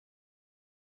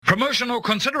Promotional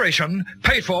consideration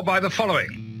paid for by the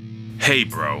following. Hey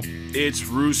bro, it's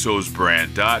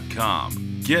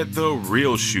russosbrand.com. Get the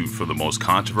real shoot for the most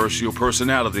controversial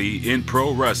personality in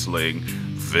pro wrestling,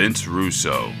 Vince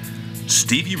Russo.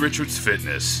 Stevie Richards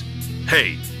Fitness.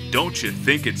 Hey, don't you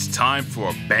think it's time for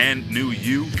a brand new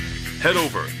you? Head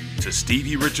over to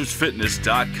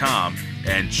StevieRichardsFitness.com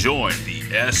and join the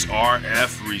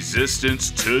SRF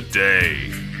Resistance today.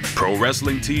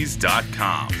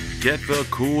 ProWrestlingTees.com. Get the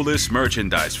coolest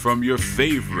merchandise from your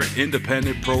favorite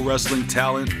independent pro wrestling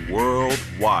talent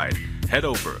worldwide. Head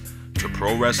over to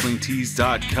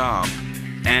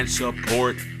ProWrestlingTees.com and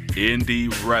support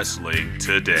indie wrestling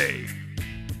today.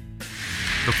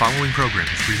 The following program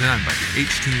is presented by the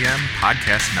HTM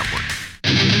Podcast Network.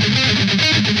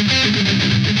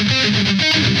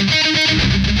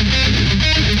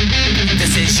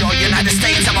 This is your United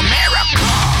States of America.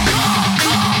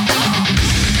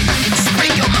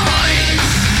 Speak your mind.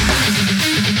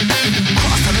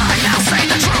 Cross the line now, say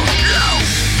the truth.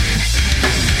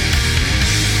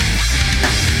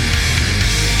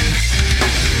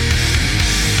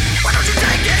 Why don't you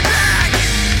take it back?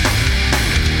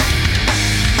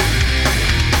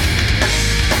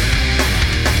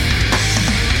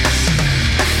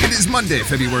 It is Monday,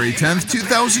 February 10th,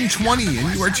 2020,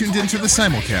 and you are tuned into the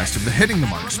simulcast of the Hitting the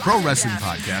Marks Pro Wrestling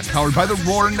Podcast, powered by the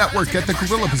Roar Network at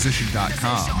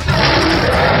thegorillaposition.com.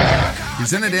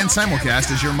 Presented and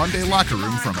simulcast as your Monday locker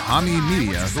room from Hami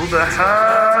Media.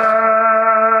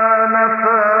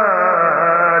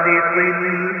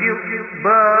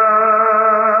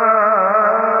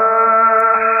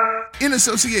 In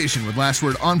association with Last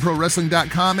Word on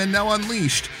ProWrestling.com and now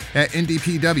unleashed at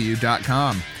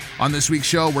NDPW.com. On this week's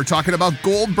show, we're talking about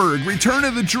Goldberg, Return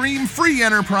of the Dream, Free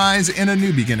Enterprise, and a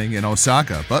new beginning in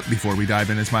Osaka. But before we dive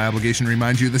in, it's my obligation to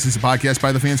remind you this is a podcast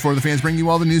by the fans for the fans, bringing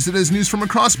you all the news that is news from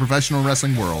across the professional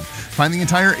wrestling world. Find the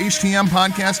entire HTM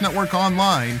Podcast Network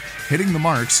online,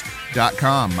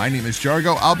 hittingthemarks.com. My name is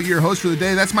Jargo. I'll be your host for the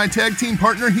day. That's my tag team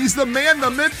partner. He's the man, the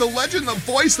myth, the legend, the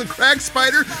voice, the crack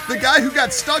spider, the guy who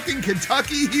got stuck in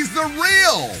Kentucky. He's the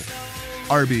real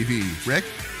RBV. Rick,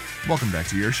 welcome back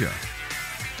to your show.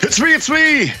 It's me.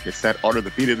 It's that art of the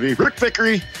beat of me, Rick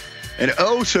Vickery. And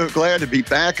oh, so glad to be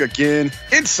back again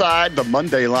inside the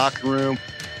Monday locker room,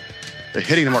 the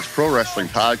Hitting the Marks Pro Wrestling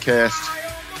Podcast.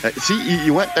 See,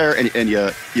 you went there and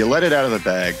you let it out of the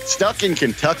bag. Stuck in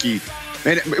Kentucky.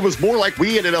 Man, it was more like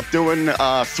we ended up doing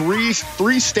three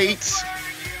states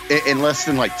in less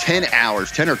than like 10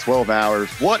 hours, 10 or 12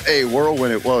 hours. What a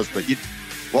whirlwind it was. But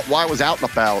while I was out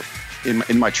and about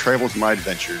in my travels and my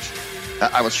adventures,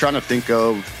 I was trying to think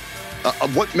of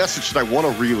what message did I want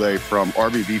to relay from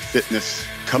RBV Fitness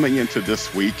coming into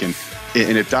this week, and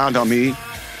it dawned on me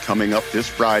coming up this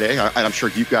Friday. I'm sure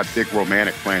you've got big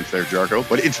romantic plans there, Jargo,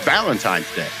 but it's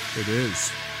Valentine's Day. It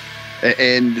is,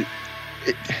 and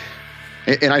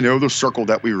I know the circle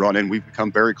that we run in. We've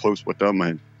become very close with them,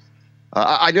 and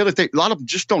I know that a lot of them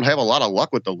just don't have a lot of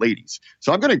luck with the ladies.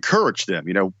 So I'm going to encourage them.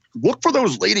 Look for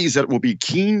those ladies that will be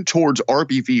keen towards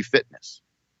RBV Fitness.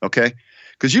 Okay.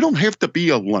 Because you don't have to be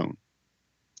alone.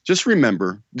 Just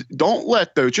remember, don't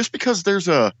let those, just because there's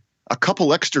a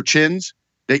couple extra chins,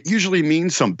 that usually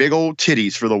means some big old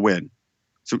titties for the win.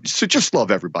 So just love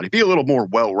everybody. Be a little more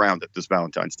well-rounded this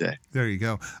Valentine's Day. There you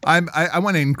go. I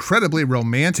went incredibly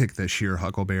romantic this year,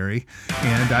 Huckleberry,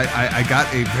 and I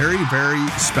got a very, very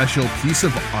special piece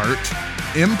of art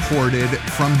imported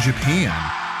from Japan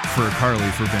for Carly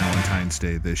for Valentine's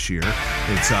Day this year.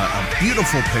 It's a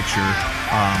beautiful picture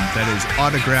that is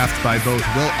autographed by both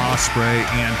Will Ospreay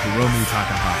and Hiromu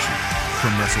Takahashi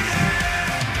from Wrestle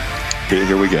Kingdom.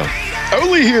 Here we go.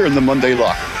 Only here in the Monday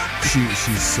locker.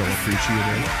 She's so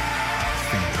appreciative.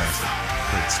 Fantastic.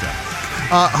 Great stuff.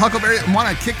 Huckleberry, I want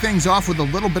to kick things off with a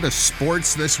little bit of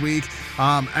sports this week.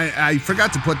 I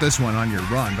forgot to put this one on your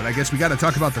run, but I guess we got to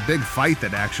talk about the big fight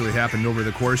that actually happened over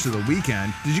the course of the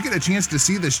weekend. Did you get a chance to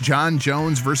see this John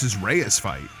Jones versus Reyes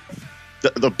fight?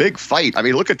 The big fight. I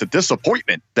mean, look at the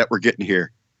disappointment that we're getting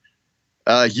here.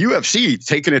 UFC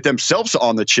taking it themselves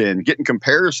on the chin, getting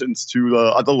comparisons to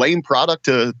the lame product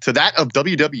to that of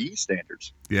WWE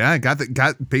standards. Yeah, got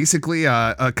basically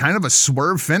a kind of a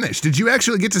swerve finish. Did you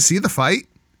actually get to see the fight?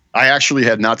 I actually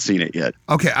had not seen it yet.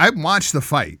 Okay, I watched the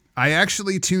fight. I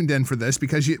actually tuned in for this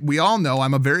because we all know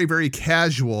I'm a very, very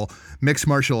casual mixed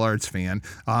martial arts fan.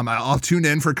 I'll tune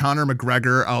in for Conor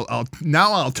McGregor.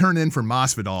 I'll turn in for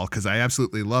Masvidal because I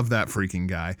absolutely love that freaking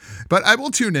guy. But I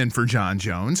will tune in for Jon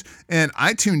Jones. And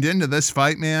I tuned into this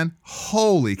fight, man.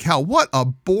 Holy cow, what a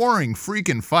boring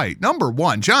freaking fight. Number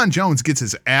one, Jon Jones gets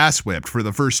his ass whipped for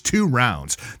the first 2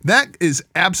 rounds. That is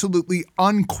absolutely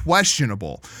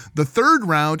unquestionable. The third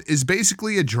round is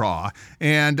basically a draw,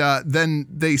 and then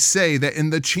they say that in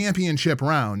the championship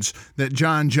rounds that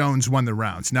Jon Jones won the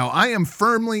rounds. Now, I am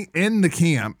firmly in the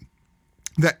camp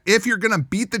that if you're going to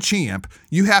beat the champ,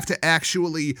 you have to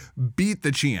actually beat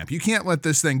the champ. You can't let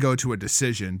this thing go to a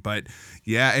decision. But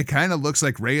yeah, it kind of looks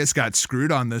like Reyes got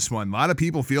screwed on this one. A lot of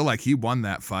people feel like he won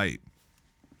that fight.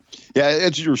 Yeah,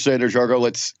 as you were saying there,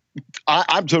 Jargo,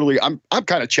 I'm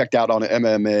kind of checked out on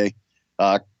MMA.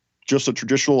 Just a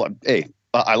traditional,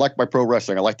 I like my pro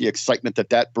wrestling. I like the excitement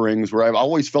that brings, where I've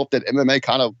always felt that MMA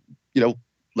kind of,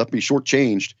 left me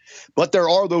shortchanged. But there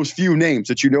are those few names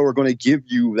that are going to give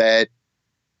you that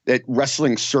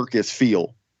wrestling circus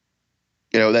feel,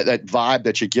 that vibe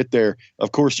that you get there.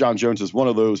 Of course, Jon Jones is one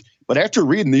of those. But after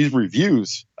reading these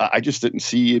reviews, I just didn't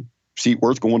see it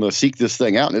worth going to seek this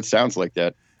thing out. And it sounds like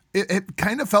that. It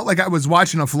kind of felt like I was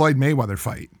watching a Floyd Mayweather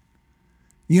fight.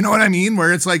 You know what I mean?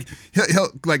 Where it's like he'll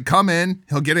like come in,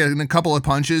 he'll get in a couple of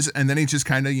punches, and then he just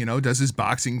kind of does his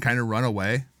boxing, kind of run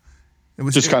away. It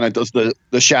was just kind of does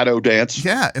the shadow dance.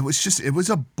 Yeah, it was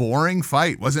a boring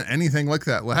fight. Wasn't anything like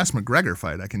that last McGregor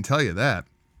fight, I can tell you that.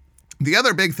 The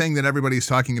other big thing that everybody's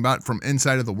talking about from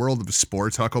inside of the world of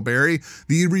sports, Huckleberry,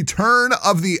 the return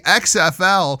of the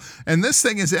XFL, and this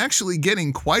thing is actually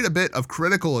getting quite a bit of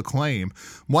critical acclaim.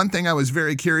 One thing I was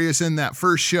very curious in that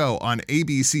first show on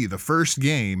ABC, the first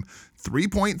game,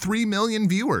 3.3 million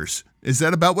viewers. Is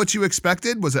that about what you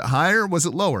expected? Was it higher? Was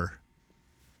it lower?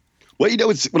 Well,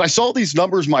 when I saw these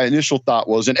numbers, my initial thought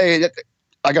was, and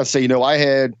I got to say, I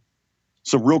had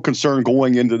some real concern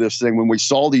going into this thing when we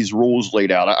saw these rules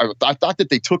laid out. I thought that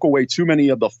they took away too many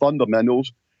of the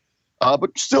fundamentals,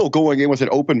 but still going in with an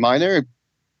open mind there.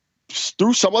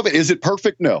 Through some of it, is it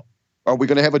perfect? No. Are we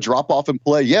going to have a drop off in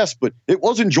play? Yes, but it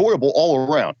was enjoyable all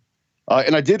around.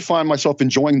 And I did find myself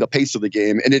enjoying the pace of the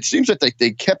game. And it seems that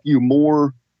they kept you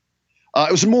more,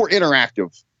 it was a more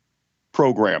interactive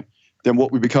program than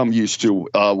what we become used to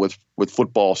with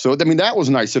football. So, that was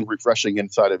nice and refreshing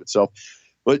inside of itself.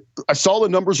 But I saw the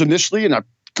numbers initially, and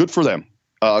good for them.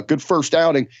 Good first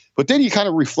outing. But then you kind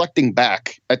of reflecting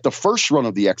back at the first run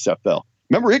of the XFL.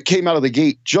 Remember, it came out of the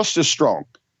gate just as strong.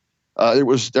 There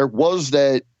was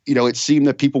that, it seemed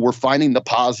that people were finding the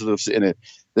positives in it,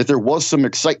 that there was some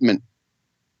excitement.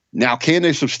 Now, can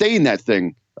they sustain that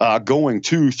thing going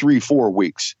 2, 3, 4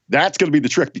 weeks? That's going to be the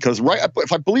trick, because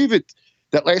if I believe it,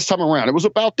 that last time around, it was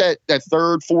about that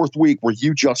 3rd, 4th week where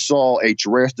you just saw a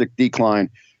drastic decline,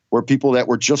 where people that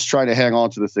were just trying to hang on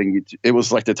to the thing, it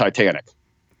was like the Titanic.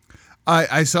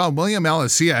 I saw William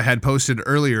Alessia had posted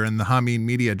earlier in the Hameen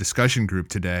Media discussion group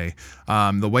today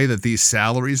the way that these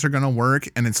salaries are going to work,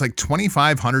 and it's like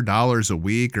 $2,500 a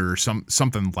week or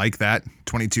something like that,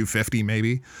 $2,250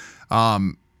 maybe.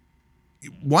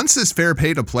 Once this fair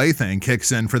pay to play thing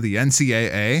kicks in for the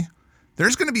NCAA,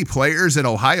 there's going to be players at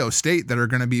Ohio State that are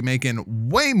going to be making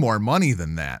way more money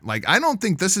than that. Like, I don't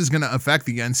think this is going to affect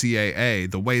the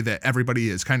NCAA the way that everybody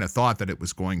has kind of thought that it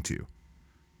was going to.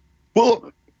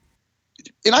 Well,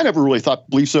 and I never really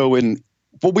believe so.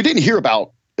 But we didn't hear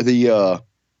about the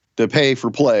pay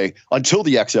for play until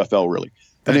the XFL, really.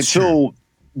 And until,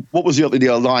 what was the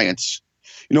Alliance?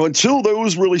 Until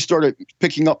those really started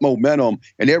picking up momentum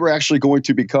and they were actually going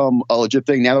to become a legit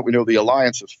thing. Now that we know the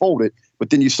Alliance has folded, but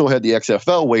then you still had the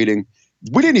XFL waiting,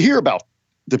 we didn't hear about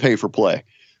the pay for play.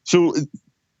 So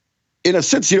in a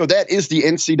sense, that is the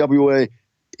NCAA,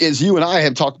 as you and I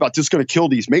have talked about, just going to kill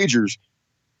these majors.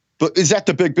 But is that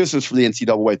the big business for the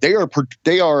NCAA?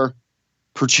 They are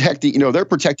protecting, they're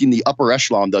protecting the upper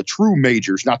echelon, the true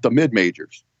majors, not the mid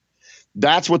majors.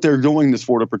 That's what they're doing this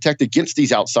for, to protect against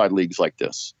these outside leagues like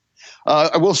this.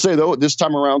 I will say, though, this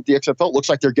time around, the XFL, it looks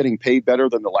like they're getting paid better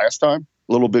than the last time.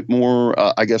 A little bit more,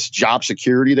 job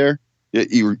security there.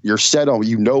 You're set on,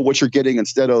 what you're getting,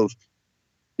 instead of,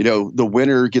 the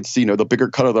winner gets, the bigger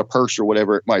cut of the purse or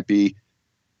whatever it might be,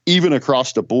 even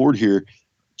across the board here.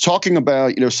 Talking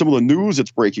about, some of the news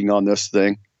that's breaking on this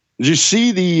thing. Did you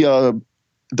see the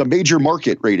major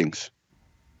market ratings?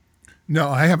 No,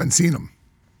 I haven't seen them.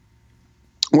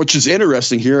 Which is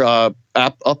interesting here, up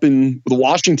in the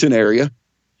Washington area,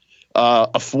 a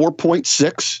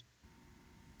 4.6,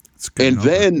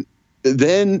 and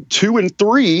then 2 and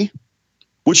 3,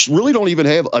 which really don't even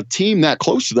have a team that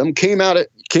close to them, came out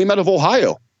of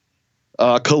Ohio,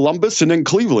 Columbus, and then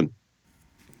Cleveland.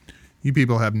 You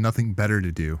people have nothing better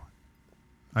to do.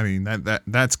 I mean,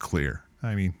 that's clear.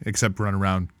 I mean, except run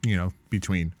around,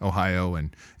 between Ohio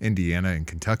and Indiana and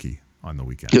Kentucky on the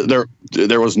weekend.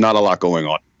 There was not a lot going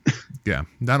on. Yeah,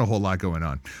 not a whole lot going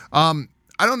on.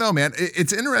 I don't know, man.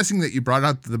 It's interesting that you brought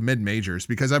up the mid-majors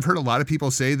because I've heard a lot of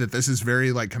people say that this is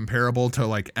very comparable to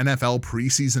NFL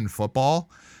preseason football.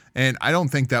 And I don't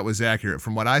think that was accurate.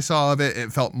 From what I saw of it,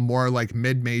 it felt more like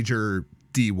mid-major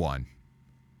D1.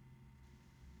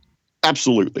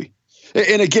 Absolutely.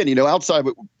 And again, outside,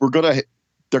 they're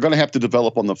going to have to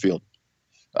develop on the field.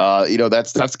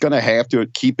 That's going to have to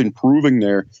keep improving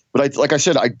there. But like I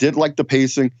said, I did like the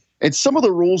pacing and some of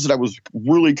the rules that I was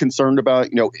really concerned about,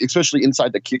 especially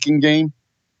inside the kicking game.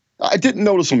 I didn't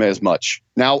notice them as much.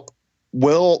 Now,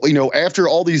 after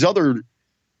all these other,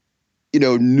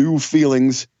 new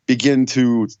feelings begin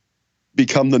to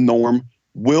become the norm,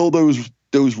 will those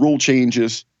rule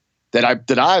changes that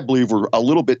I believe were a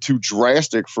little bit too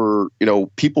drastic for,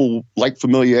 people like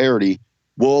familiarity,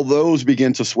 will those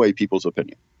begin to sway people's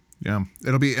opinion? Yeah,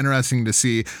 it'll be interesting to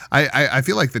see. I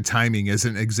feel like the timing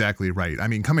isn't exactly right. I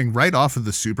mean, coming right off of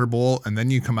the Super Bowl and then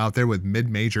you come out there with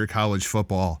mid-major college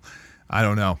football, I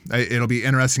don't know. It'll be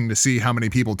interesting to see how many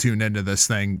people tune into this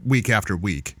thing week after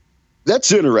week.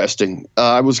 That's interesting.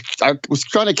 I was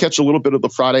trying to catch a little bit of the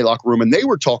Friday locker room, and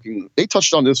they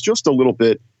touched on this just a little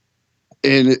bit.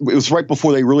 And it was right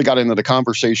before they really got into the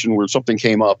conversation where something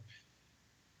came up.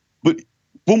 But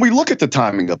when we look at the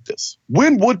timing of this,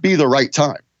 when would be the right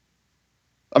time?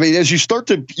 I mean, as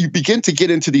you begin to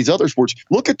get into these other sports,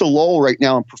 look at the lull right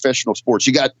now in professional sports.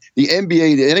 You got the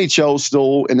NBA, the NHL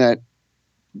still in that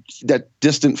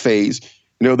distant phase.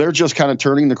 They're just kind of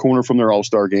turning the corner from their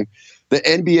All-Star game. The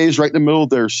NBA is right in the middle of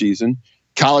their season.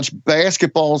 College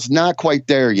basketball is not quite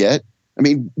there yet. I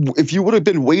mean, if you would have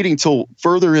been waiting till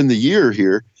further in the year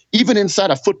here, even inside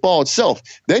of football itself,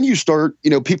 then you start,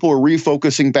 people are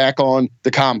refocusing back on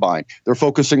the combine. They're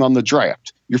focusing on the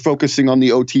draft. You're focusing on the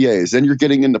OTAs. Then you're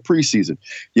getting into preseason.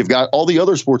 You've got all the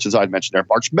other sports, as I mentioned there,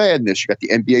 March Madness. You got the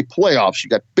NBA playoffs. You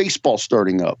got baseball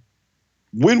starting up.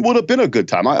 When would have been a good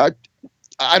time?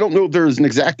 I don't know if there's an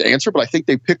exact answer, but I think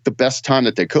they picked the best time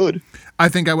that they could. I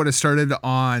think I would have started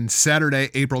on Saturday,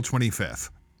 April 25th,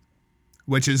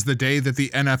 which is the day that the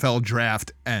NFL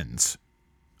draft ends.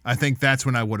 I think that's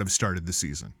when I would have started the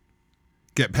season.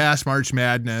 Get past March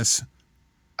Madness.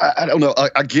 I don't know.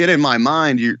 Again, in my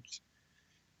mind,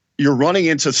 you're running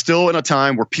into still in a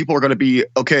time where people are going to be,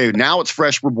 okay, now it's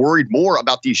fresh. We're worried more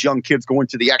about these young kids going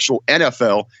to the actual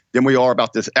NFL than we are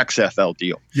about this XFL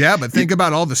deal. Yeah, but think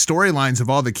about all the storylines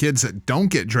of all the kids that don't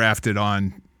get drafted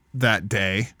on that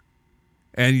day.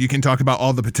 And you can talk about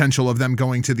all the potential of them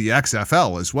going to the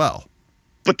XFL as well.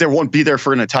 But they won't be there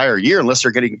for an entire year unless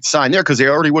they're getting signed there because they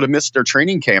already would have missed their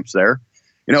training camps there.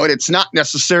 And it's not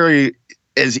necessarily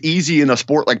as easy in a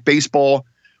sport like baseball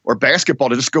or basketball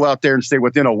to just go out there and say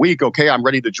within a week, okay, I'm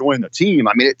ready to join the team.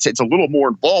 I mean, it's a little more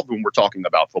involved when we're talking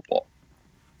about football.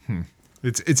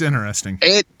 It's interesting.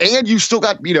 And you still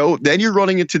got, then you're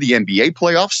running into the NBA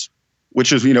playoffs,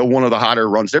 which is, one of the hotter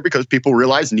runs there because people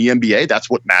realize in the NBA, that's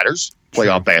what matters,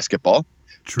 playoff basketball.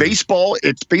 True.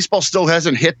 Baseball still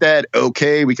hasn't hit that,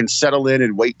 okay, we can settle in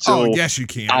and wait till yes, you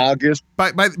can. August.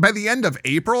 By the end of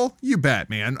April, you bet,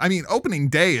 man. I mean, opening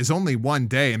day is only one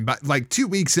day, and 2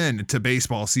 weeks into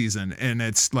baseball season, and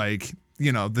it's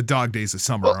the dog days of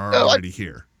summer are already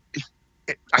here.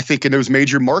 I think in those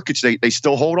major markets, they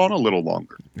still hold on a little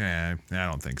longer. Yeah, I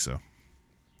don't think so.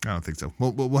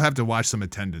 We'll have to watch some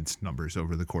attendance numbers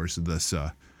over the course of this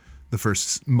the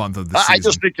first month of the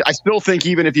season. I still think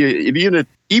even if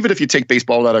you take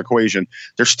baseball out of the equation,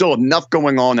 there's still enough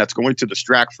going on that's going to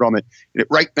distract from it.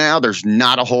 Right now, there's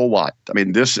not a whole lot. I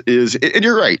mean, this is, and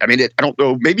you're right. I mean, I don't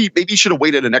know. Maybe you should have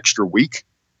waited an extra week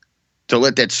to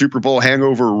let that Super Bowl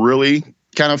hangover really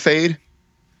kind of fade.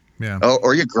 Yeah.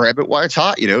 Or you grab it while it's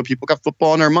hot. People got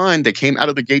football in their mind. They came out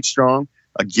of the gate strong.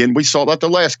 Again, we saw that the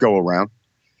last go around.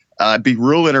 It'd be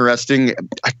real interesting.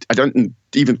 I don't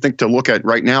even think to look at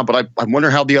right now, but I wonder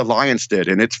how the Alliance did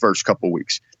in its first couple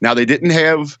weeks. Now, they didn't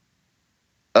have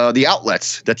the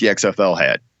outlets that the XFL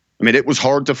had. I mean, it was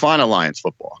hard to find Alliance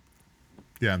football.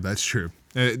 Yeah, that's true.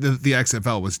 The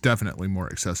XFL was definitely more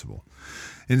accessible.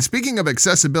 And speaking of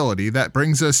accessibility, that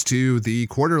brings us to the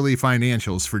quarterly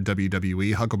financials for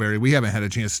WWE. Huckleberry, we haven't had a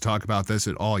chance to talk about this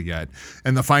at all yet,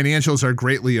 and the financials are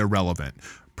greatly irrelevant.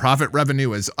 Profit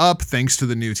revenue is up thanks to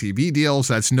the new TV deals.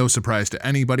 That's no surprise to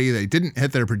anybody. They didn't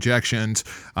hit their projections.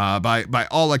 By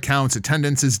all accounts,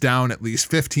 attendance is down at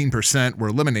least 15%. We're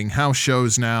limiting house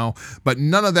shows now. But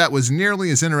none of that was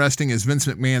nearly as interesting as Vince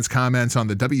McMahon's comments on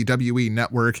the WWE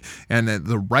network and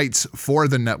the rights for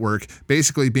the network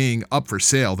basically being up for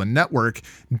sale. The network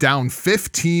down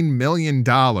 $15 million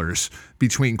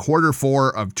between quarter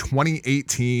 4 of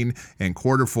 2018 and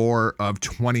quarter 4 of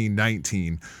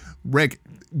 2019. Rick,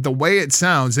 the way it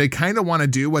sounds, they kind of want to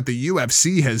do what the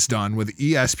UFC has done with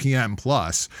ESPN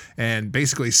Plus and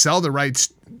basically sell the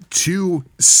rights to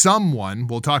someone.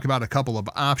 We'll talk about a couple of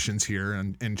options here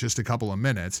in just a couple of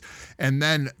minutes. And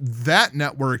then that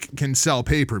network can sell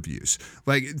pay-per-views.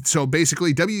 So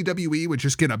basically WWE would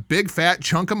just get a big fat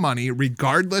chunk of money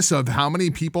regardless of how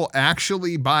many people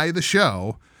actually buy the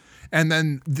show. And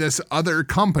then this other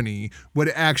company would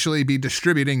actually be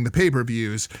distributing the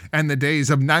pay-per-views, and the days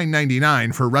of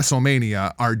 $9.99 for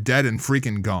WrestleMania are dead and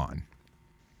freaking gone.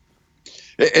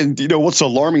 And what's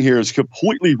alarming here is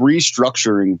completely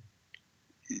restructuring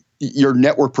your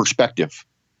network perspective.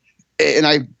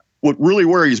 And what really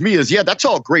worries me is, that's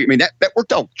all great. I mean, that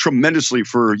worked out tremendously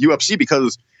for UFC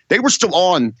because they were still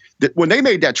on when they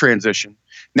made that transition.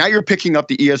 Now you're picking up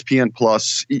the ESPN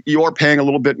Plus. You are paying a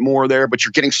little bit more there, but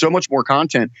you're getting so much more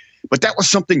content. But that was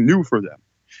something new for them.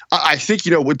 I think,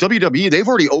 with WWE, they've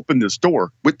already opened this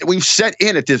door. We've set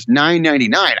in at this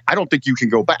 $9.99. I don't think you can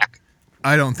go back.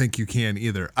 I don't think you can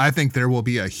either. I think there will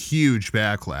be a huge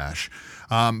backlash.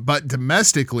 But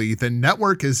domestically, the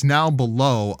network is now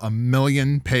below 1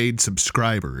 million paid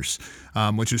subscribers,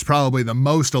 which is probably the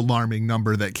most alarming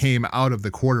number that came out of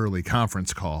the quarterly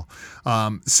conference call.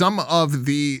 Some of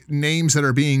the names that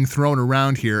are being thrown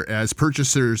around here as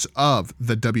purchasers of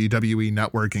the WWE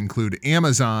network include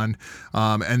Amazon,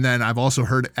 and then I've also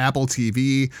heard Apple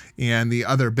TV, and the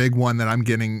other big one that I'm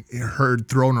getting heard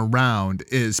thrown around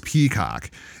is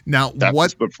Peacock. Now,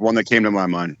 that's the one that came to my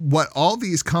mind. What all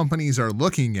these companies are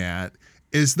looking at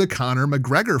is the Conor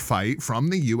McGregor fight from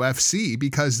the UFC,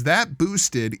 because that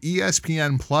boosted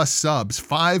ESPN Plus subs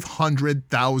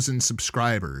 500,000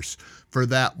 subscribers for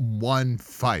that one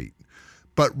fight.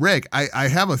 But Rick, I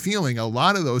have a feeling a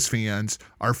lot of those fans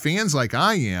are fans like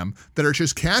I am that are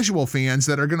just casual fans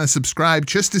that are going to subscribe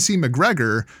just to see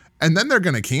McGregor, and then they're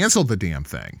going to cancel the damn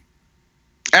thing.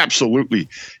 Absolutely.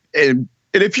 And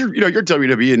if you're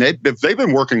WWE, and if they've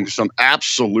been working some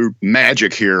absolute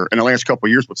magic here in the last couple of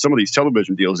years with some of these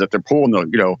television deals, that they're pulling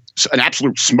an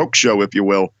absolute smoke show, if you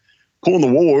will, pulling the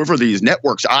wool over these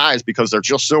networks' eyes because they're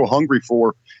just so hungry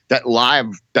for that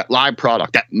live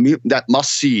product, that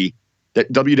must see that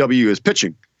WWE is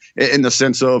pitching, in the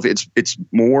sense of it's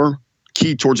more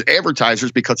keyed towards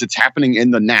advertisers because it's happening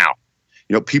in the now.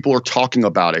 People are talking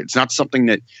about it. It's not something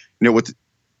that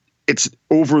it's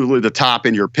over the top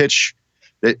in your pitch.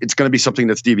 It's going to be something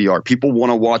that's DVR. People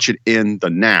want to watch it in the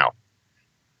now.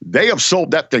 They have sold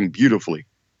that thing beautifully,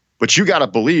 but you got to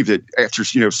believe that after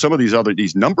some of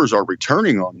these numbers are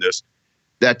returning on this,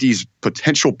 that these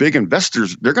potential big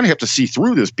investors, they're going to have to see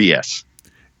through this BS.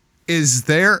 Is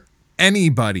there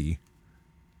anybody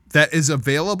that is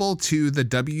available to the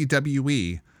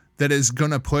WWE that is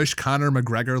going to push Conor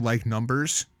McGregor like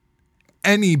numbers?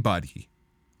 Anybody?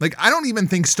 I don't even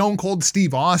think Stone Cold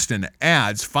Steve Austin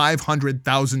adds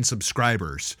 500,000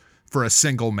 subscribers for a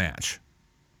single match.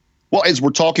 Well, as we're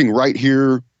talking right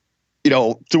here,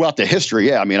 throughout the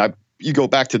history, you go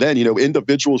back to then,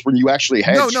 individuals when you actually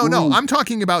had. No. I'm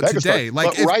talking about today.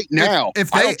 But right now, I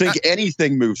don't think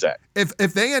anything moves that.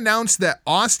 If they announce that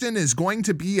Austin is going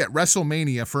to be at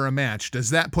WrestleMania for a match,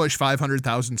 does that push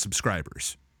 500,000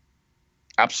 subscribers?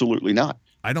 Absolutely not.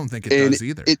 I don't think it does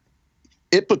either.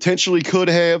 It potentially could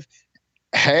have,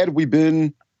 had we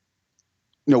been,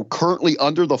 currently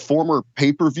under the former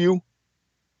pay-per-view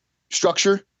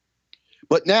structure.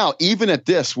 But now, even at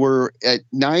this, we're at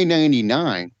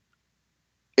 $9.99,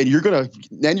 and you're gonna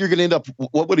end up.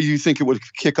 What do you think it would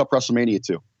kick up WrestleMania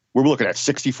to? We're looking at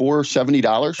 $64,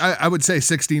 $70. I would say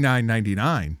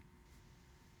 $69.99.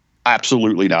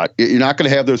 Absolutely not. You're not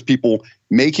going to have those people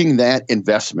making that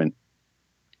investment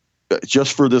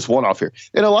just for this one-off here.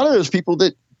 And a lot of those people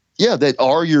that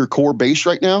are your core base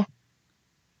right now,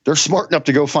 they're smart enough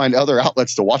to go find other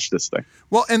outlets to watch this thing.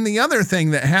 Well, and the other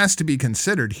thing that has to be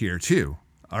considered here too,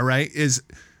 all right, is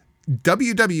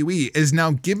WWE is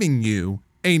now giving you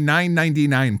a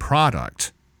 $9.99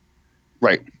 product.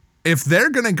 Right. If they're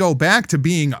going to go back to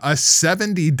being a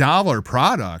 $70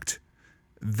 product,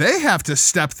 they have to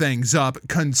step things up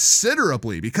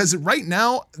considerably, because right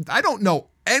now, I don't know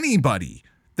anybody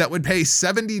that would pay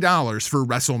 $70 for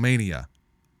WrestleMania.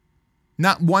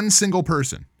 Not one single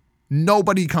person.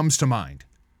 Nobody comes to mind.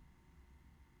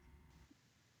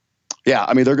 Yeah,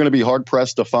 I mean, they're going to be hard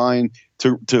pressed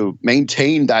to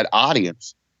maintain that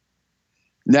audience.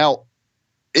 Now,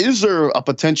 is there a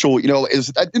potential,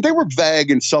 they were vague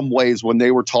in some ways when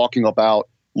they were talking about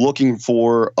looking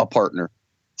for a partner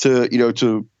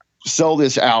to sell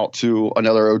this out to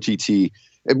another OTT.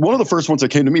 And one of the first ones that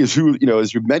came to me is who,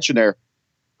 as you mentioned there,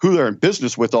 who they're in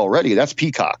business with already. That's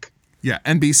Peacock. Yeah,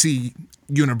 NBC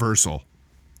Universal.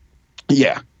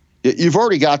 Yeah. You've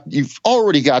already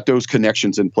got those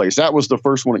connections in place. That was the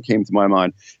first one that came to my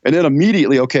mind. And then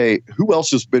immediately, okay, who else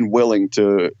has been willing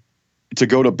to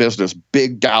go to business,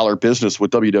 big dollar business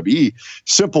with WWE?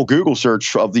 Simple Google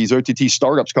search of these OTT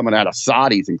startups coming out of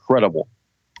Saudi is incredible.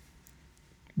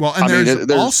 Well, and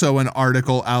there's also an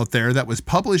article out there that was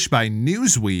published by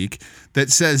Newsweek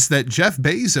that says that Jeff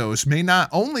Bezos may not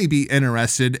only be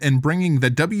interested in bringing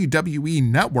the WWE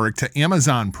network to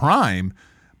Amazon Prime,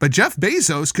 but Jeff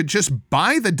Bezos could just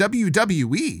buy the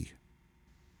WWE.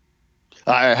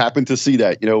 I happen to see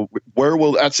that.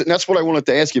 That's what I wanted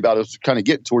to ask you about, is kind of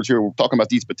getting towards here. We're talking about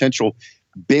these potential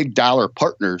big dollar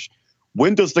partners.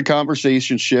 When does the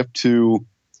conversation shift to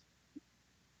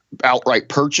outright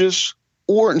purchase?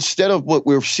 Or instead of what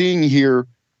we're seeing here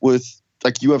with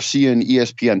like UFC and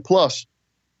ESPN Plus,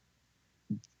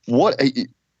 what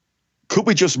could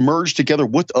we just merge together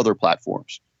with other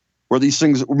platforms where these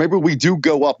things, or maybe we do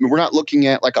go up? I mean, we're not looking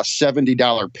at like a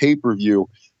 $70 pay-per-view,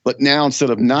 but now instead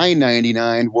of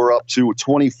 $9.99, we're up to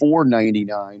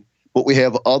 $24.99. But we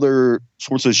have other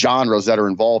sorts of genres that are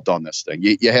involved on this thing.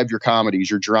 You have your comedies,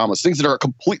 your dramas, things that are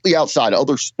completely outside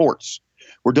other sports,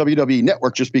 where WWE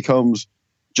Network just becomes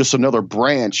just another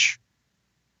branch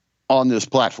on this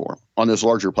platform, on this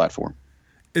larger platform.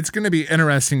 It's going to be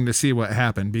interesting to see what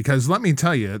happened, because let me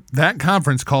tell you, that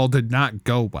conference call did not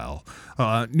go well.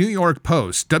 New York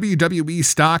Post, WWE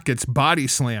stock gets body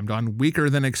slammed on weaker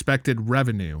than expected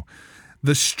revenue.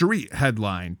 The Street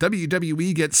headline,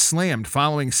 WWE gets slammed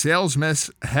following sales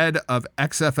miss ahead of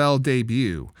XFL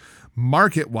debut.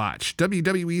 Market Watch,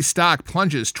 WWE stock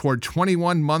plunges toward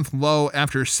 21-month low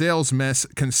after sales miss,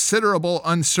 considerable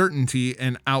uncertainty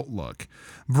in outlook.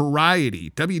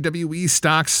 Variety, WWE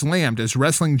stock slammed as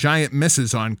wrestling giant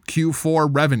misses on Q4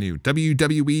 revenue.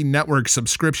 WWE Network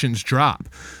subscriptions drop.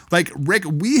 Like, Rick,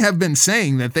 we have been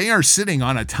saying that they are sitting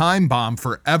on a time bomb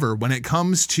forever when it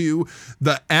comes to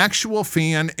the actual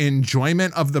fan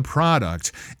enjoyment of the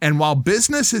product. And while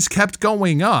business has kept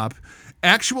going up,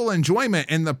 actual enjoyment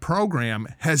in the program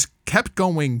has kept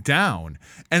going down.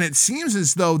 And it seems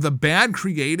as though the bad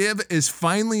creative is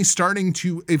finally starting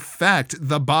to affect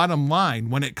the bottom line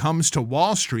when it comes to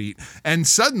Wall Street. And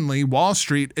suddenly Wall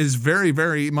Street is very,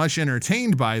 very much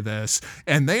entertained by this.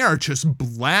 And they are just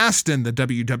blasting the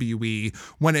WWE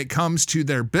when it comes to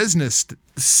their business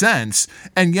sense.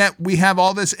 And yet we have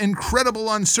all this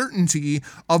incredible uncertainty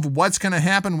of what's going to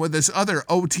happen with this other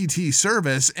OTT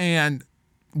service. And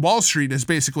Wall Street is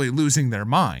basically losing their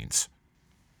minds.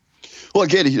 Well,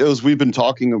 again, as we've been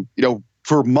talking,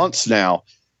 for months now,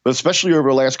 but especially over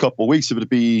the last couple of weeks, if it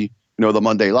be, the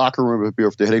Monday Locker Room, if it be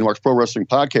the Hitting Marks Pro Wrestling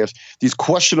Podcast, these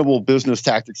questionable business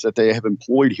tactics that they have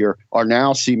employed here are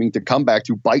now seeming to come back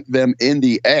to bite them in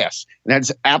the ass. And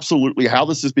that's absolutely how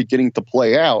this is beginning to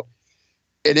play out.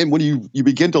 And then when you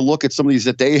begin to look at some of these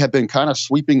that they have been kind of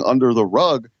sweeping under the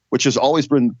rug, which has always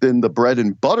been the bread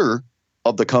and butter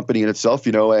of the company in itself,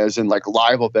 as in like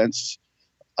live events,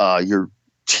 your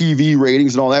TV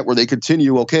ratings and all that, where they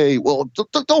continue. Okay, well,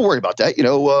 don't worry about that.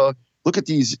 Look at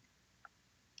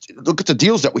the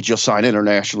deals that we just signed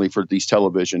internationally for these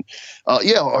television. But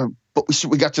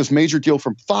we got this major deal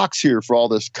from Fox here for all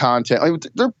this content. I mean,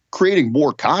 they're creating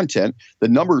more content. The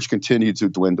numbers continue to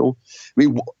dwindle. I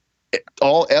mean,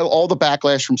 all the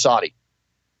backlash from Saudi.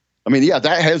 I mean, yeah,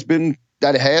 that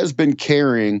has been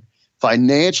carrying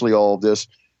financially all of this,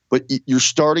 but you're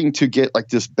starting to get like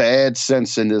this bad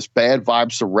sense and this bad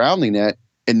vibe surrounding that,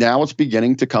 and now it's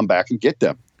beginning to come back and get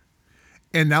them.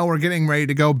 And now we're getting ready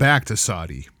to go back to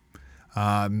Saudi.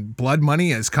 Blood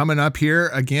Money is coming up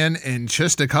here again in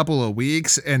just a couple of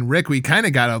weeks. And Rick, we kind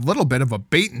of got a little bit of a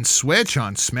bait and switch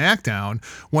on SmackDown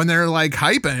when they're like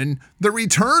hyping the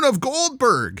return of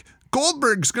Goldberg.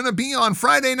 Goldberg's going to be on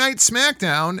Friday Night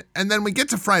SmackDown, and then we get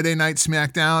to Friday Night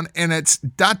SmackDown, and it's ...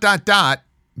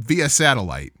 via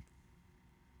satellite.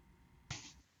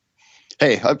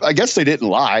 Hey, I guess they didn't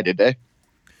lie, did they?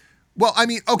 Well, I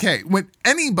mean, okay, when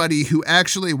anybody who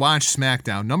actually watched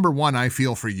SmackDown, number one, I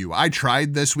feel for you. I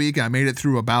tried this week. I made it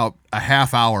through about a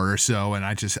half hour or so, and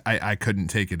I couldn't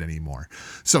take it anymore.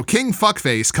 So King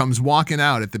Fuckface comes walking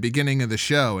out at the beginning of the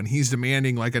show, and he's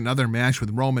demanding like another match with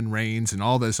Roman Reigns and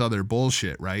all this other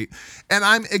bullshit, right? And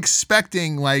I'm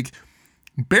expecting like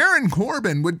Baron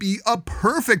Corbin would be a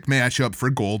perfect matchup for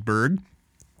Goldberg.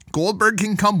 Goldberg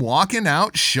can come walking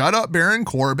out, shut up Baron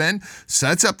Corbin,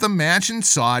 sets up the match in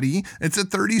Saudi. It's a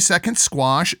 30-second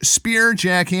squash, spear,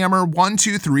 jackhammer, 1,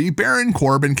 2, 3. Baron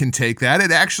Corbin can take that. It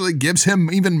actually gives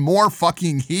him even more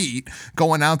fucking heat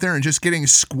going out there and just getting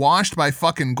squashed by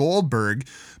fucking Goldberg.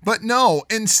 But no,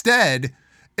 instead,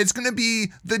 it's going to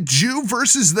be the Jew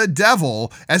versus the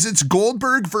devil as it's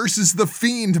Goldberg versus the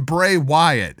Fiend Bray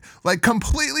Wyatt. Like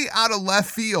completely out of left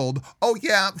field. Oh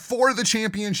yeah, for the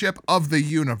championship of the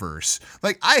universe.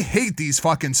 Like I hate these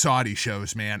fucking Saudi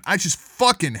shows, man. I just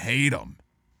fucking hate them.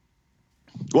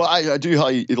 Well, I do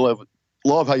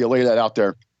love how you lay that out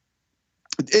there.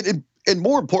 And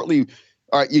more importantly,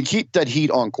 all right, you keep that heat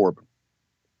on Corbin.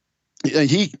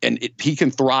 He can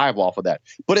thrive off of that,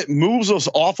 but it moves us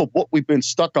off of what we've been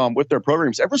stuck on with their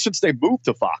programs ever since they moved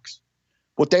to Fox.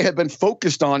 What they have been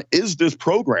focused on is this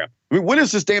program. I mean, when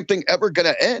is this damn thing ever going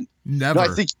to end? Never.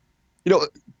 And I think,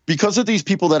 because of these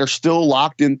people that are still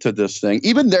locked into this thing,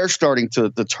 even they're starting to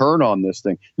turn on this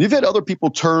thing. You've had other people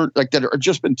that are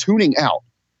just been tuning out.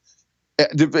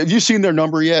 Have you seen their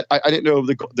number yet? I didn't know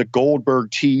the Goldberg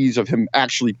tease of him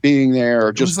actually being there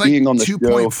or just being on the show.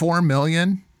 2.4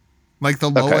 million. Like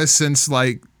the lowest since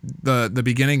like the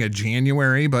beginning of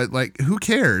January, but like who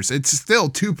cares? It's still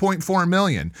 2.4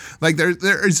 million. Like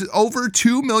there is over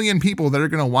 2 million people that are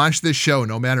going to watch this show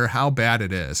no matter how bad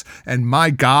it is. And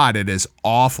my God, it is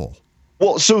awful.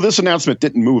 Well, so this announcement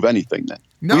didn't move anything then.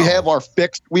 No. We have our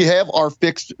fixed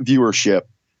viewership.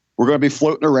 We're going to be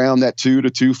floating around that 2 to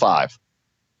 2.5.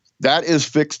 That is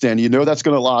fixed in. That's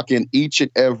going to lock in each and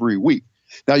every week.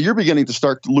 Now you're beginning to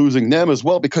start losing them as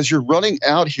well because you're running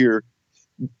out here.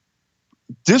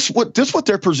 This what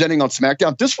they're presenting on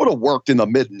SmackDown. This would have worked in the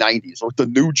mid '90s with the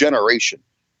new generation.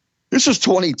 This is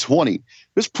 2020.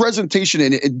 This presentation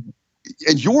and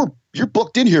you're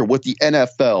booked in here with the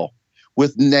NFL,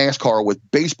 with NASCAR, with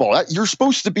baseball. You're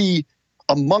supposed to be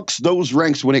amongst those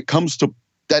ranks when it comes to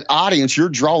that audience you're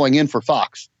drawing in for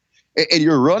Fox, and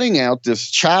you're running out this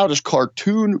childish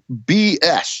cartoon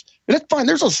BS. And that's fine.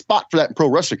 There's a spot for that in pro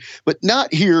wrestling, but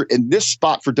not here in this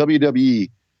spot for WWE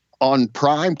on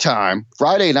prime time,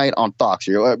 Friday night on Fox.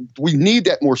 We need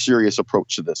that more serious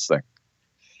approach to this thing.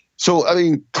 So, I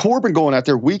mean, Corbin going out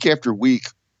there week after week,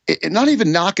 and not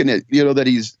even knocking it, that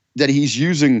he's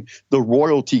using the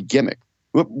royalty gimmick.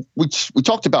 We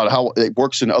talked about how it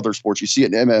works in other sports. You see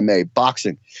it in MMA,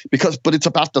 boxing, but it's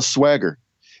about the swagger.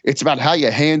 It's about how you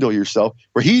handle yourself,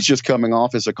 where he's just coming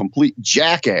off as a complete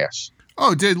jackass.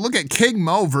 Oh, dude, look at King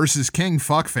Mo versus King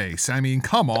Fuckface. I mean,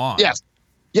 come on. Yes.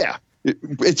 Yeah.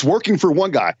 It's working for one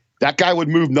guy. That guy would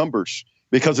move numbers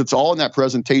because it's all in that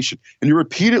presentation. And you're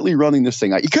repeatedly running this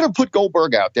thing out. You could have put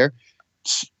Goldberg out there,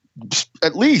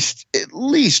 at least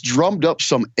drummed up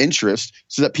some interest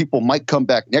so that people might come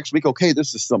back next week. Okay,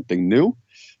 this is something new.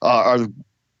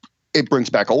 It brings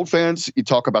back old fans. You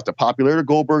talk about the popularity of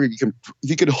Goldberg. If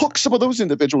you could hook some of those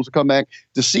individuals to come back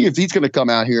to see if he's going to come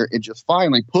out here and just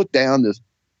finally put down this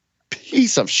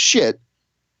piece of shit.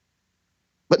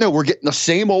 But no, we're getting the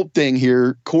same old thing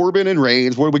here. Corbin and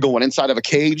Reigns. Where are we going? Inside of a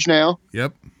cage now?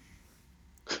 Yep.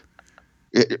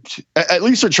 At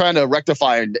least they're trying to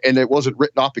rectify and it wasn't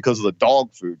written off because of the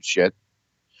dog food shit.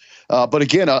 But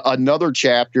again, another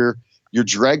chapter. You're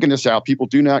dragging this out. People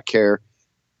do not care.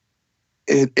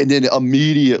 And then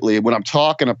immediately, when I'm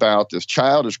talking about this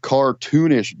childish,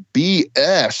 cartoonish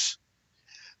BS,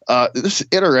 this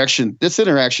interaction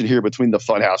here between the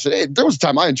Funhouse. There was a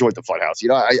time I enjoyed the Funhouse.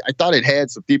 I thought it had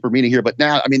some deeper meaning here, but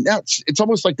now it's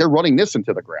almost like they're running this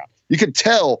into the ground. You could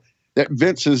tell that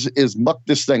Vince is mucked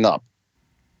this thing up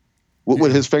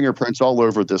with his fingerprints all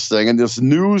over this thing, and this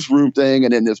newsroom thing,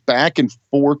 and then this back and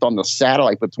forth on the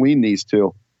satellite between these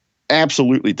two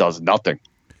absolutely does nothing.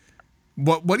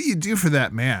 What do you do for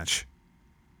that match?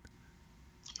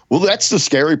 Well, that's the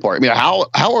scary part. I mean,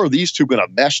 how are these two going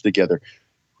to mesh together?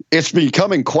 It's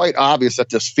becoming quite obvious that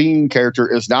this Fiend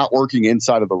character is not working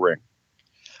inside of the ring.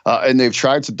 And they've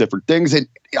tried some different things. And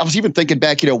I was even thinking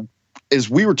back, as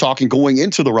we were talking going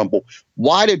into the Rumble,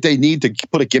 why did they need to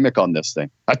put a gimmick on this thing?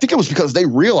 I think it was because they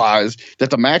realized that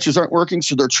the matches aren't working,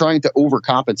 so they're trying to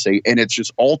overcompensate, and it's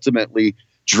just ultimately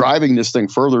driving this thing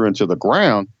further into the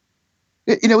ground.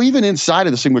 Even inside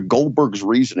of this thing with Goldberg's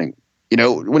reasoning,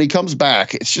 when he comes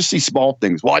back, it's just these small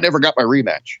things. Well, I never got my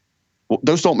rematch. Well,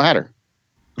 those don't matter.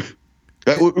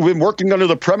 We've been working under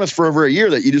the premise for over a year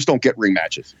that you just don't get ring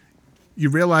matches. You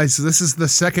realize this is the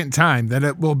second time that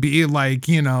it will be like,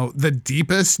 the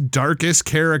deepest, darkest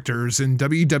characters in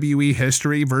WWE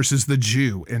history versus the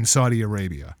Jew in Saudi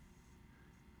Arabia.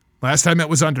 Last time it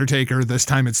was Undertaker. This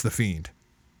time it's The Fiend.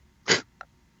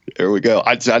 There we go.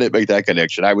 I didn't make that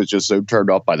connection. I was just so turned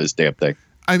off by this damn thing.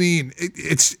 I mean,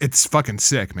 it's fucking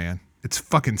sick, man. It's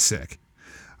fucking sick.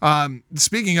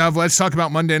 Speaking of, let's talk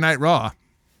about Monday Night Raw.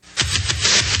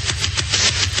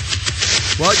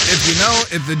 Well,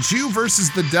 if the Jew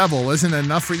versus the devil isn't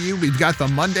enough for you, we've got the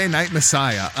Monday Night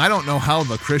Messiah. I don't know how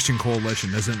the Christian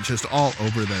Coalition isn't just all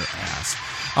over their ass.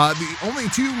 The only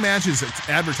two matches that's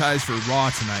advertised for Raw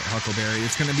tonight, Huckleberry,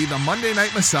 it's going to be the Monday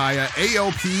Night Messiah,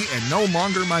 AOP, and No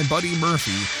Longer My Buddy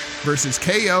Murphy versus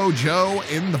KO, Joe,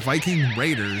 and the Viking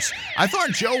Raiders. I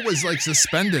thought Joe was like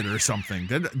suspended or something.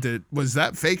 Was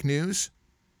that fake news?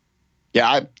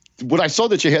 Yeah, when I saw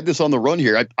that you had this on the run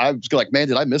here, I was like, man,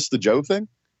 did I miss the Joe thing?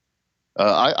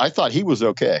 I thought he was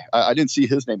okay. I didn't see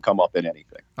his name come up in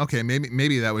anything. Okay,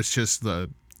 maybe that was just the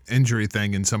injury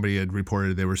thing and somebody had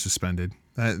reported they were suspended.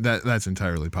 That's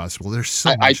entirely possible. There's so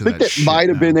much I of think that might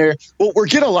have been there. Well, we're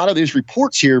getting a lot of these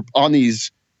reports here on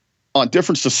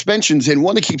different suspensions, and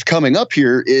one that keeps coming up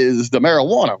here is the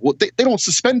marijuana. Well, they don't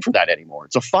suspend for that anymore.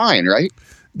 It's a fine, right?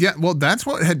 Yeah, well, that's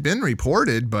what had been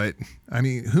reported, but I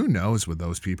mean, who knows with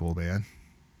those people, man?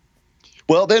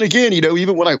 Well, then again,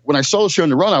 even when I saw the show in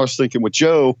the run, I was thinking with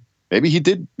Joe, maybe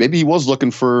he was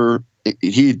looking for,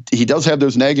 he does have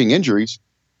those nagging injuries.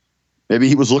 Maybe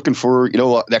he was looking for,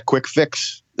 that quick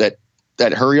fix, that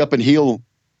hurry up and heal,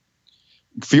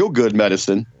 feel good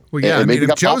medicine. Well, yeah,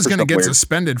 if Joe's going to get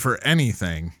suspended for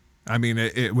anything, I mean,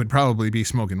 it would probably be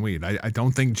smoking weed. I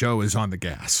don't think Joe is on the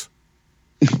gas.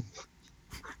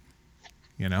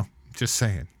 Just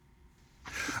saying.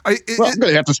 I'm going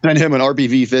to have to send him an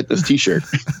RBV Fitness t-shirt.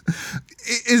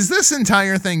 Is this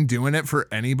entire thing doing it for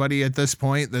anybody at this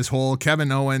point? This whole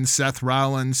Kevin Owens, Seth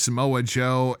Rollins, Samoa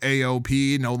Joe,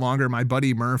 AOP, No Longer My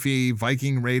Buddy Murphy,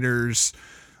 Viking Raiders.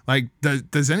 Like,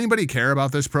 does anybody care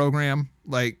about this program?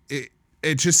 Like,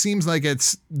 it just seems like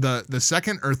it's the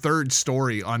second or third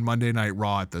story on Monday Night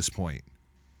Raw at this point.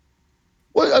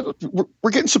 Well, we're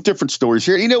getting some different stories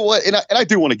here. You know what? And I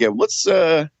do want to give,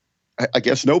 I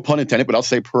guess no pun intended, but I'll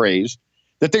say praise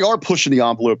that they are pushing the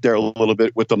envelope there a little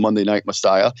bit with the Monday Night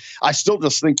Messiah. I still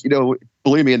just think,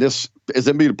 believe me, in this, as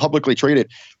them being publicly traded,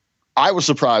 I was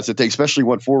surprised that they especially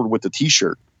went forward with the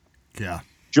t-shirt. Yeah.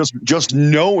 Just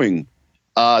knowing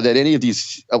that any of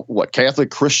these,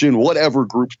 Catholic, Christian, whatever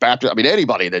groups, Baptist, I mean,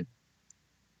 anybody that,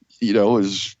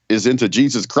 is into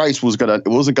Jesus Christ wasn't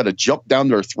going to jump down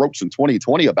their throats in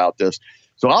 2020 about this.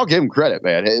 So I'll give them credit,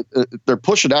 man. They're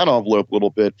pushing that envelope a little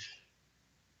bit.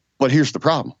 But here's the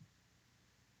problem.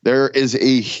 There is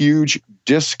a huge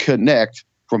disconnect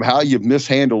from how you've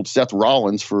mishandled Seth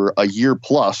Rollins for a year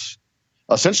plus,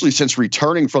 essentially since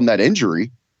returning from that injury.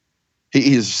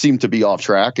 He has seemed to be off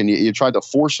track, and you tried to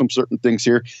force some certain things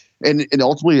here. And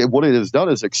ultimately what it has done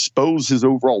is expose his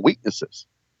overall weaknesses.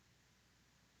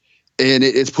 And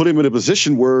it's put him in a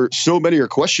position where so many are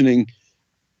questioning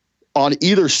on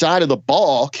either side of the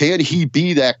ball, can he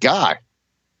be that guy?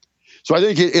 So I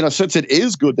think in a sense, it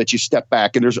is good that you step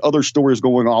back and there's other stories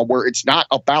going on where it's not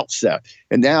about Seth.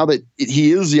 And now that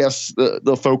he is, yes,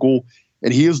 the focal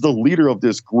and he is the leader of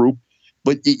this group,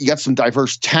 but you got some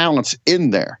diverse talents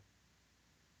in there.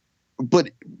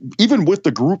 But even with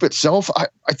the group itself,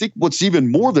 I think what's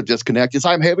even more the disconnect is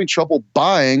I'm having trouble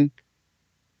buying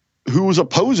who's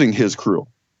opposing his crew.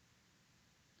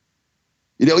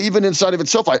 Even inside of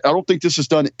itself, I don't think this has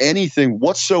done anything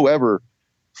whatsoever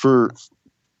for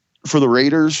the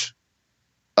Raiders,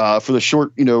 for the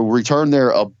short, return there,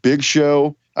 a big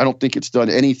show. I don't think it's done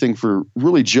anything for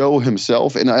really Joe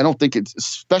himself. And I don't think it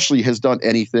especially has done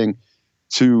anything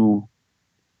to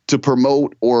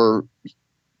promote or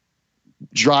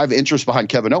drive interest behind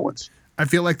Kevin Owens. I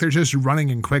feel like they're just running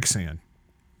in quicksand.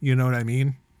 You know what I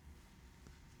mean?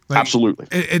 Like, absolutely.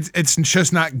 It's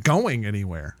just not going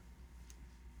anywhere.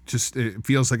 Just it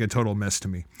feels like a total miss to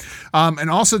me. And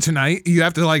also tonight, you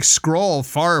have to scroll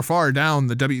far down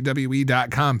the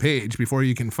WWE.com page before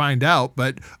you can find out.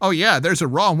 But, oh yeah, there's a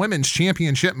Raw Women's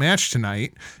Championship match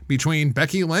tonight between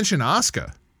Becky Lynch and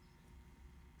Asuka.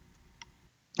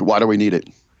 Why do we need it?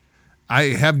 I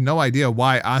have no idea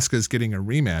why Asuka's getting a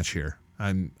rematch here.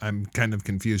 I'm kind of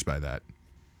confused by that.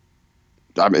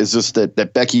 Is this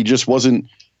that Becky just wasn't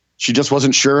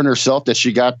sure in herself that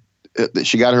she got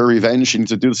her revenge? She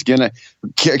needs to do this again.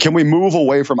 Can we move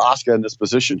away from Asuka in this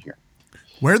position here?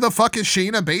 Where the fuck is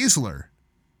Shayna Baszler?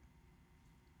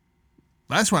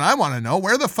 That's what I want to know.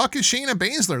 Where the fuck is Shayna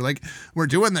Baszler? Like, we're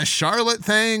doing the Charlotte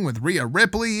thing with Rhea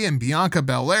Ripley and Bianca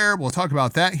Belair. We'll talk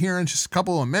about that here in just a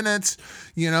couple of minutes,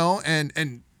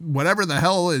 and whatever the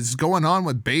hell is going on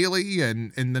with Bayley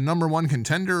and the number one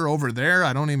contender over there.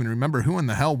 I don't even remember who in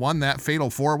the hell won that fatal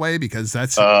 4-way because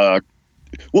that's.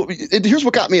 Well, here's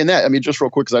what got me in that. I mean, just real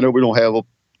quick, because I know we don't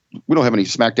have any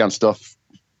SmackDown stuff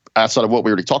outside of what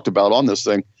we already talked about on this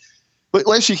thing. But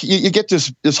last you get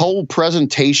this whole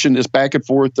presentation, this back and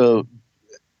forth, the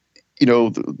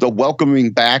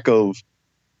welcoming back of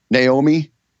Naomi,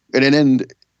 and then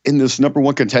in this number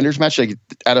one contenders match, like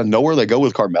out of nowhere they go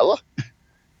with Carmella,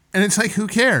 and it's like, who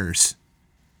cares?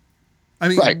 I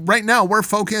mean, right now we're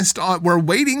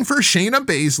waiting for Shayna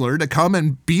Baszler to come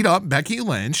and beat up Becky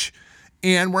Lynch,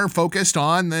 and we're focused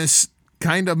on this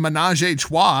kind of menage a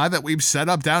trois that we've set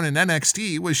up down in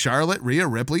NXT with Charlotte, Rhea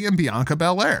Ripley, and Bianca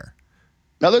Belair.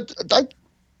 Now,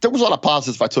 there was a lot of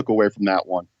positives I took away from that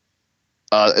one.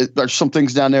 There's some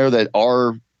things down there that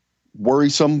are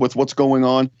worrisome with what's going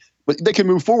on, but they can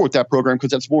move forward with that program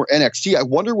because that's more NXT. I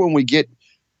wonder when we get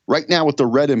right now with the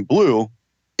red and blue,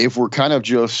 if we're kind of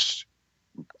just,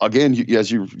 again, as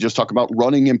you just talked about,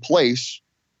 running in place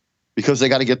because they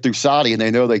got to get through Saudi and they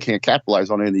know they can't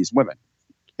capitalize on any of these women.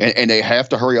 And they have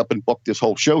to hurry up and book this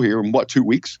whole show here in, 2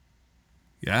 weeks?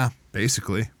 Yeah,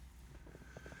 basically.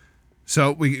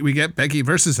 So we get Becky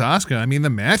versus Asuka. I mean, the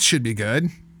match should be good.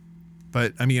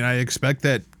 But, I mean, I expect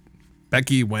that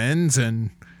Becky wins and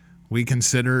we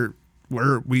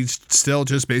still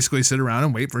just basically sit around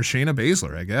and wait for Shayna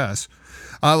Baszler, I guess.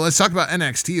 Let's talk about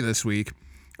NXT this week.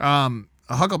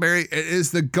 Huckleberry, it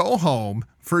is the go-home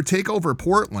for TakeOver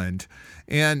Portland.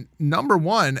 And number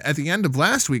one, at the end of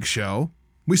last week's show,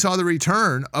 we saw the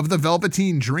return of the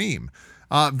Velveteen Dream.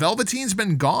 Velveteen's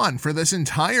been gone for this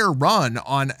entire run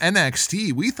on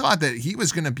NXT. We thought that he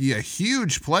was going to be a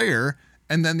huge player,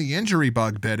 and then the injury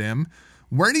bug bit him.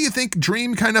 Where do you think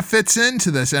Dream kind of fits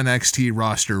into this NXT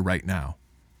roster right now?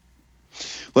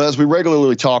 Well, as we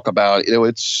regularly talk about,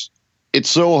 it's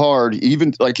so hard,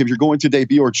 even like if you're going to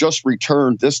debut or just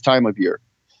return this time of year,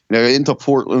 into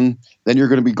Portland, then you're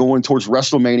going to be going towards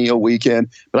WrestleMania weekend.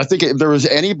 But I think if there was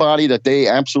anybody that they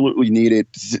absolutely needed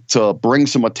to bring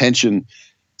some attention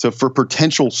for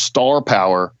potential star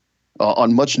power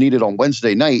on much needed on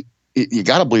Wednesday night, you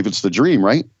got to believe it's the Dream,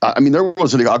 right? I mean, there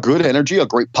was a good energy, a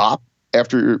great pop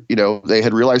after, they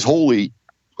had realized, holy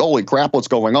crap, what's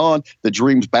going on? The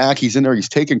Dream's back. He's in there. He's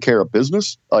taking care of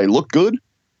business. He looked good.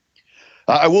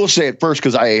 I will say at first,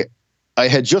 because I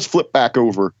had just flipped back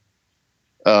over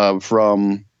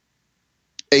from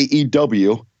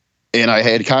AEW, and I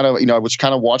had kind of, I was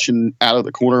kind of watching out of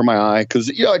the corner of my eye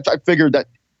because, I figured that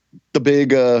the big,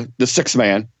 the six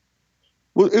man,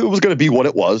 it was going to be what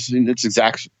it was, and it's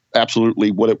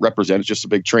absolutely what it represents, just a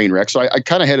big train wreck. So I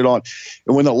kind of had it on,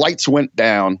 and when the lights went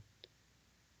down,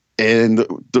 and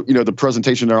the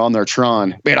presentation they're on their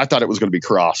Tron, man, I thought it was going to be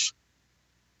Cross.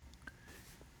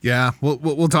 Yeah,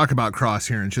 we'll talk about Cross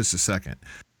here in just a second.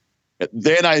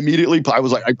 Then I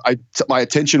was like, my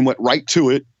attention went right to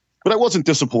it, but I wasn't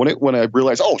disappointed when I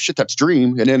realized, oh shit, that's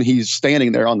Dream. And then he's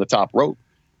standing there on the top rope.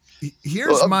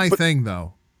 Here's my thing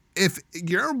though. If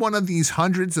you're one of these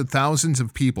hundreds of thousands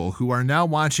of people who are now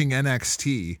watching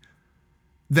NXT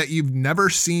that you've never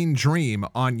seen Dream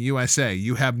on USA,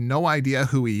 you have no idea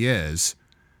who he is.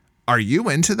 Are you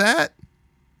into that?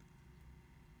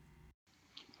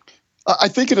 I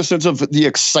think in a sense of the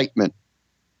excitement.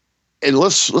 And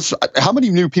how many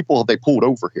new people have they pulled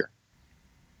over here?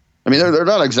 I mean, they're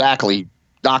not exactly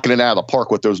knocking it out of the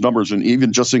park with those numbers, and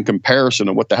even just in comparison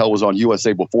to what the hell was on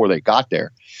USA before they got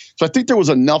there. So I think there was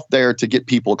enough there to get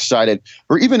people excited,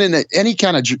 or even in any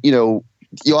kind of, you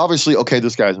obviously, okay,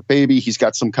 this guy's a baby. He's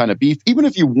got some kind of beef. Even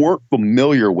if you weren't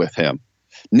familiar with him,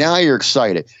 now you're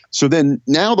excited. So then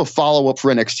now the follow-up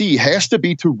for NXT has to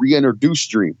be to reintroduce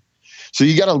Dream. So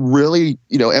you got to really,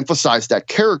 emphasize that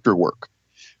character work.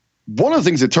 One of the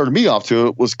things that turned me off to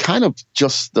it was kind of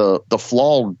just the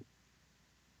flawed,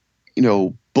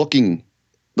 booking,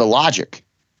 the logic.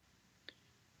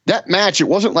 That match, it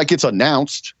wasn't like it's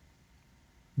announced.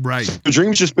 Right. The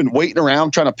Dream's just been waiting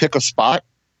around trying to pick a spot.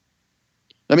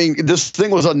 I mean, this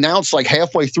thing was announced like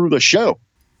halfway through the show.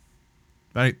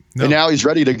 Right. No. And now he's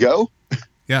ready to go.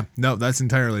 Yeah, no, that's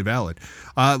entirely valid.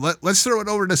 Let's throw it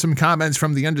over to some comments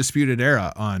from the Undisputed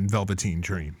Era on Velveteen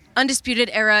Dream. Undisputed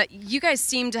Era, you guys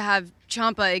seem to have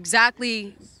Ciampa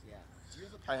exactly.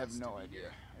 I have no idea.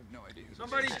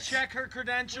 Somebody check her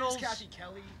credentials. Kathy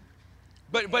Kelly.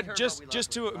 But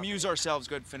just to amuse ourselves,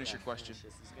 go ahead and finish your question.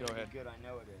 Go ahead. Good, I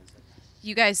know it is.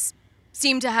 You guys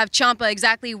seem to have Ciampa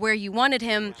exactly where you wanted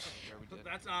him.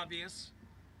 That's obvious.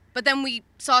 But then we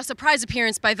saw a surprise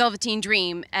appearance by Velveteen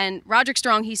Dream, and Roderick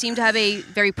Strong, he seemed to have a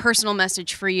very personal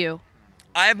message for you.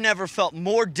 I have never felt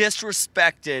more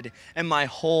disrespected in my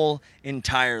whole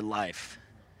entire life.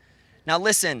 Now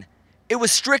listen, it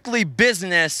was strictly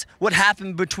business what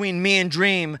happened between me and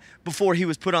Dream before he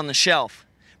was put on the shelf.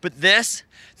 But this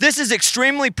is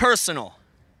extremely personal.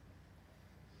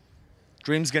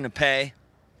 Dream's gonna pay.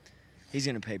 He's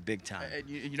gonna pay big time.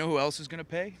 You know who else is gonna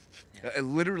pay?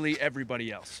 Literally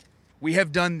everybody else. We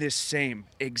have done this same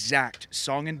exact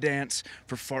song and dance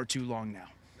for far too long now.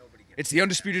 It's the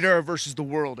Undisputed Era versus the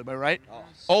world, am I right? Oh.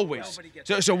 Always.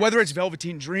 So whether it's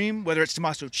Velveteen Dream, whether it's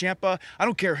Tommaso Ciampa, I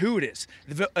don't care who it is.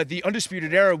 The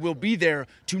Undisputed Era will be there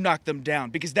to knock them down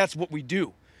because that's what we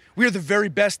do. We are the very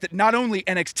best that not only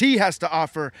NXT has to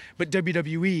offer, but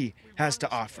WWE has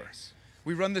to offer.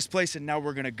 We run this place and now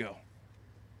we're going to go.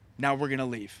 Now we're going to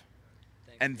leave.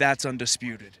 And that's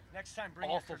undisputed. Next time, bring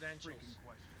your credentials.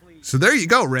 So there you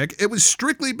go, Rick. It was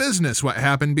strictly business what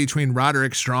happened between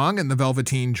Roderick Strong and the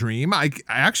Velveteen Dream. I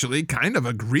actually kind of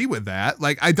agree with that.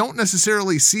 Like, I don't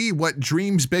necessarily see what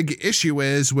Dream's big issue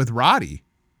is with Roddy.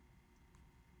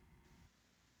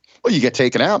 Well, you get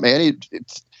taken out, man.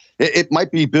 It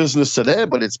might be business to them,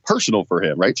 but it's personal for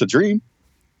him, right? It's a dream.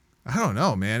 I don't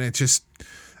know, man. It just,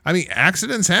 I mean,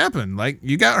 accidents happen. Like,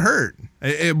 you got hurt.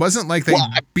 It wasn't like they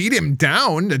beat him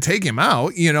down to take him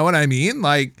out. You know what I mean?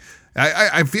 Like,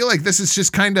 I feel like this is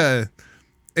just kind of,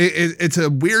 it's a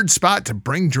weird spot to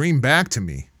bring Dream back to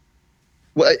me.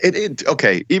 Well,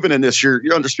 okay. Even in this, you're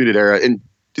Undisputed Era, and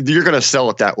you're going to sell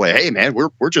it that way. Hey, man,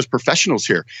 we're just professionals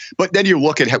here. But then you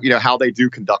look at how they do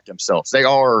conduct themselves. They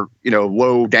are,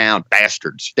 low down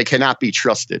bastards. They cannot be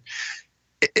trusted.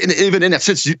 And even in that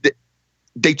sense,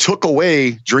 they took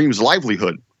away Dream's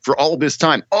livelihood for all this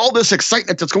time. All this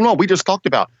excitement that's going on, we just talked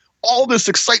about. All this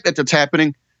excitement that's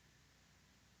happening,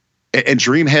 and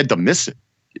Dream had to miss it.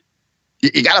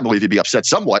 You got to believe he'd be upset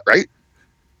somewhat, right?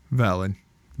 Valid.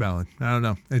 I don't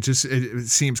know. It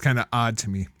seems kind of odd to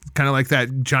me. Kind of like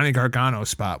that Johnny Gargano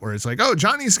spot where it's like, oh,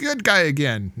 Johnny's a good guy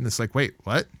again. And it's like, wait,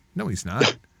 what? No, he's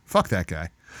not. Fuck that guy.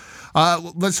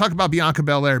 Let's talk about Bianca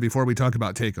Belair before we talk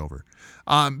about TakeOver.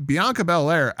 Bianca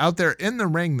Belair out there in the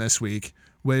ring this week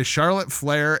with Charlotte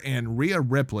Flair and Rhea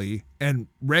Ripley. And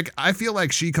Rick, I feel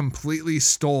like she completely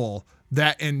stole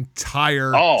that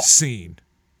entire scene.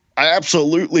 I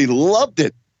absolutely loved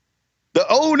it.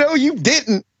 Oh, no, you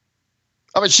didn't.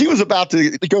 I mean, she was about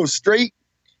to go straight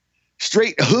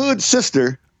hood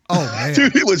sister. Oh, man.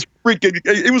 Dude, it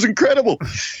was incredible.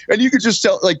 And you could just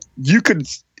tell,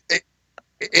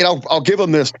 I'll give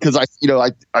them this because I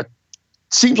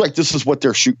seems like this is what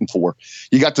they're shooting for.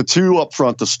 You got the two up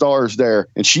front, the stars there,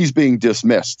 and she's being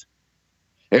dismissed.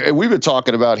 And we've been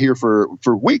talking about here for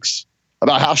weeks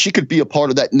about how she could be a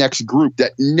part of that next group,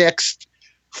 that next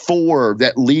four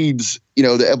that leads,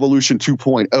 the Evolution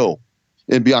 2.0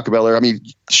 in Bianca Belair. I mean,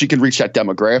 she can reach that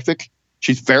demographic.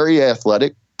 She's very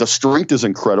athletic. The strength is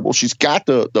incredible. She's got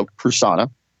the persona.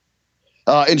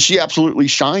 And she absolutely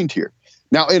shined here.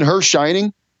 Now, in her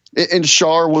shining, and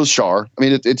Char was Char. I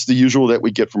mean, it's the usual that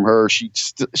we get from her. She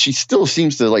still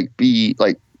seems to be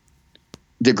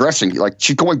digressing, like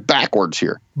she's going backwards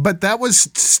here. But that was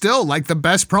still the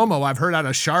best promo I've heard out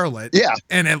of Charlotte. Yeah,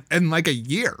 in like a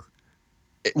year.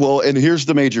 Well, and here's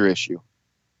the major issue.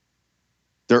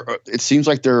 It seems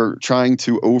like they're trying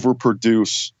to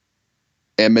overproduce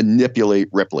and manipulate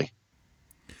Ripley.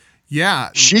 Yeah,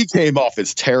 she came off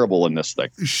as terrible in this thing.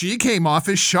 She came off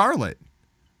as Charlotte.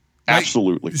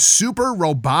 Absolutely. Super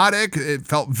robotic. It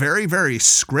felt very, very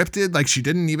scripted. Like she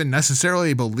didn't even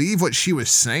necessarily believe what she was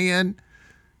saying.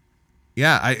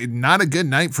 Yeah, not a good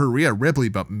night for Rhea Ripley,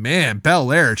 but man,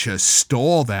 Belair just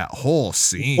stole that whole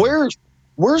scene.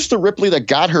 Where's the Ripley that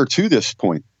got her to this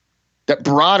point? That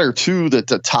brought her to the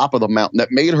top of the mountain,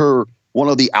 that made her one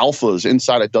of the alphas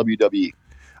inside of WWE.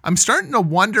 I'm starting to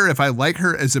wonder if I like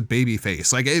her as a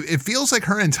babyface. Like it feels like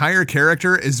her entire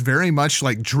character is very much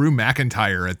like Drew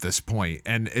McIntyre at this point,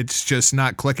 and it's just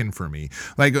not clicking for me.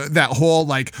 Like that whole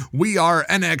we are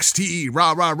NXT,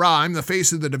 rah rah rah. I'm the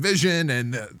face of the division,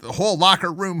 and the whole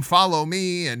locker room follow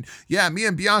me. And yeah, me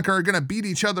and Bianca are gonna beat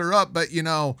each other up, but you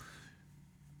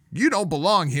don't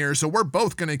belong here, so we're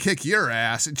both gonna kick your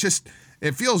ass.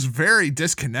 It feels very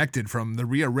disconnected from the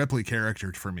Rhea Ripley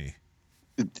character for me.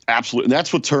 Absolutely.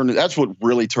 And that's what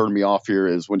really turned me off here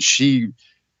is when she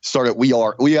started. We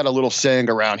had a little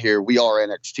saying around here. We are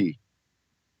NXT.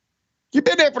 You've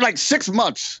been there for 6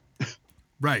 months.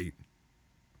 Right.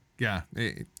 Yeah.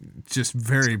 It's just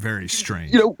very, very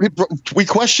strange. We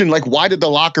question why did the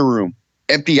locker room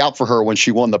empty out for her when she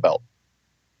won the belt?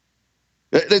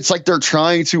 It's like they're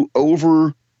trying to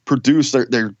over produced.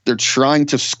 They're trying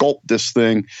to sculpt this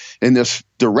thing in this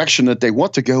direction that they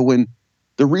want to go. And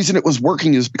the reason it was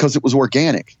working is because it was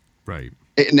organic. Right.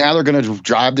 Now they're going to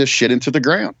drive this shit into the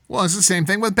ground. Well, it's the same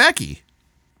thing with Becky.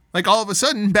 Like, all of a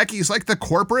sudden, Becky's like the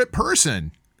corporate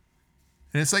person.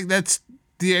 And it's like, that's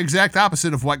the exact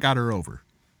opposite of what got her over.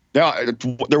 Now,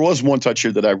 there was one touch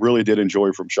here that I really did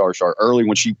enjoy from Char early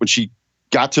when she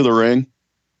got to the ring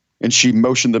and she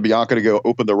motioned to Bianca to go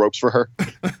open the ropes for her.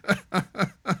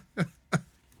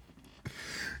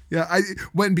 Yeah,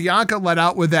 when Bianca let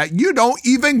out with that, "You don't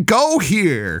even go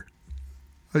here."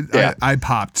 Yeah. I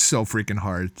popped so freaking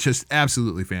hard. Just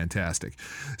absolutely fantastic.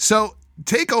 So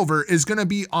TakeOver is going to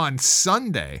be on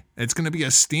Sunday. It's going to be a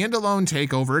standalone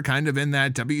TakeOver, kind of in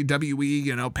that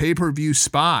WWE, pay-per-view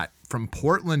spot from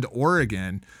Portland,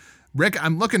 Oregon. Rick,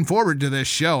 I'm looking forward to this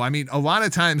show. I mean, a lot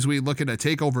of times we look at a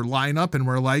TakeOver lineup and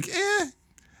we're like,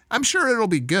 I'm sure it'll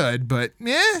be good, but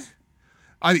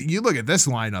you look at this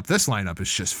lineup. This lineup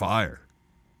is just fire.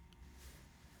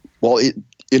 Well,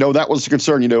 that was the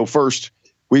concern. First,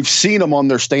 we've seen them on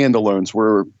their standalones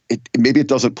where maybe it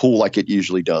doesn't pull like it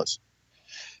usually does.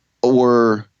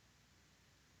 Or,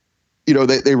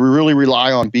 they really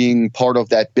rely on being part of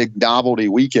that big novelty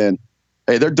weekend.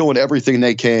 Hey, they're doing everything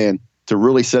they can to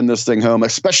really send this thing home,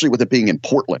 especially with it being in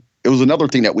Portland. It was another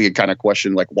thing that we had kind of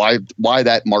questioned, like why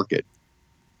that market?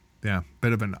 Yeah,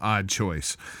 bit of an odd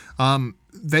choice.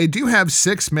 They do have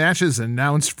 6 matches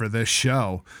announced for this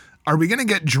show. Are we going to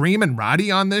get Dream and Roddy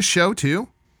on this show too?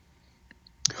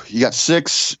 You got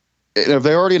 6. Have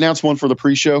they already announced one for the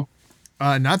pre-show?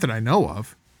 Not that I know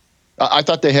of. I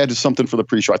thought they had something for the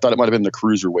pre-show. I thought it might have been the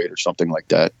Cruiserweight or something like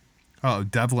that. Oh,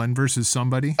 Devlin versus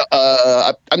somebody?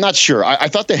 I'm not sure. I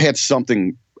thought they had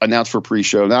something announced for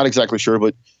pre-show. Not exactly sure,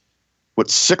 but with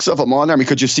 6 of them on there, I mean,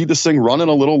 could you see this thing running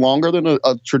a little longer than a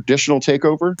traditional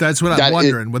TakeOver? That's what I'm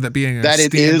wondering, with it being a that standalone.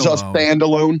 It is a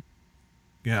standalone.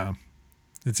 Yeah,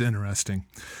 it's interesting.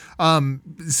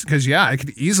 Because I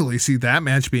could easily see that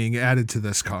match being added to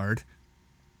this card.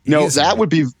 No, that would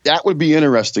be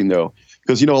interesting though,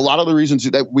 because a lot of the reasons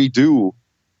that we do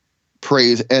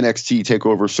praise NXT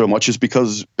TakeOver so much is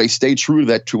because they stay true to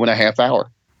that 2.5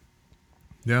 hour.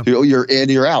 Yeah, you're in,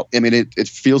 you're out. I mean, it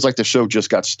feels like the show just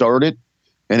got started,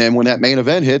 and then when that main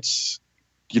event hits,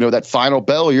 that final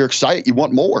bell, you're excited, you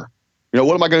want more.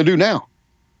 What am I going to do now?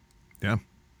 Yeah.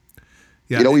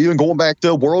 Even going back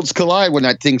to Worlds Collide when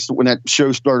that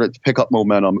show started to pick up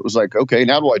momentum, it was like, okay,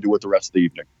 now what do I do with the rest of the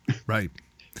evening? Right.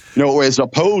 As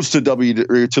opposed to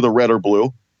to the Red or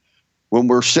Blue, when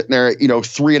we're sitting there at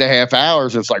 3.5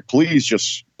 hours, it's like, please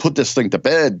just put this thing to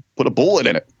bed, put a bullet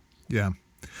in it. Yeah.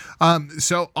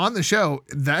 So on the show,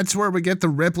 that's where we get the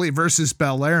Ripley versus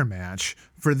Belair match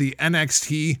for the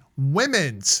NXT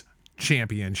Women's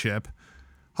Championship.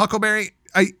 Huckleberry,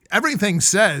 everything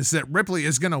says that Ripley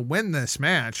is going to win this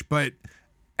match, but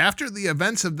after the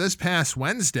events of this past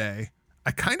Wednesday,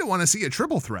 I kind of want to see a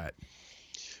triple threat.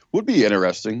 Would be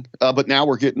interesting, but now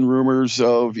we're getting rumors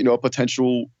of a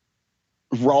potential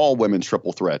Raw women's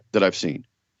triple threat that I've seen.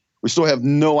 We still have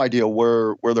no idea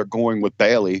where they're going with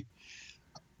Bayley.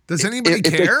 Does anybody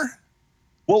care?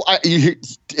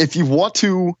 If you want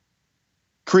to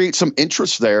create some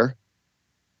interest there,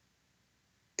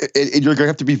 you're going to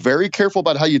have to be very careful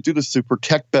about how you do this to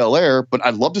protect Belair. But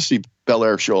I'd love to see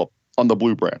Belair show up on the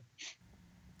blue brand.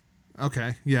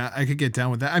 Okay, yeah, I could get down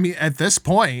with that. I mean, at this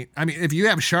point, if you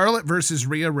have Charlotte versus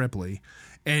Rhea Ripley,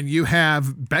 and you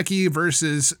have Becky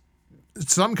versus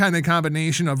some kind of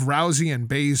combination of Rousey and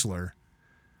Baszler,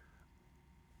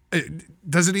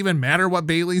 does it even matter what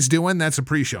Bayley's doing? That's a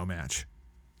pre-show match.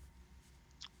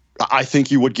 I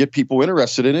think you would get people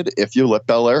interested in it if you let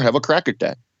Belair have a crack at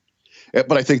that.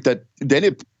 But I think that then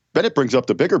it brings up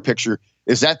the bigger picture.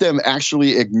 Is that them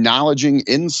actually acknowledging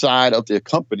inside of the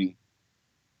company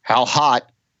how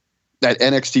hot that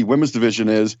NXT women's division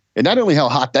is, and not only how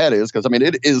hot that is, because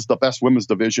it is the best women's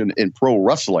division in pro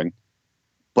wrestling,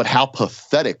 but how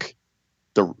pathetic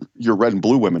your red and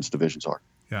blue women's divisions are.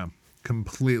 Yeah,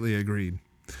 completely agreed.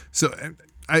 So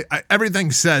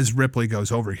everything says Ripley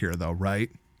goes over here, though, right?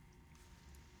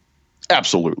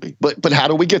 Absolutely, but how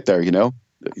do we get there?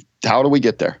 How do we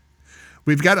get there?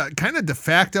 We've got a kind of de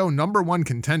facto number 1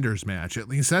 contenders match. At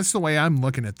least that's the way I'm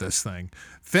looking at this thing.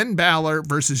 Finn Balor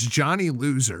versus Johnny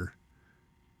Loser.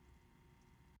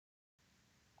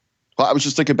 Well, I was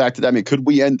just thinking back to that. Could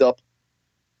we end up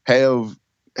have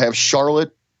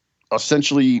Charlotte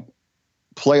essentially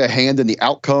play a hand in the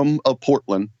outcome of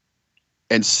Portland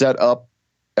and set up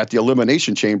at the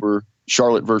Elimination Chamber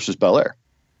Charlotte versus Belair?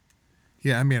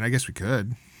 Yeah, I guess we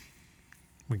could.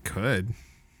 We could.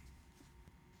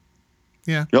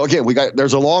 Yeah. Again,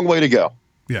 there's a long way to go.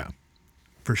 Yeah,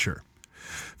 for sure.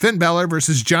 Finn Balor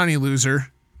versus Johnny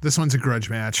Loser. This one's a grudge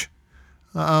match.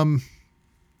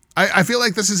 I feel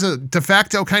like this is a de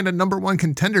facto kind of number one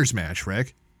contenders match,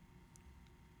 Rick.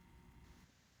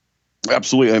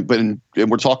 Absolutely.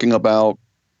 And we're talking about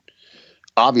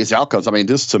obvious outcomes. I mean,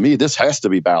 to me, this has to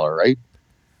be Balor, right?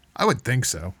 I would think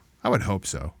so. I would hope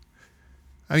so.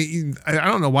 I mean, I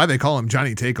don't know why they call him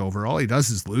Johnny Takeover. All he does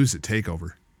is lose at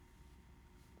Takeover.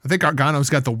 I think Gargano's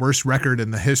got the worst record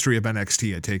in the history of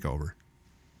NXT at Takeover.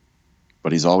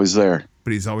 But he's always there.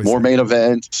 More there. Main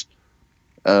events.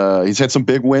 He's had some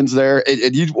big wins there.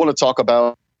 And you want to talk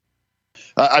about,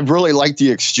 I really like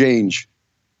the exchange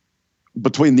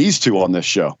between these two on this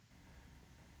show.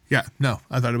 Yeah, no,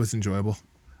 I thought it was enjoyable.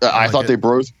 I thought they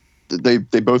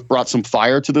both brought some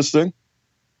fire to this thing.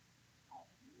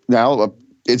 Now,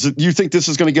 you think this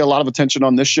is going to get a lot of attention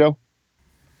on this show?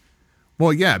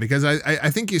 Well, yeah, because I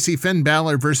think you see Finn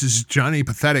Balor versus Johnny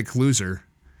Pathetic Loser,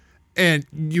 and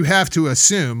you have to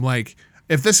assume, like,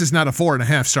 if this is not a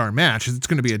 4.5-star match, it's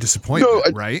going to be a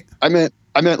disappointment, right? I meant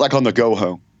like on the go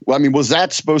home. Well, I mean, was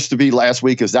that supposed to be last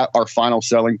week? Is that our final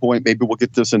selling point? Maybe we'll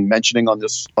get this in mentioning on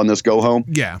this go home.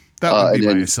 Yeah, that would be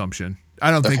my assumption. I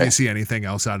don't think you see anything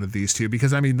else out of these two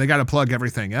because, I mean, they got to plug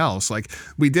everything else. Like,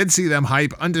 we did see them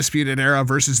hype Undisputed Era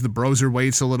versus the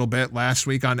Broserweights a little bit last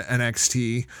week on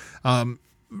NXT.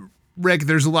 Rick,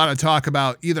 there's a lot of talk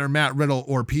about either Matt Riddle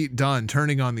or Pete Dunne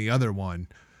turning on the other one.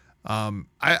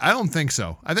 I don't think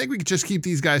so. I think we could just keep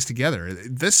these guys together.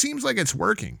 This seems like it's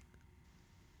working.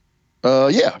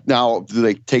 Yeah. Now, do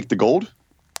they take the gold?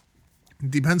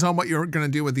 Depends on what you're going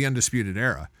to do with the Undisputed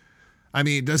Era. I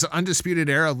mean, does Undisputed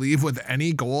Era leave with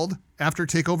any gold after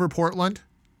TakeOver Portland?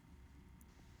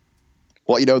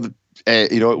 Well, it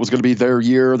was going to be their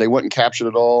year. They went and captured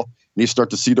it all. And you start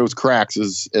to see those cracks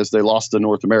as they lost the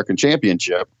North American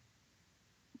Championship.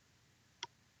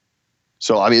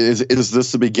 So, I mean, is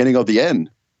this the beginning of the end?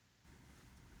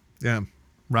 Yeah.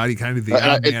 Roddy kind of the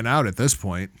odd man out at this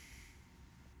point.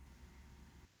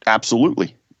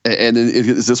 Absolutely. And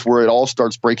is this where it all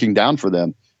starts breaking down for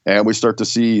them? And we start to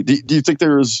see, do you think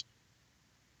there's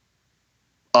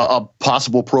a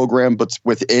possible program but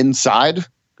with inside?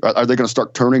 Are they going to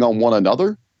start turning on one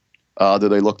another? Do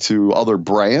they look to other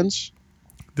brands?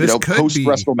 This could post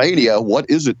WrestleMania, what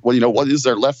is it? What is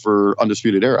there left for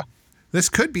Undisputed Era? This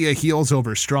could be a heels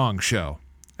over strong show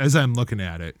as I'm looking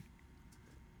at it.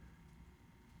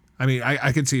 I mean,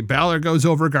 I could see Balor goes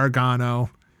over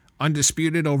Gargano,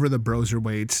 Undisputed over the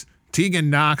Broserweights, Tegan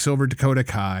Knox over Dakota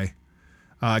Kai,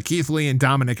 Keith Lee and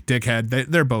Dominic Dickhead,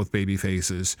 they're both baby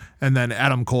faces, and then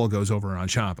Adam Cole goes over on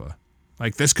Ciampa.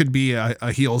 Like, this could be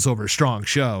a heels over strong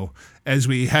show as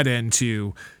we head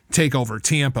into TakeOver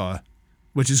Tampa,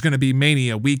 which is going to be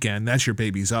Mania weekend. That's your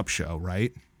babies up show,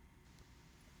 right?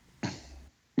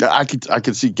 I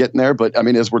could see getting there, but I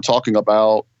mean, as we're talking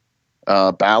about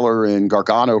Balor and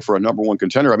Gargano for a number one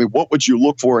contender, I mean, what would you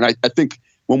look for? And I think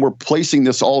when we're placing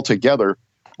this all together,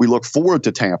 we look forward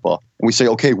to Tampa and we say,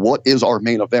 okay, what is our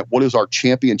main event? What is our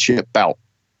championship bout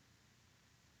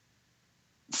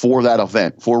for that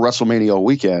event, for WrestleMania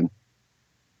weekend?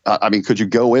 I mean, could you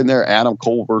go in there, Adam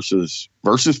Cole versus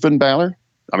Finn Balor?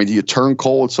 I mean, do you turn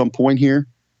Cole at some point here?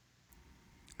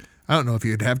 I don't know if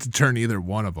you'd have to turn either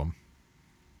one of them.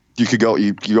 You could go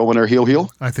in there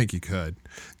heel? I think you could.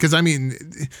 Because, I mean,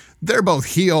 they're both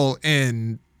heel,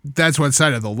 and that's what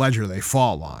side of the ledger they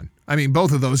fall on. I mean,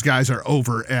 both of those guys are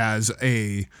over as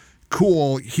a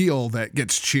cool heel that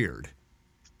gets cheered.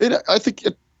 I think,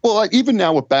 even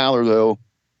now with Balor, though,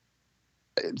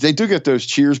 they do get those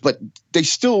cheers, but they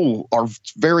still are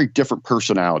very different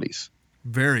personalities.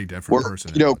 Very different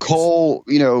personalities. Cole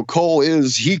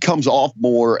he comes off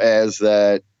more as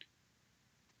that.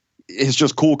 It's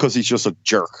just cool because he's just a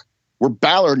jerk. Where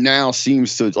Balor now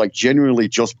seems to like genuinely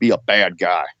just be a bad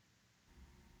guy.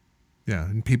 Yeah,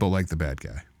 and people like the bad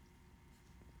guy.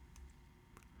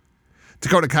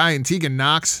 Dakota Kai and Tegan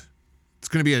Knox. It's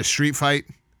going to be a street fight.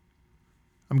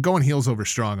 I'm going heels over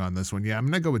strong on this one. Yeah, I'm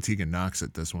going to go with Tegan Knox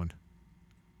at this one.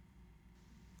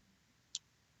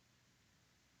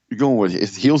 You're going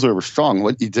with heels over strong.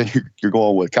 What you're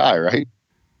going with Kai, right?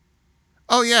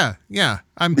 Oh yeah.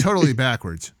 I'm totally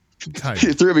backwards.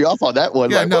 You threw me off on that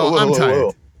one. Yeah, like, no, I'm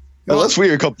tired. Unless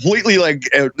we are completely like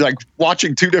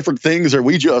watching two different things, or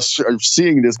we just are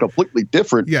seeing this completely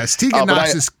different. Yes, Tegan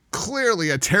Knox is clearly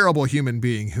a terrible human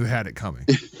being who had it coming.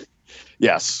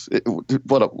 Yes,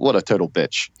 what a total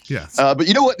bitch. Yes, but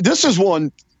you know what? This is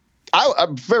one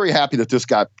I'm very happy that this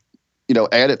got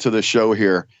added to the show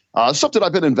here. Something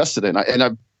I've been invested in,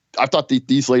 and I thought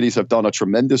these ladies have done a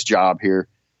tremendous job here.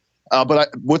 But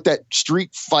with that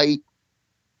street fight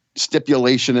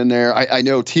stipulation in there. I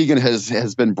know Tegan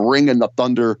has been bringing the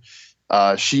thunder.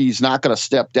 She's not going to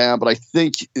step down, but I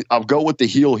think I'll go with the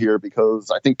heel here because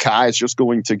I think Kai is just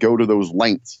going to go to those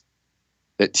lengths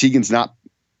that Tegan's not,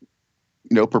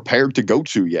 prepared to go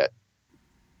to yet.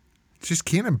 Just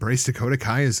can't embrace Dakota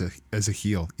Kai as a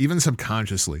heel, even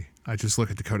subconsciously. I just look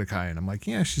at Dakota Kai and I'm like,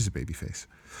 yeah, she's a babyface.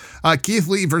 Keith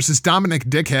Lee versus Dominic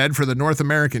Dickhead for the North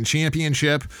American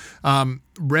Championship.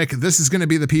 Rick, this is going to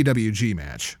be the PWG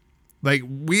match. Like,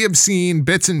 we have seen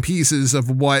bits and pieces of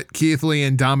what Keith Lee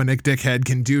and Dominic Dickhead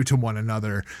can do to one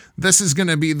another. This is going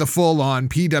to be the full-on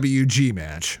PWG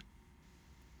match.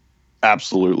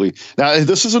 Absolutely. Now,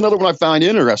 this is another one I find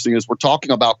interesting is we're talking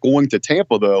about going to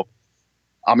Tampa, though.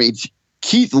 I mean,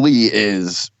 Keith Lee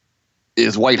is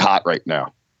white hot right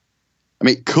now. I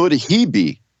mean, could he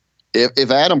be?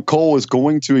 If Adam Cole is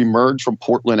going to emerge from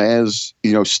Portland as,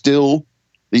 still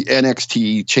the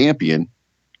NXT champion,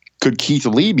 could Keith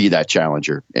Lee be that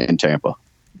challenger in Tampa?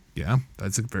 Yeah,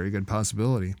 that's a very good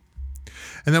possibility.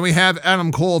 And then we have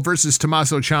Adam Cole versus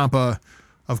Tommaso Ciampa,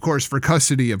 of course, for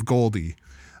custody of Goldie.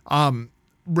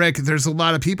 Rick, there's a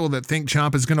lot of people that think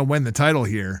Ciampa's going to win the title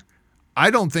here. I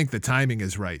don't think the timing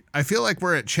is right. I feel like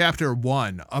we're at chapter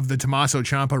 1 of the Tommaso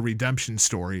Ciampa redemption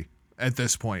story at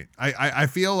this point. I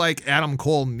feel like Adam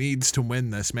Cole needs to win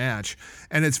this match,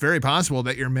 and it's very possible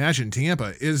that your match in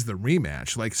Tampa is the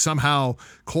rematch. Like, somehow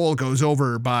Cole goes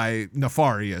over by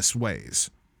nefarious ways.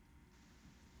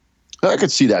 I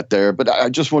could see that there, but I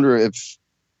just wonder is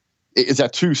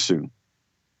that too soon,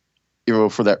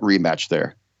 for that rematch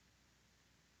there?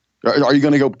 Are you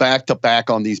going to go back to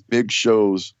back on these big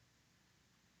shows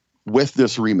with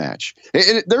this rematch?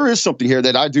 And there is something here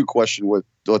that I do question with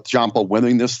Ciampa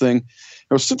winning this thing.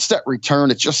 Since that return,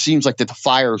 it just seems like that the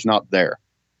fire is not there.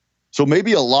 So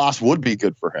maybe a loss would be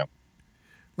good for him.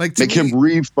 Like, make him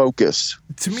refocus.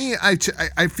 To me,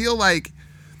 I feel like,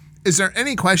 is there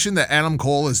any question that Adam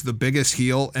Cole is the biggest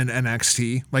heel in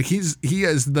NXT? Like, he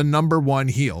is the number one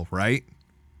heel, right?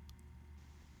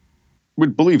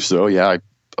 Would believe so. Yeah.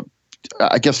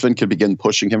 I guess Finn could begin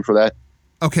pushing him for that.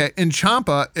 Okay, and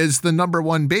Ciampa is the number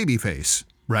one babyface,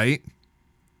 right?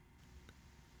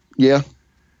 Yeah.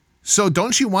 So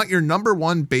don't you want your number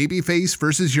one babyface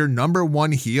versus your number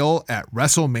one heel at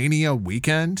WrestleMania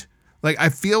weekend? Like, I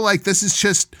feel like this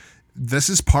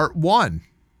is part 1.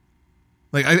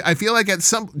 Like, I feel like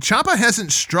Ciampa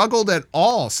hasn't struggled at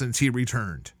all since he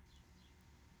returned.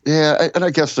 Yeah, and I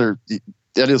guess that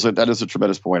is a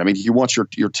tremendous point. I mean, you want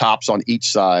your tops on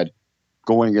each side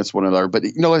going against one another, but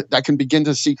I can begin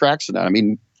to see cracks in that. I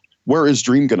mean, where is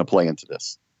Dream going to play into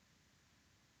this?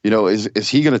 Is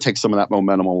he going to take some of that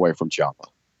momentum away from Ciampa?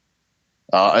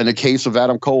 In the case of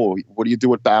Adam Cole, what do you do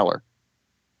with Balor?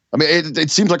 I mean, it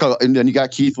seems like and then you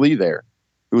got Keith Lee there,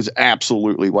 who was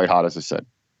absolutely white hot, as I said.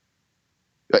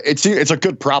 It's a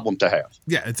good problem to have.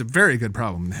 Yeah, it's a very good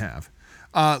problem to have.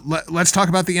 Let's talk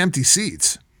about the empty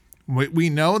seats. We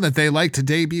know that they like to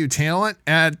debut talent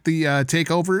at the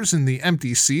takeovers in the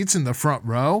empty seats in the front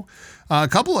row. A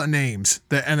couple of names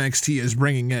that NXT is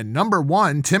bringing in. Number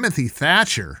 1, Timothy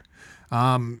Thatcher.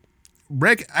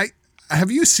 Rick,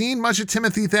 have you seen much of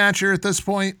Timothy Thatcher at this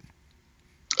point?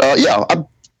 Yeah, I'm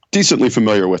decently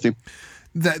familiar with him.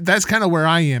 That's kind of where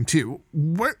I am too.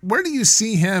 Where do you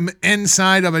see him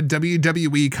inside of a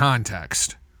WWE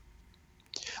context?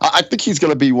 I think he's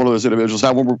going to be one of those individuals.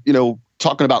 Now, when we're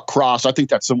talking about Cross, I think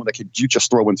that's someone that you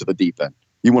just throw into the deep end.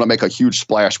 You want to make a huge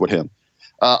splash with him.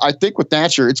 I think with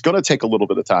Thatcher, it's going to take a little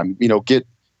bit of time. Get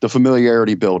the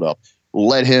familiarity build up.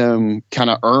 Let him kind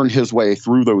of earn his way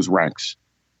through those ranks.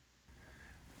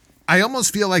 I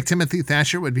almost feel like Timothy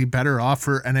Thatcher would be better off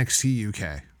for NXT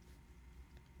UK.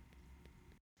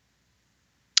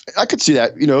 I could see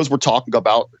that, as we're talking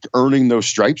about earning those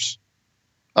stripes.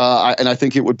 And I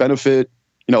think it would benefit,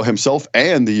 himself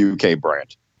and the UK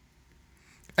brand.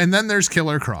 And then there's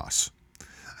Killer Cross.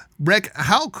 Rick,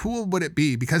 how cool would it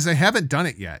be? Because they haven't done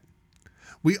it yet.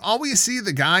 We always see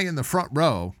the guy in the front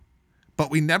row, but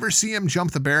we never see him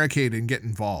jump the barricade and get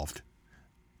involved.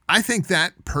 I think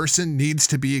that person needs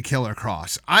to be a Killer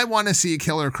Cross. I want to see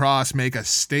Killer Cross make a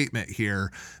statement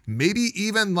here. Maybe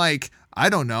even I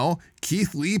don't know,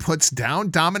 Keith Lee puts down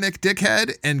Dominic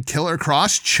Dickhead and Killer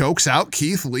Cross chokes out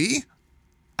Keith Lee.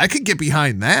 I could get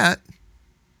behind that.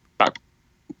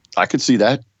 I could see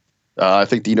that. I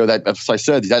think, that, as I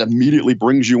said, that immediately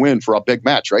brings you in for a big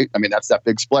match, right? I mean, that's that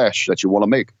big splash that you want to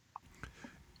make.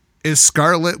 Is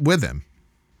Scarlett with him?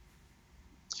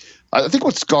 I think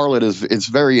what Scarlett is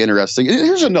very interesting.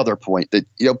 Here's another point that,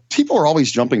 people are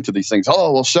always jumping to these things.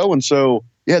 Oh, well, so-and-so,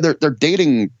 yeah, they're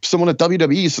dating someone at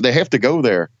WWE, so they have to go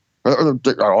there.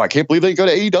 Oh, I can't believe they go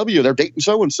to AEW. They're dating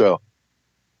so-and-so.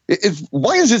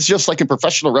 Why is it just like in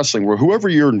professional wrestling where whoever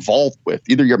you're involved with,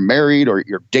 either you're married or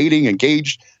you're dating,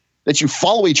 engaged, that you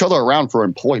follow each other around for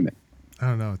employment? I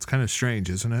don't know. It's kind of strange,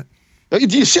 isn't it?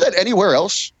 Do you see that anywhere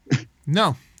else?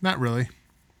 No, not really.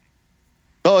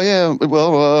 Oh, yeah.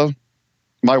 Well,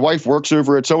 my wife works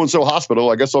over at so-and-so hospital.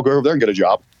 I guess I'll go over there and get a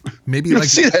job. Maybe you don't like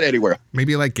see that anywhere.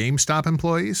 Maybe like GameStop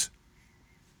employees.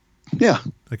 Yeah,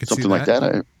 I could something see like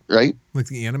that, right? Like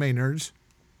the anime nerds.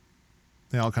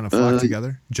 They all kind of flock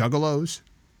together. Juggalos.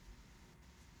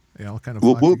 They all kind of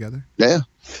flock together. Yeah.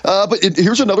 But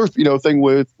here's another thing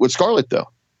with Scarlett, though.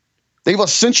 They've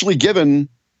essentially given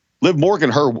Liv Morgan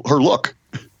her look.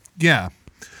 Yeah.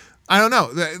 I don't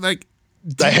know. Like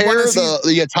the hair,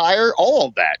 the attire, all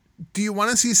of that. Do you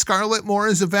want to see Scarlett more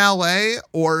as a valet,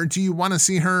 or do you want to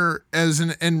see her as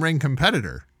an in-ring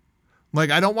competitor? Like,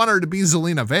 I don't want her to be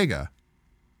Zelina Vega.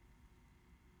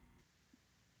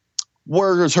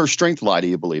 Where does her strength lie, do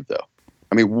you believe, though?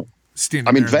 I mean,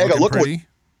 Vega, look pretty.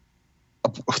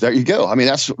 There you go. I mean,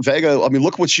 that's Vega. I mean,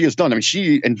 look what she has done. I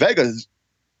mean, Vega's,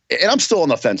 and I'm still on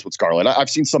the fence with Scarlett. I've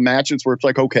seen some matches where it's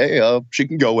like, okay, she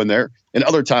can go in there. And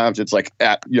other times it's like,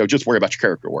 just worry about your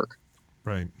character work.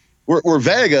 Right. Where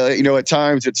Vega, at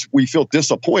times we feel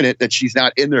disappointed that she's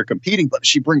not in there competing, but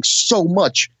she brings so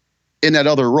much in that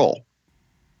other role.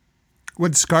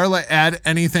 Would Scarlett add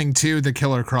anything to the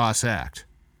Killer Cross act?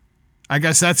 I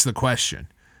guess that's the question.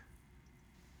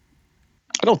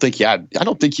 I don't think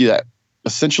you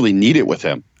essentially need it with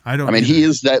him. I mean, he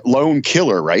is that lone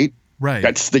killer, right? Right.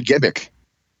 That's the gimmick.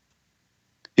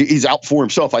 He's out for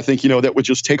himself. I think, that would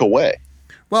just take away.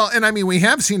 Well, and I mean, we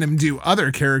have seen him do other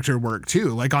character work too,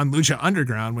 like on Lucha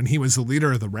Underground when he was the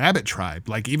leader of the Rabbit Tribe.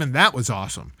 Like, even that was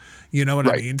awesome. You know what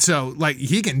I mean? So, like,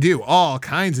 he can do all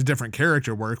kinds of different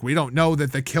character work. We don't know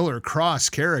that the Killer Cross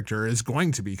character is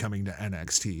going to be coming to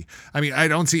NXT. I mean, I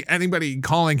don't see anybody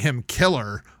calling him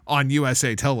Killer on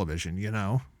USA television,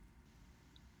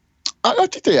 I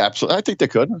think they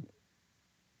could.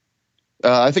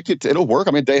 I think it'll work.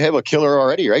 I mean, they have a killer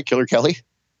already, right? Killer Kelly.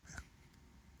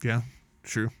 Yeah.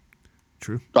 True.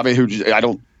 I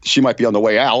mean, she might be on the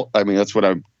way out. I mean, that's what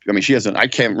she hasn't, I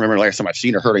can't remember the last time I've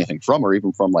seen or heard anything from her,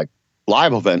 even from like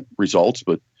live event results.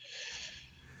 But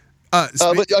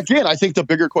again, I think the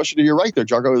bigger question to you right there,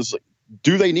 Jargo, is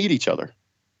do they need each other?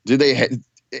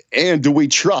 And do we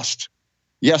trust?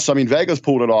 Yes. I mean, Vega's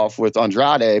pulled it off with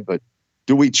Andrade, but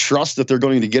do we trust that they're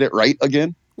going to get it right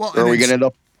again? Well, or are they going to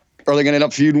end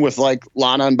up feuding with like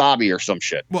Lana and Bobby or some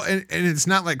shit? Well, and it's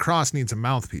not like Cross needs a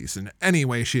mouthpiece in any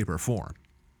way, shape, or form.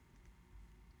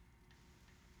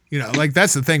 Like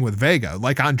that's the thing with Vega.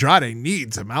 Like Andrade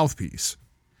needs a mouthpiece.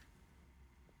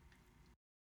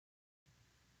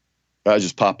 That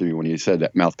just popped to me when you said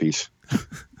that, mouthpiece.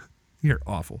 You're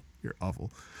awful.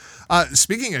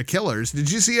 Speaking of killers,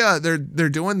 did you see they're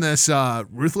doing this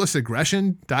Ruthless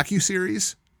Aggression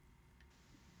docuseries?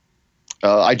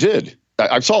 I did.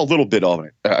 I saw a little bit of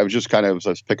it. I was just I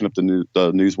was picking up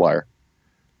the news wire.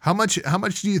 How much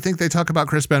do you think they talk about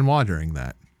Chris Benoit during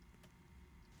that?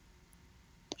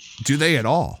 Do they at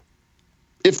all?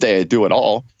 If they do at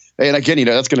all. And again,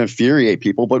 that's going to infuriate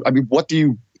people. But I mean, what do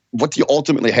you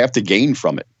ultimately have to gain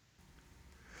from it?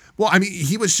 Well, I mean,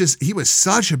 he was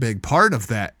such a big part of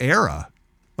that era.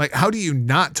 Like, how do you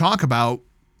not talk about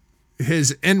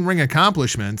his in-ring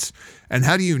accomplishments, and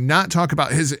how do you not talk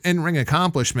about his in-ring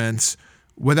accomplishments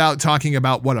without talking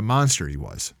about what a monster he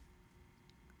was?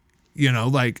 I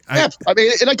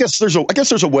mean, and I guess there's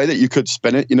a way that you could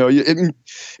spin it, and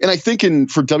I think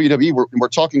for WWE, we're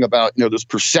talking about, this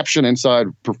perception inside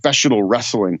professional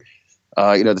wrestling,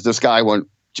 that this guy went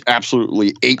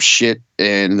absolutely ape shit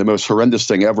and the most horrendous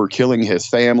thing ever, killing his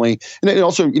family. And it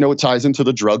also, it ties into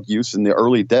the drug use and the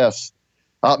early deaths.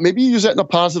 Maybe you use that in a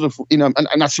positive, and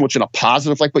not so much in a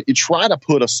positive like, but you try to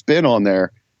put a spin on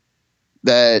there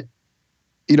that,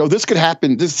 this could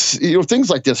happen. Things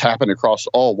like this happen across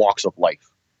all walks of life.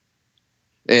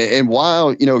 And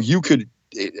while, you could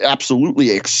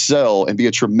absolutely excel and be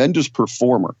a tremendous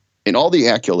performer in all the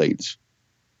accolades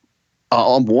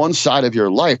on one side of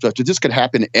your life, that this could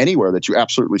happen anywhere, that you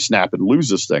absolutely snap and lose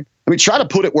this thing. I mean, try to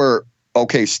put it where,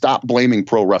 okay, stop blaming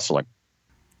pro wrestling.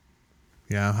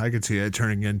 Yeah, I could see it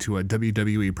turning into a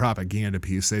WWE propaganda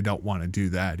piece. They don't want to do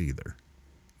that either.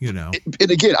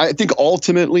 And again, I think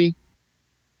ultimately,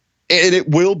 and it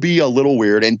will be a little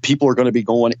weird, and people are going to be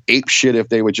going ape shit if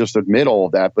they would just admit all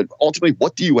of that. But ultimately,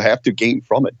 what do you have to gain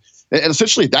from it? And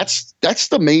essentially, that's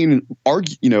the main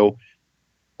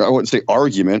I wouldn't say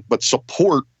argument, but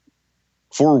support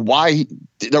for why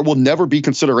there will never be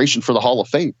consideration for the Hall of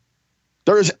Fame.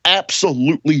 There is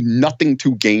absolutely nothing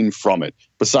to gain from it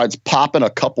besides popping a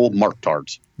couple mark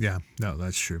tards. Yeah, no,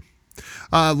 that's true.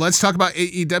 Let's talk about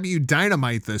AEW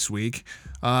Dynamite this week.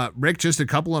 Rick, just a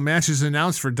couple of matches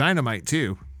announced for Dynamite,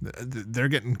 too. They're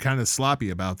getting kind of sloppy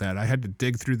about that. I had to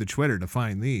dig through the Twitter to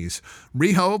find these.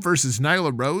 Riho versus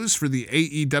Nyla Rose for the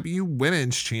AEW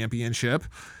Women's Championship.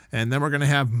 And then we're going to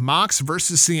have Mox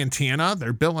versus Santana.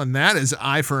 They're billing that as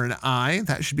eye for an eye.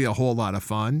 That should be a whole lot of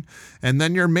fun. And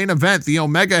then your main event, the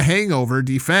Omega Hangover,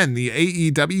 defend the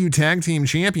AEW Tag Team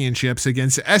Championships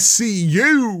against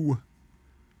SCU.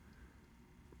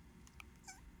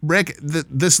 Rick,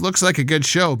 this looks like a good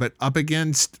show, but up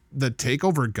against the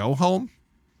TakeOver Go Home?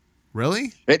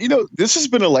 Really? And, this has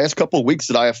been the last couple of weeks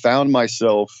that I have found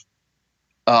myself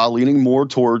leaning more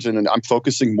towards, and I'm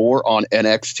focusing more on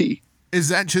NXT. Is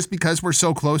that just because we're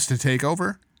so close to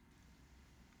TakeOver?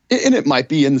 And it might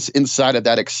be inside of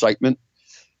that excitement.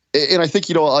 And I think,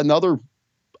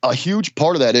 a huge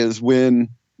part of that is when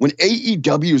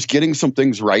AEW is getting some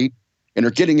things right and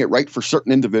they're getting it right for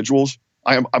certain individuals,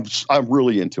 I'm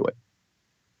really into it.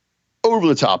 Over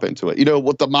the top into it.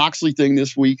 With the Moxley thing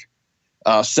this week,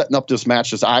 setting up this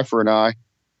match, this eye for an eye,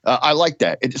 I like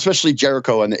that. And especially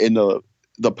Jericho in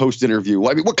the post interview.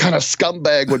 I mean, what kind of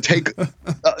scumbag would take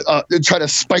and try to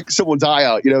spike someone's eye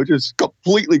out? Just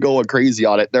completely going crazy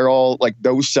on it. They're all like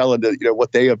no selling to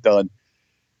what they have done.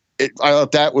 I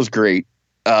thought that was great.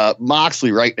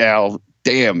 Moxley right now,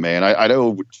 damn man, I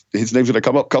know his name's going to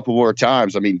come up a couple more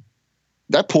times. I mean,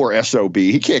 that poor SOB,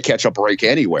 he can't catch a break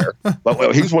anywhere.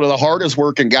 But he's one of the hardest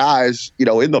working guys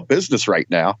in the business right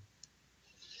now.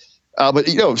 But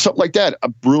something like that,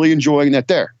 I'm really enjoying that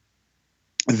there.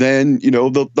 Then,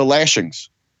 the lashings,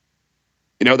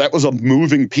 that was a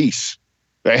moving piece.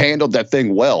 They handled that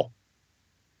thing well.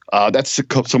 That's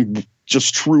some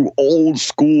just true old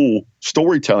school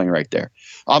storytelling right there.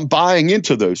 I'm buying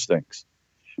into those things.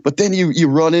 But then you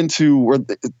run into where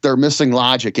they're missing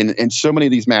logic in so many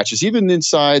of these matches, even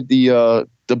inside the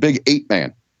big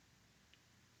 8-man.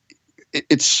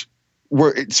 It's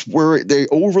where they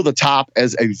over the top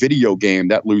as a video game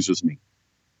that loses me.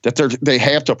 That they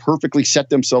have to perfectly set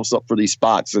themselves up for these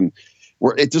spots, and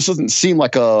where it just doesn't seem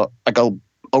like a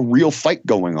real fight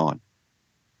going on.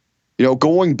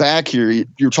 Going back here,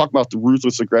 you're talking about the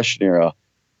Ruthless Aggression era,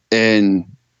 and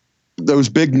those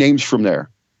big names from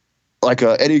there, like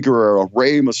Eddie Guerrero,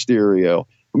 Rey Mysterio.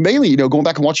 Mainly, going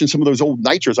back and watching some of those old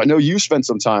Nitros. I know you spent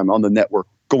some time on the network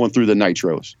going through the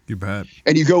Nitros. You bet.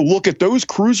 And you go look at those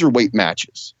cruiserweight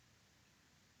matches.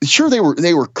 Sure,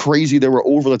 they were crazy. They were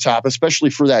over the top,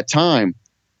 especially for that time.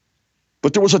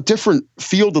 But there was a different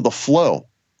feel to the flow.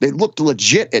 They looked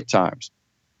legit at times,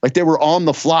 like they were on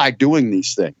the fly doing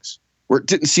these things, where it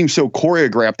didn't seem so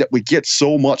choreographed that we get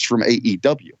so much from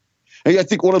AEW. And I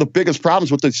think one of the biggest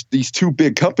problems with these two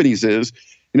big companies is,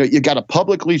 you got a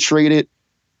publicly traded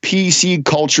PC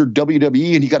culture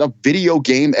WWE, and you got a video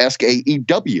game-esque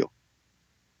AEW.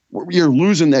 You're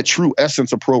losing that true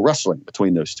essence of pro wrestling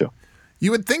between those two. You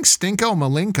would think Stinko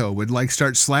Malenko would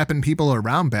start slapping people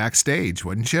around backstage,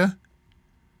 wouldn't you?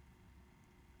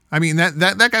 I mean,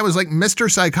 that guy was like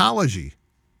Mr. Psychology.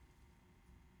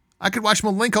 I could watch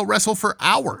Malenko wrestle for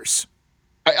hours.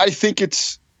 I think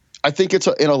it's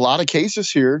in a lot of cases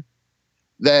here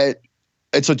that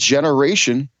it's a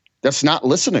generation that's not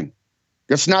listening,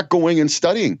 that's not going and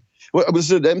studying.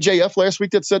 Was it MJF last week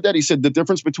that said that? He said the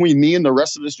difference between me and the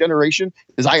rest of this generation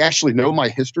is I actually know my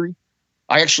history.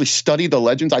 I actually study the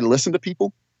legends. I listen to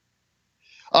people.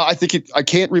 I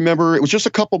can't remember. It was just a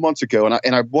couple months ago.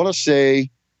 And I want to say,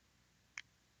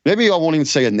 maybe I won't even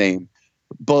say a name,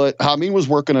 but Hameen was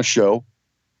working a show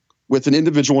with an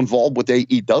individual involved with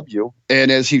AEW.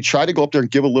 And as he tried to go up there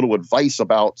and give a little advice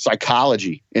about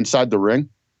psychology inside the ring,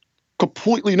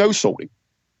 completely no-sold him.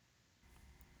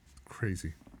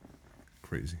 Crazy.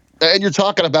 And you're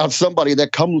talking about somebody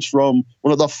that comes from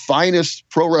one of the finest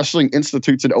pro wrestling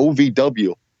institutes in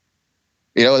OVW.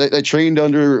 They trained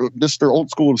under Mr. Old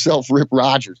School himself, Rip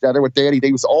Rogers, down there with Danny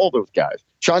Davis, all those guys,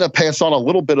 trying to pass on a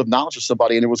little bit of knowledge to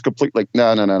somebody. And it was completely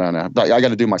no. I got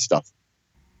to do my stuff.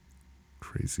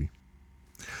 Crazy.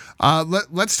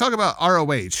 Let's talk about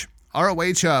ROH.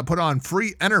 ROH put on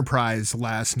Free Enterprise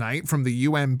last night from the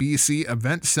UMBC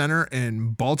Event Center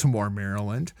in Baltimore,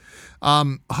 Maryland.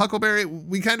 Huckleberry,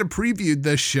 we kind of previewed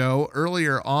this show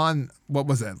earlier on, what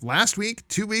was it, last week,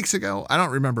 2 weeks ago? I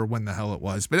don't remember when the hell it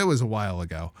was, but it was a while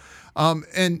ago.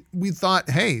 And we thought,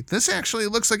 hey, this actually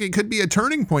looks like it could be a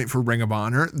turning point for Ring of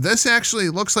Honor. This actually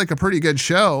looks like a pretty good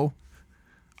show.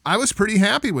 I was pretty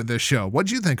happy with this show.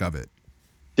 What'd you think of it?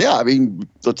 Yeah, I mean,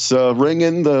 let's ring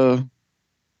in the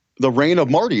reign of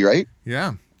Marty, right?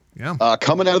 Yeah. Yeah.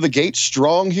 Coming out of the gate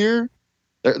strong here,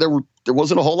 there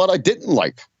wasn't a whole lot I didn't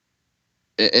like.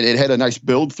 It had a nice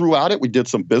build throughout it. We did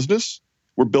some business.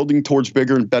 We're building towards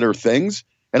bigger and better things.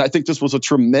 And I think this was a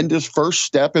tremendous first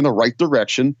step in the right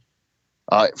direction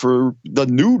for the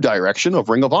new direction of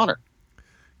Ring of Honor.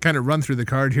 Kind of run through the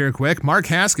card here quick. Mark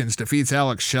Haskins defeats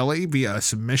Alex Shelley via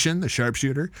submission, the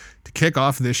sharpshooter, to kick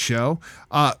off this show.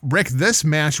 Rick, this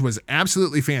match was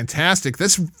absolutely fantastic.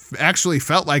 This actually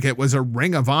felt like it was a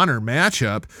Ring of Honor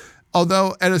matchup.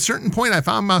 Although at a certain point I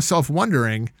found myself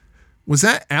wondering, was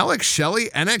that Alex Shelley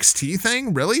NXT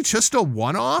thing really just a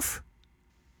one-off?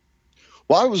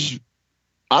 Well, I was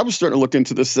starting to look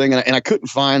into this thing and I couldn't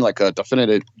find like a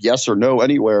definitive yes or no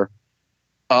anywhere.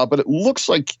 But it looks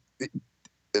like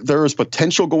there is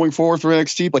potential going forward for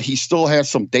NXT, but he still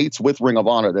has some dates with Ring of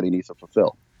Honor that he needs to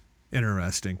fulfill.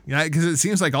 Interesting. Yeah, because it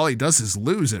seems like all he does is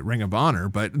lose at Ring of Honor,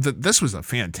 but this was a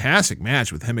fantastic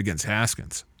match with him against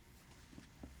Haskins.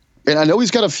 And I know he's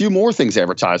got a few more things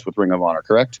advertised with Ring of Honor,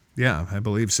 correct? Yeah, I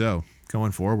believe so,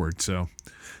 going forward. So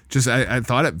just I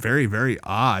thought it very, very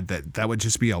odd that would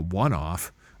just be a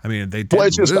one-off. I mean, they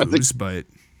did lose, but...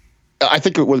 I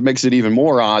think what makes it even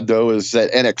more odd, though, is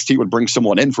that NXT would bring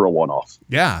someone in for a one-off.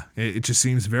 Yeah, it just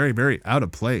seems very, very out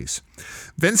of place.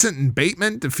 Vincent and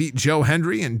Bateman defeat Joe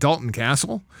Hendry and Dalton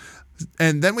Castle.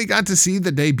 And then we got to see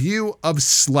the debut of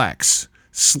Slex.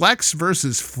 Slex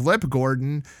versus Flip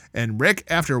Gordon. And Rick,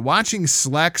 after watching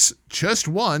Slex just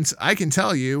once, I can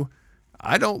tell you,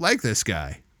 I don't like this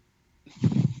guy.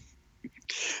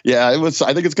 Yeah,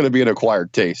 I think it's going to be an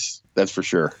acquired taste. That's for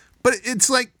sure. But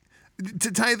it's like,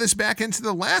 to tie this back into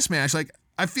the last match, like,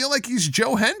 I feel like he's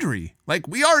Joe Hendry. Like,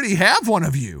 we already have one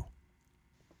of you.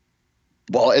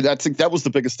 Well, and I think that was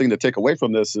the biggest thing to take away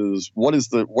from this is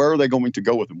where are they going to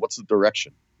go with him? What's the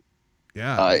direction?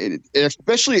 Yeah.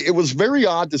 Especially, it was very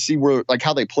odd to see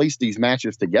how they placed these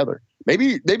matches together.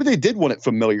 Maybe they did want it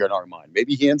familiar in our mind.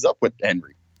 Maybe he ends up with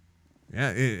Hendry.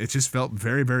 Yeah, it just felt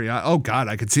very, very odd. Oh, God,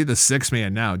 I could see the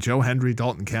 6-man now. Joe Hendry,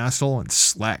 Dalton Castle, and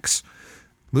Slex.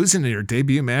 Losing to your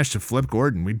debut match to Flip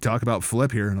Gordon. We'd talk about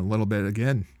Flip here in a little bit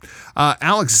again.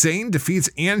 Alex Zane defeats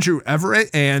Andrew Everett,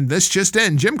 and this just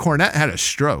in. Jim Cornette had a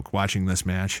stroke watching this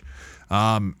match.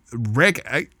 Rick,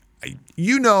 I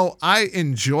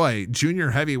enjoy junior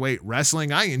heavyweight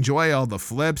wrestling. I enjoy all the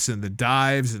flips and the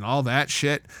dives and all that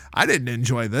shit. I didn't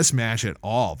enjoy this match at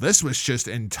all. This was just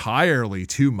entirely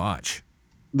too much.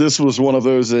 This was one of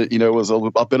those that, was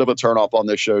a bit of a turnoff on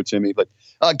this show to me. But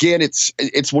again,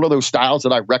 it's one of those styles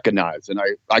that I recognize. And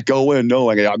I go in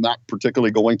knowing I'm not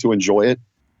particularly going to enjoy it.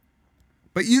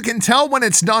 But you can tell when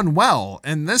it's done well.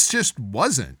 And this just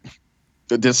wasn't.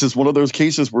 This is one of those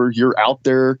cases where you're out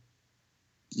there,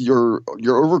 you're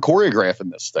over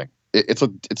choreographing this thing. It's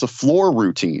a floor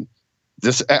routine.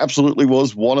 This absolutely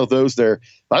was one of those there.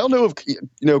 I don't know if,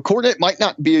 Cornette might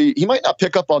not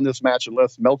pick up on this match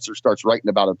unless Meltzer starts writing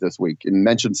about it this week and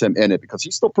mentions him in it because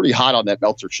he's still pretty hot on that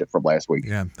Meltzer shit from last week.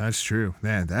 Yeah, that's true.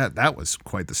 Man, that was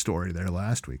quite the story there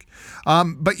last week.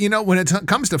 But when it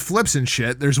comes to flips and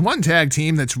shit, there's one tag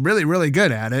team that's really, really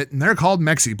good at it, and they're called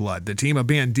Mexi Blood, the team of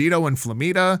Bandito and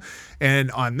Flamita.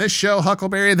 And on this show,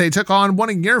 Huckleberry, they took on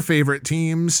one of your favorite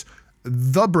teams,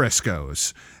 the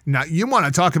Briscoes. Now, you want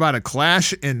to talk about a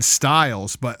clash in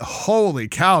styles, but holy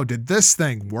cow, did this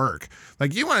thing work?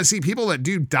 Like, you want to see people that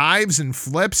do dives and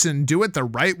flips and do it the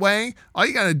right way? All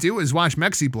you got to do is watch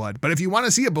Mexi Blood. But if you want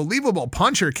to see a believable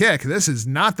punch or kick, this is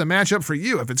not the matchup for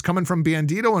you. If it's coming from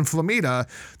Bandito and Flamita,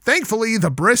 thankfully, the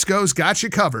Briscoes got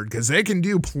you covered because they can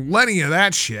do plenty of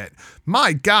that shit.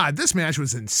 My God, this match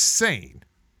was insane.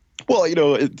 Well,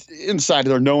 inside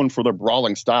they're known for their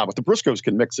brawling style, but the Briscoes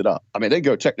can mix it up. I mean, they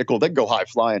go technical, they go high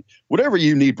flying. Whatever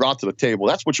you need brought to the table,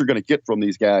 that's what you're going to get from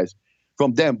these guys,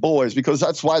 from them boys, because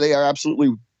that's why they are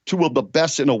absolutely two of the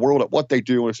best in the world at what they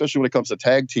do, and especially when it comes to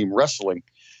tag team wrestling.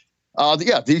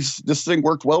 This thing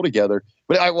worked well together.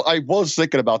 But I was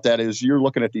thinking about that as you're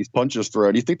looking at these punches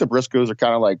thrown. Do you think the Briscoes are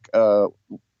kind of like,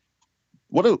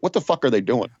 what the fuck are they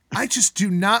doing? I just do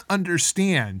not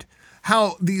understand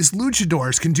how these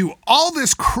luchadors can do all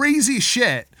this crazy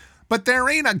shit, but there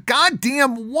ain't a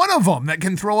goddamn one of them that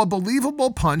can throw a believable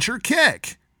punch or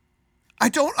kick. I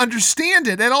don't understand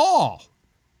it at all.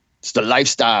 It's the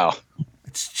lifestyle.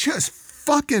 It's just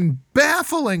fucking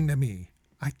baffling to me.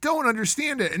 I don't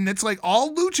understand it. And it's like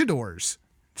all luchadors.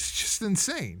 It's just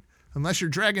insane. Unless you're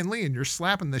Dragon Lee and you're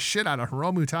slapping the shit out of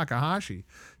Hiromu Takahashi.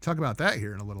 Talk about that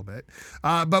here in a little bit.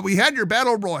 But we had your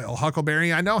Battle Royal,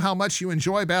 Huckleberry. I know how much you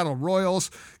enjoy Battle Royals.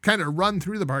 Kind of run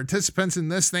through the participants in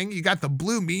this thing. You got the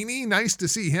Blue Meanie. Nice to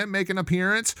see him make an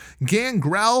appearance.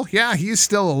 Gangrel. Yeah, he's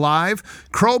still alive.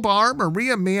 Crowbar,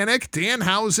 Maria Manic,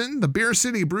 Danhausen, the Beer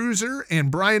City Bruiser, and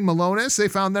Brian Malonis. They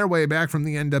found their way back from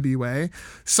the NWA.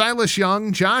 Silas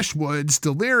Young, Josh Woods,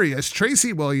 Delirious,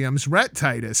 Tracy Williams, Rhett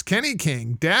Titus, Kenny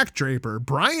King, Dak Draper,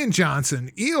 Brian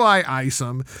Johnson, Eli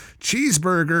Isom,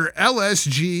 Cheeseburger,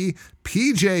 LSG,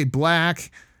 PJ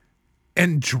Black,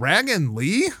 and Dragon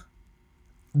Lee?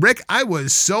 Rick, I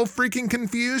was so freaking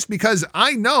confused because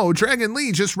I know Dragon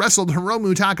Lee just wrestled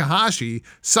Hiromu Takahashi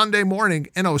Sunday morning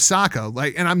in Osaka.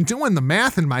 And I'm doing the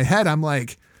math in my head. I'm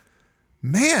like,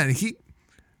 man,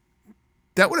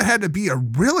 that would have had to be a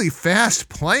really fast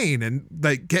plane and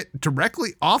get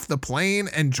directly off the plane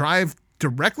and drive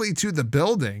directly to the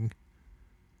building.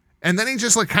 And then he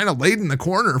just kind of laid in the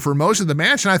corner for most of the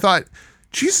match. And I thought,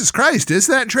 Jesus Christ, is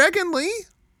that Dragon Lee?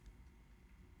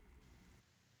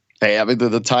 Hey, I mean,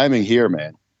 the timing here,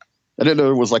 man. I didn't know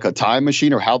it was like a time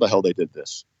machine or how the hell they did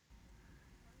this.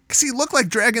 Because he looked like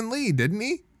Dragon Lee, didn't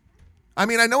he? I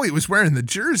mean, I know he was wearing the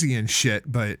jersey and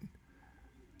shit, but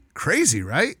crazy,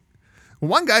 right?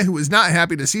 One guy who was not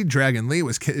happy to see Dragon Lee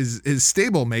was his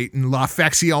stablemate in La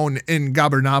Faction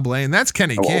Ingobernable, and that's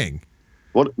Kenny King.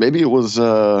 What? Maybe it was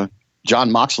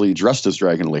John Moxley dressed as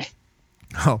Dragon Lee.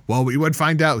 Oh, well, we would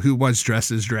find out who was dressed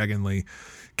as Dragon Lee.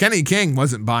 Kenny King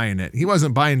wasn't buying it. He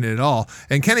wasn't buying it at all.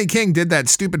 And Kenny King did that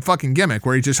stupid fucking gimmick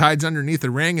where he just hides underneath the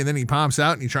ring and then he pops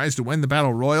out and he tries to win the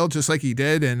Battle Royal just like he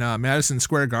did in Madison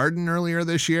Square Garden earlier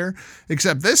this year.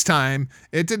 Except this time,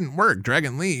 it didn't work.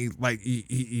 Dragon Lee,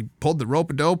 he pulled the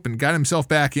rope-a-dope and got himself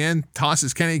back in,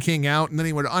 tosses Kenny King out, and then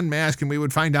he would unmask and we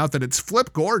would find out that it's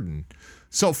Flip Gordon.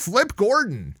 So Flip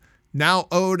Gordon now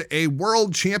owed a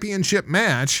world championship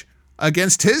match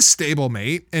against his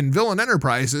stablemate in Villain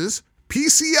Enterprises,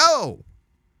 PCO.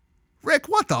 Rick,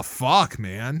 what the fuck,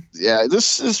 man? Yeah,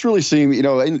 this really seemed,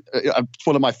 it's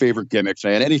one of my favorite gimmicks,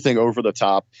 man. Anything over the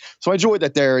top. So I enjoyed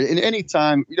that there. And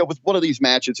anytime, with one of these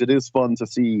matches, it is fun to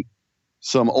see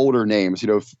some older names,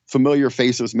 familiar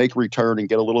faces make a return and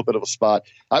get a little bit of a spot.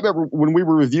 I remember when we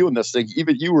were reviewing this thing,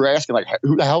 even you were asking,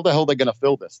 how the hell are they going to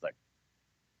fill this thing?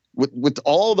 With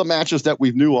all the matches that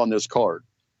we knew on this card,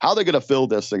 how are they going to fill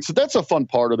this thing? So that's a fun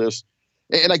part of this.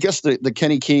 And I guess the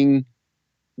Kenny King,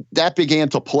 that began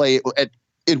to play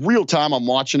in real time. I'm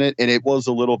watching it, and it was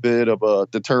a little bit of a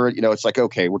deterrent. It's like,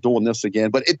 okay, we're doing this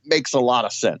again, but it makes a lot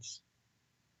of sense.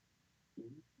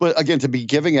 But again, to be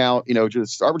giving out,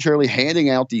 just arbitrarily handing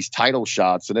out these title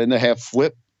shots, and then to have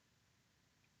Flip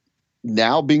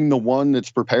now being the one that's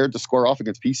prepared to square off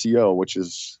against PCO, which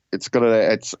is,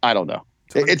 I don't know.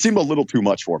 It seemed a little too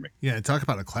much for me. Yeah, talk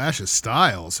about a clash of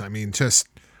styles. I mean, just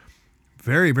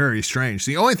very, very strange.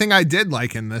 The only thing I did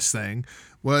like in this thing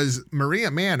was Maria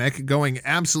Manic going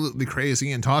absolutely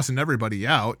crazy and tossing everybody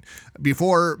out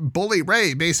before Bully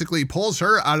Ray basically pulls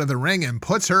her out of the ring and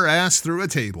puts her ass through a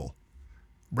table.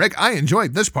 Rick, I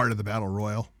enjoyed this part of the Battle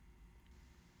Royal.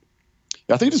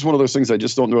 I think it's one of those things I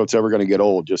just don't know if it's ever going to get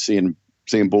old, just seeing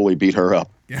Bully beat her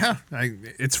up. Yeah,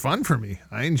 it's fun for me.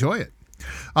 I enjoy it.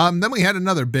 Then we had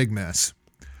another big miss.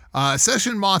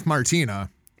 Session Moth Martina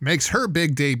makes her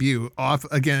big debut off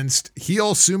against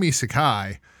heel Sumi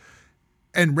Sakai.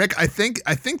 And Rick, I think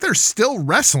they're still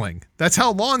wrestling. That's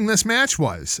how long this match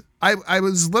was. I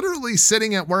was literally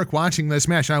sitting at work watching this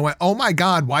match and I went, oh my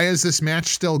God, why is this match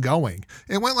still going?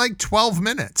 It went like 12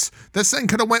 minutes. This thing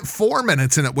could have went 4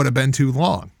 minutes and it would have been too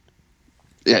long.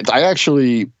 Yeah,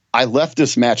 I left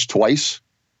this match twice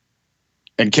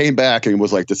and came back and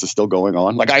was like, this is still going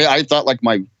on. Like I thought like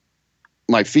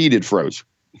my feed had froze.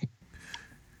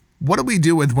 What do we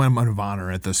do with Women of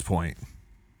Honor at this point?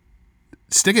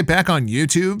 Stick it back on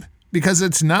YouTube because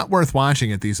it's not worth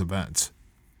watching at these events.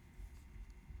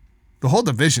 The whole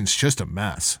division's just a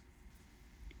mess.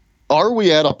 Are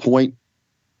we at a point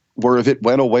where if it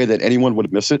went away that anyone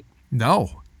would miss it?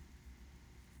 No,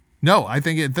 I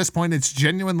think at this point it's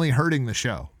genuinely hurting the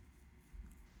show.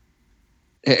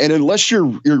 And unless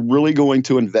you're really going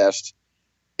to invest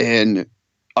in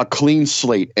a clean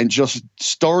slate and just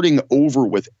starting over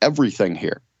with everything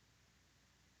here,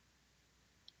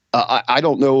 I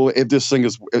don't know if this thing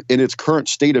is in its current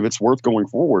state of it's worth going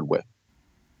forward with.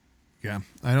 Yeah,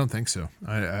 I don't think so.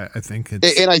 I think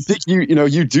it's, and I think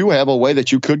you do have a way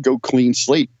that you could go clean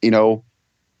slate.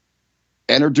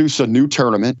 Introduce a new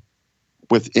tournament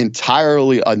with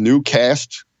entirely a new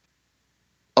cast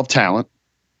of talent,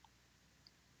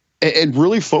 and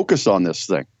really focus on this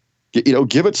thing.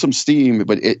 give it some steam,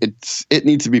 but it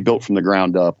needs to be built from the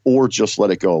ground up, or just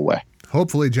let it go away.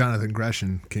 Hopefully Jonathan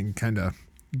Gresham can kind of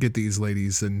get these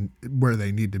ladies and where they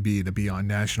need to be on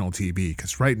national TV,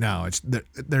 because right now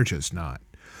they're just not.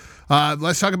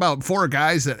 Let's talk about 4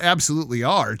 guys that absolutely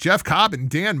are. Jeff Cobb and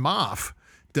Dan Moff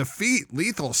defeat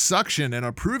Lethal Suction in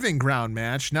a proving ground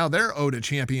match. Now they're owed a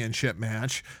championship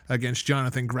match against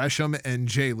Jonathan Gresham and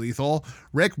Jay Lethal.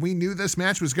 Rick, we knew this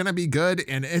match was going to be good,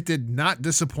 and it did not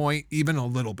disappoint even a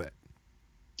little bit.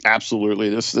 Absolutely.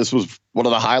 This was one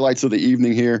of the highlights of the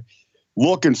evening here.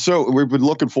 We've been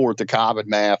looking forward to Cobb and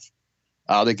Math.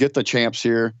 They get the champs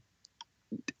here.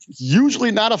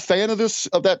 Usually not a fan of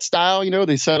that style.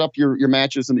 They set up your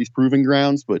matches in these proving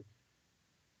grounds, but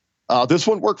this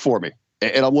one worked for me.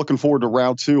 And I'm looking forward to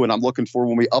round 2, and I'm looking for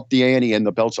when we up the ante and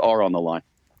the belts are on the line.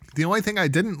 The only thing I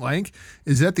didn't like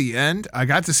is at the end, I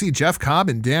got to see Jeff Cobb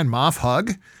and Dan Moff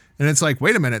hug, and it's like,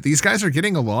 wait a minute, these guys are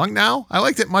getting along now? I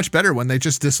liked it much better when they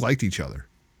just disliked each other.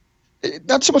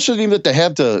 Not so much that they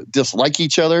have to dislike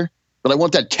each other, but I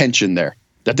want that tension there,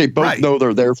 that they both know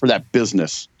they're there for that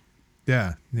business.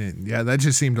 Yeah, that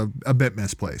just seemed a bit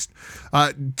misplaced.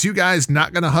 2 guys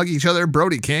not going to hug each other.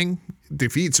 Brody King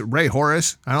defeats Ray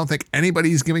Horace. I don't think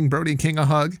anybody's giving Brody King a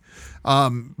hug.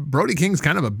 Brody King's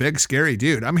kind of a big, scary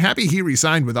dude. I'm happy he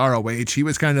resigned with ROH. He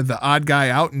was kind of the odd guy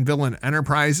out in Villain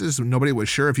Enterprises. Nobody was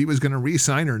sure if he was going to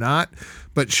resign or not,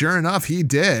 but sure enough, he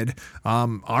did.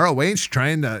 ROH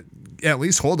trying to at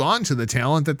least hold on to the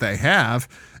talent that they have,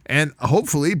 and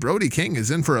hopefully Brody King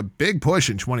is in for a big push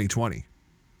in 2020.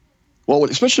 Well,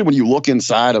 especially when you look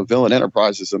inside of Villain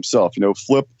Enterprises himself,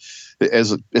 Flip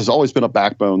has always been a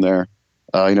backbone there.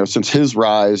 Since his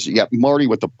rise, you got Marty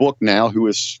with the book now, who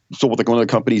is still one of the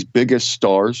company's biggest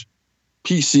stars,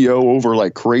 PCO over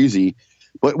like crazy.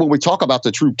 But when we talk about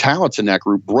the true talents in that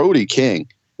group, Brody King,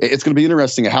 it's going to be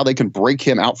interesting how they can break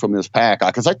him out from this pack.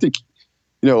 Because I think,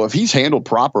 if he's handled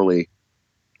properly,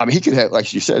 he could have,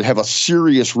 like you said, have a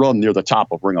serious run near the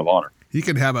top of Ring of Honor. He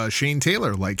could have a Shane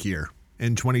Taylor-like year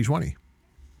in 2020.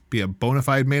 Be a bona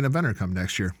fide main eventer come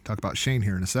next year. Talk about Shane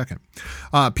here in a second.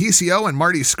 PCO and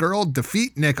Marty Scurll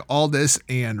defeat Nick Aldis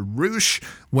and Roosh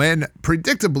when,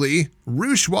 predictably,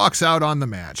 Roosh walks out on the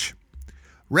match.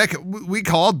 Rick, we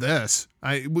called this.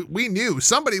 We knew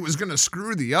somebody was going to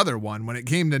screw the other one when it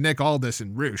came to Nick Aldis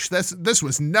and Roosh. This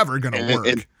was never going to work.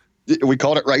 And we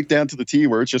called it right down to the T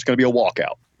where it's just going to be a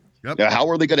walkout. Yep. Now, how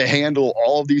are they going to handle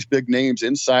all of these big names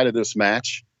inside of this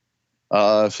match?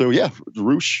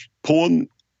 Roosh pulling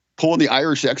the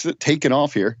Irish exit, taking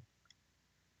off here.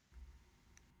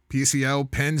 PCO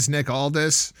pins Nick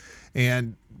Aldis,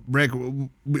 and Rick,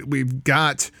 we've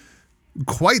got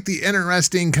quite the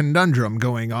interesting conundrum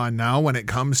going on now when it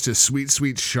comes to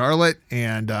Sweet Charlotte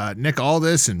and Nick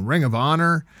Aldis and Ring of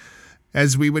Honor,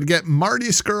 as we would get Marty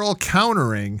Scurll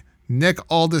countering Nick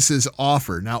Aldis's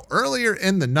offer. Now, earlier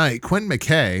in the night, Quinn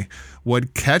McKay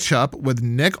would catch up with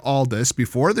Nick Aldis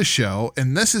before the show,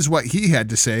 and this is what he had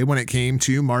to say when it came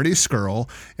to Marty Scurll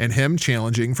and him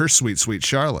challenging for Sweet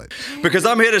Charlotte. Because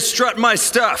I'm here to strut my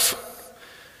stuff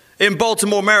in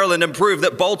Baltimore, Maryland, and prove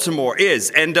that Baltimore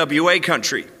is NWA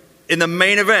country in the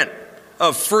main event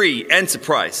of Free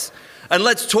Enterprise. And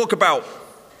let's talk about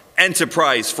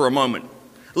enterprise for a moment.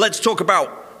 Let's talk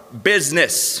about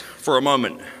business for a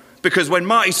moment. Because when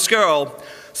Marty Scurll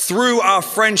threw our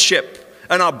friendship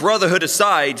and our brotherhood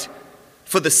aside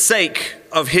for the sake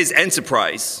of his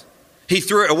enterprise, he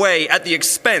threw it away at the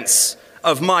expense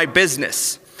of my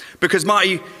business. Because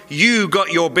Marty, you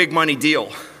got your big money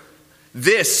deal.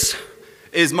 This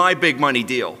is my big money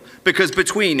deal. Because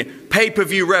between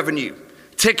pay-per-view revenue,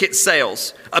 ticket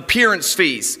sales, appearance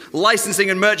fees,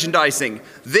 licensing and merchandising,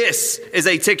 this is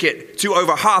a ticket to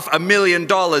over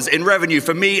 $500,000 in revenue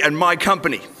for me and my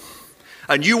company.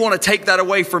 And you want to take that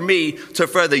away from me to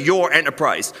further your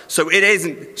enterprise. So it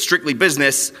isn't strictly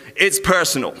business, it's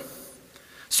personal.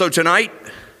 So tonight,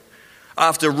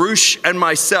 after Roosh and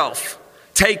myself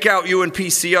take out you and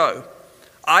PCO,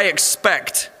 I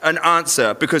expect an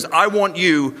answer, because I want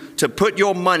you to put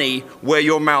your money where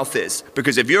your mouth is.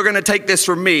 Because if you're going to take this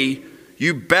from me,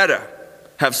 you better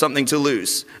have something to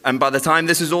lose. And by the time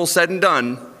this is all said and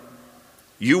done,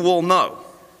 you will know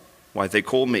why they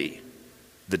call me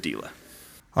the dealer.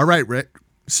 All right, Rick.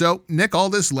 So Nick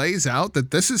Aldis lays out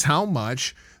that this is how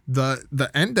much the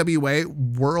NWA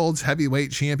World's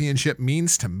Heavyweight Championship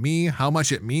means to me, how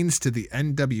much it means to the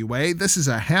NWA. This is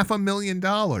 $500,000,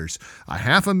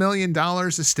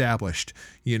 $500,000 established.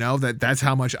 That's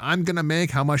how much I'm going to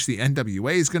make, how much the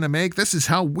NWA is going to make. This is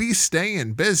how we stay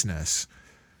in business.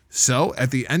 So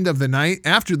at the end of the night,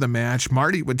 after the match,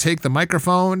 Marty would take the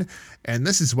microphone, and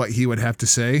this is what he would have to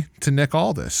say to Nick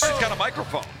Aldis. He's got a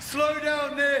microphone. Slow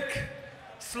down, Nick.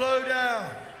 Slow down.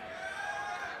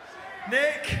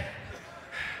 Nick,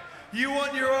 you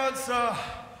want your answer.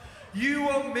 You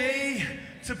want me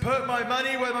to put my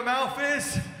money where my mouth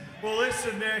is? Well,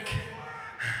 listen, Nick.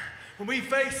 When we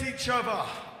face each other,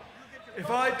 if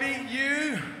I beat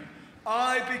you,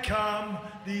 I become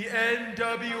the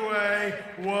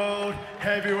NWA World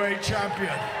Heavyweight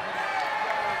Champion.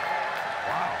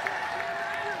 Wow.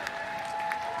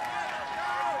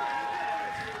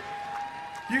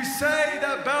 You say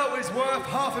that belt is worth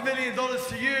 $500,000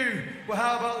 to you. Well,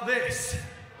 how about this?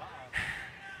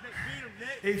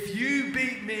 If you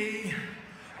beat me,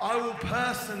 I will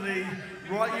personally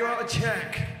write you out a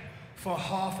check for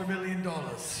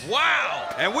 $500,000.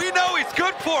 Wow! And we know he's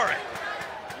good for it.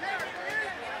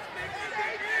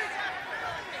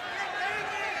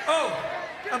 Oh,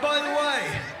 and by the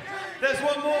way, there's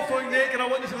one more thing, Nick, and I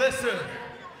want you to listen.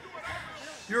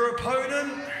 Your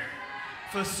opponent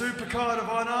for Supercard of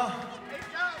Honor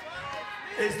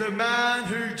is the man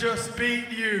who just beat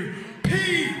you,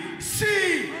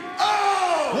 PCO!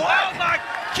 Oh my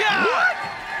God! What?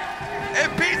 If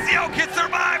PCO can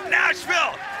survive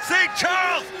Nashville, St.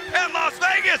 Charles, and Las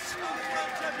Vegas,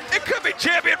 it could be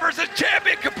champion versus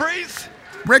champion, Caprice.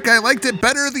 Rick, I liked it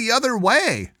better the other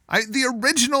way. The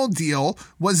original deal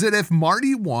was that if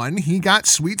Marty won, he got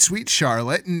Sweet Sweet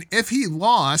Charlotte, and if he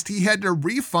lost, he had to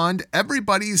refund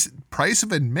everybody's price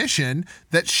of admission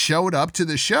that showed up to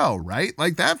the show, right?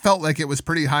 Like, that felt like it was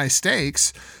pretty high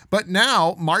stakes, but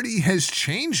now Marty has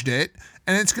changed it,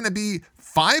 and it's going to be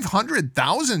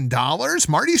 $500,000.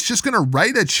 Marty's just going to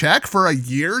write a check for a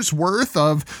year's worth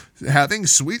of having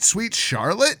Sweet Sweet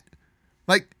Charlotte?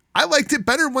 Like, I liked it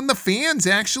better when the fans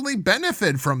actually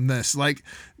benefit from this. Like,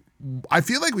 I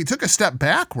feel like we took a step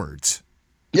backwards.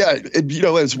 Yeah,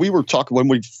 as we were talking, when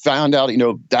we found out,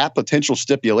 that potential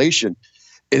stipulation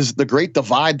is the great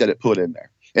divide that it put in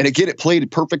there. And again, it played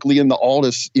perfectly in the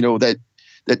Aldis, that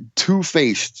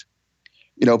two-faced,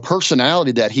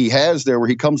 personality that he has there, where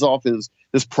he comes off as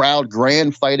this proud,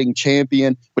 grand fighting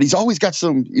champion, but he's always got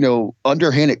some,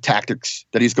 underhanded tactics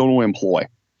that he's going to employ.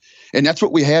 And that's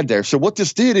what we had there. So what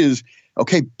this did is,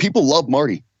 okay, people love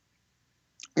Marty.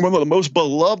 One of the most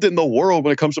beloved in the world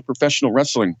when it comes to professional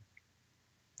wrestling.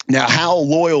 Now, how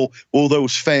loyal will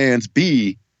those fans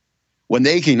be when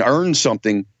they can earn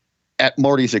something at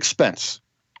Marty's expense?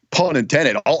 Pun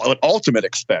intended, ultimate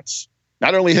expense.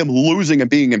 Not only him losing and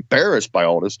being embarrassed by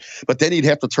all this, but then he'd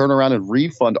have to turn around and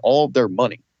refund all of their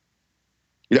money.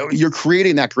 You're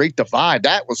creating that great divide.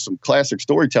 That was some classic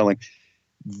storytelling.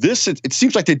 It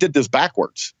seems like they did this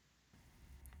backwards.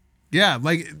 Yeah,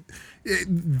 like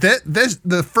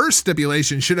the first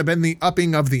stipulation should have been the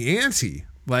upping of the ante.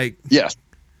 Like, yes.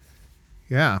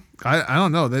 Yeah, I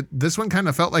don't know. That this one kind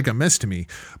of felt like a miss to me.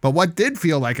 But what did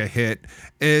feel like a hit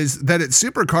is that at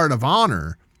Supercard of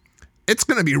Honor, it's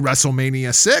going to be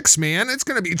WrestleMania 6, man. It's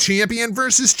going to be champion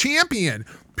versus champion.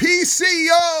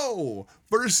 PCO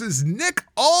versus Nick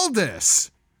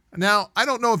Aldis. Now, I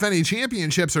don't know if any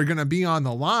championships are going to be on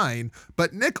the line,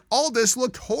 but Nick Aldis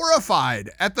looked horrified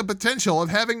at the potential of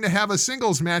having to have a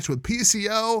singles match with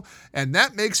PCO, and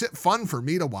that makes it fun for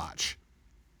me to watch.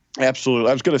 Absolutely.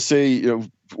 I was going to say,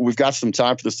 we've got some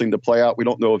time for this thing to play out. We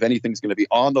don't know if anything's going to be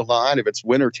on the line, if it's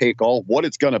winner take all, what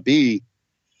it's going to be.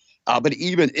 But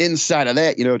even inside of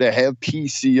that, to have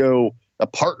PCO, a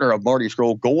partner of Marty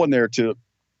Scurll, going there to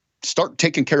start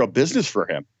taking care of business for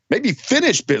him, maybe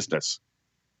finish business.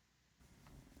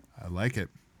 I like it.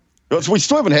 So we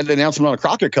still haven't had an announcement on a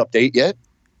Crockett Cup date yet.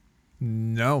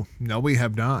 No, we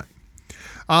have not.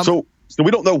 So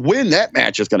we don't know when that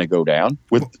match is going to go down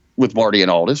with Marty and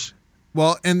Aldis.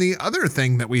 Well, and the other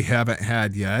thing that we haven't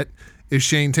had yet is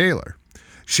Shane Taylor.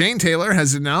 Shane Taylor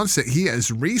has announced that he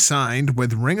has re-signed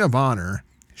with Ring of Honor.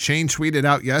 Shane tweeted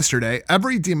out yesterday,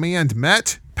 "Every demand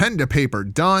met, pen to paper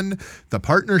done. The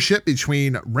partnership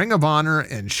between Ring of Honor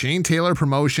and Shane Taylor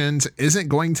Promotions isn't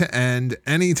going to end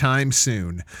anytime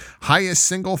soon. Highest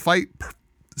single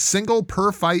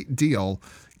per fight deal.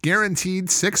 Guaranteed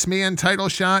 6-man title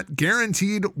shot.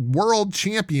 Guaranteed world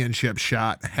championship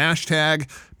shot. Hashtag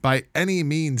by any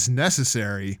means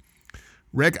necessary."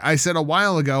 Rick, I said a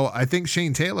while ago, I think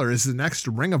Shane Taylor is the next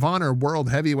Ring of Honor World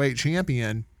Heavyweight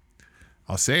Champion.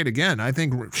 I'll say it again. I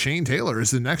think Shane Taylor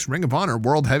is the next Ring of Honor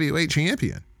World Heavyweight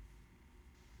Champion.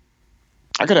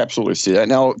 I could absolutely see that.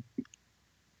 Now,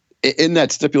 in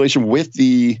that stipulation with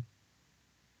the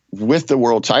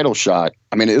world title shot,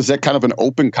 I mean, is that kind of an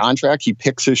open contract? He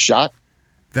picks his shot?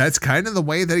 That's kind of the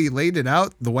way that he laid it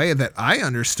out, the way that I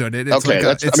understood it. It's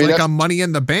Okay, like a Money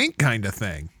in the Bank kind of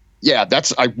thing. Yeah,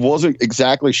 I wasn't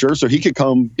exactly sure. So he could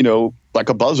come, like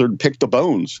a buzzard, pick the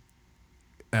bones.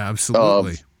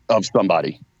 Absolutely. Of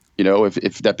somebody,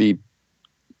 if that be,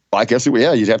 I guess,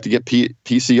 you'd have to get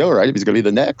PCO, right? If he's going to be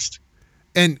the next.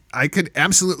 And I could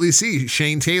absolutely see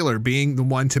Shane Taylor being the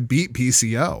one to beat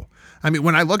PCO. I mean,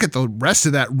 when I look at the rest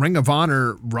of that Ring of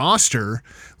Honor roster,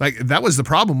 like that was the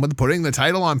problem with putting the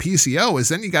title on PCO is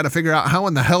then you got to figure out how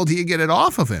in the hell do you get it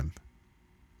off of him?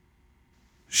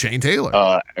 Shane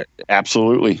Taylor.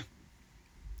 Absolutely.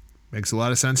 Makes a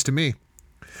lot of sense to me.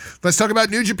 Let's talk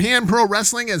about New Japan Pro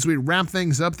Wrestling as we wrap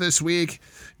things up this week.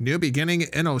 New beginning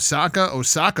in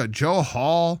Osaka Joe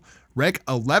Hall. Rick,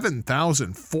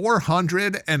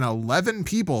 11,411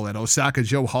 people at Osaka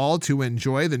Joe Hall to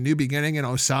enjoy the New Beginning in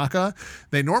Osaka.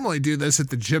 They normally do this at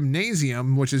the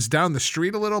Gymnasium, which is down the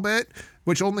street a little bit,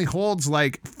 which only holds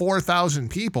like 4,000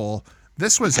 people.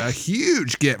 This was a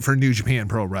huge get for New Japan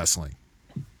Pro Wrestling.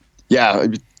 Yeah,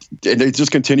 they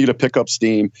just continue to pick up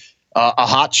steam. A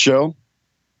hot show.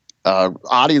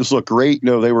 Audience looked great.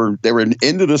 They were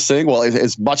into this thing. Well,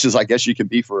 as much as I guess you can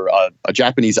be for a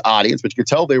Japanese audience, but you could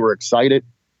tell they were excited.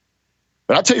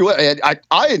 But I'll tell you what,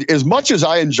 I as much as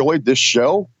I enjoyed this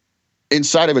show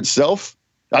inside of itself,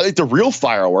 I think the real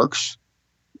fireworks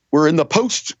were in the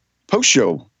post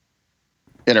show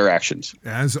interactions.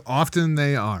 As often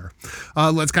they are.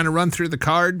 Let's kind of run through the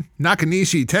card.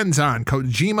 Nakanishi, Tenzan,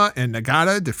 Kojima, and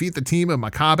Nagata defeat the team of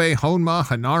Makabe, Honma,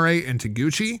 Hanare, and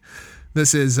Taguchi.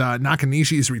 This is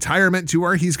Nakanishi's retirement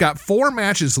tour. He's got 4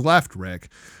 matches left, Rick.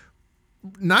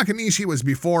 Nakanishi was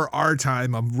before our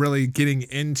time of really getting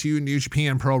into New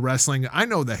Japan Pro Wrestling. I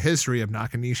know the history of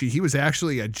Nakanishi. He was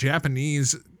actually a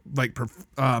Japanese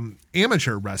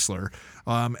amateur wrestler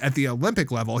at the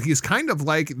Olympic level. He's kind of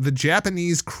like the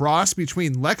Japanese cross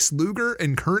between Lex Luger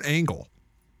and Kurt Angle.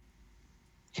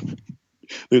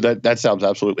 Dude, that sounds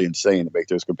absolutely insane to make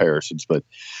those comparisons. But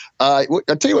I'll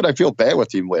tell you what I feel bad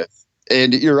with him with.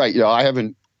 And you're right. I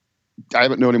haven't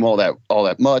known him all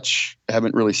that much. I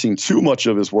haven't really seen too much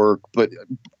of his work. But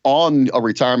on a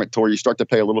retirement tour, you start to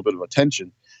pay a little bit of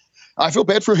attention. I feel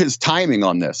bad for his timing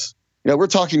on this. We're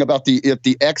talking about the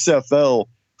XFL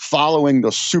following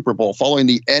the Super Bowl, following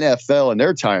the NFL and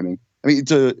their timing. I mean,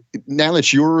 now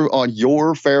that you're on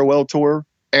your farewell tour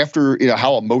after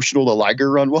how emotional the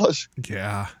Liger run was.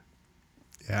 Yeah.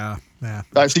 So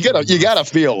you gotta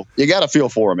feel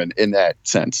for him in that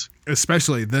sense,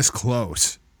 especially this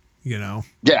close. Yeah.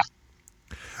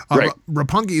 Right.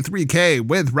 Roppongi 3K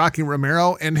with Rocky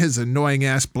Romero and his annoying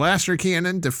ass blaster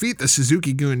cannon defeat the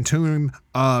Suzuki-gun team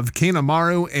of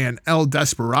Kanemaru and El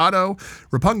Desperado.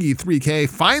 Roppongi 3K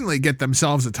finally get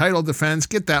themselves a title defense,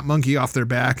 get that monkey off their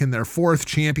back in their 4th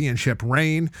championship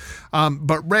reign.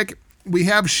 But Rick, we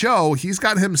have Sho. He's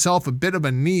got himself a bit of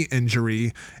a knee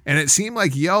injury, and it seemed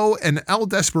like Yo and El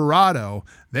Desperado,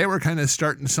 they were kind of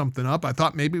starting something up. I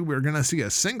thought maybe we were going to see a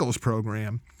singles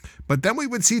program, but then we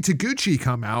would see Taguchi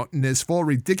come out in his full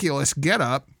ridiculous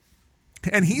getup,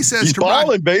 and he says, "He's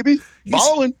balling, baby,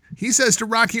 balling." He says to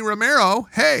Rocky Romero,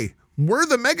 "Hey, we're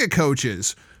the mega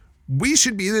coaches. We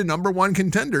should be the number 1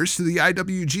 contenders to the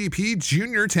IWGP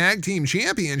Junior Tag Team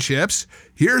Championships.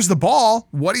 Here's the ball.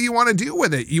 What do you want to do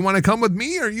with it? You want to come with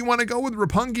me or you want to go with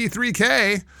Roppongi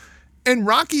 3K?" And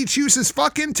Rocky chooses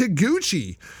fucking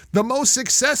Taguchi, the most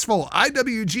successful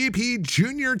IWGP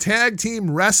Junior Tag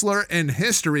Team wrestler in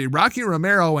history. Rocky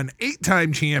Romero, an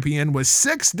 8-time champion with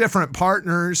 6 different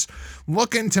partners,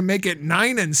 looking to make it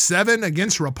 9-7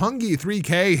 against Roppongi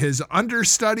 3K, his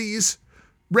understudies.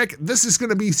 Rick, this is going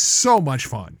to be so much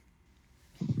fun.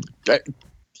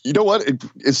 You know what?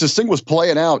 As this thing was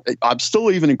playing out, I'm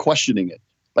still even questioning it.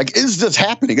 Like, is this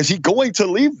happening? Is he going to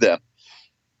leave them?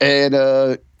 And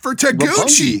for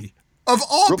Taguchi, of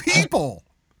all people.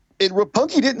 And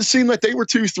Roppongi didn't seem like they were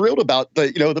too thrilled about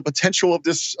the potential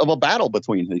of a battle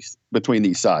between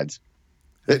these sides.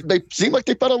 They seem like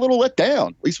they felt a little let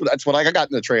down. At least that's what I got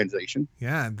in the translation.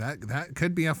 Yeah, that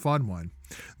could be a fun one.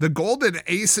 The Golden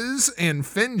Aces and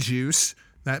FinJuice,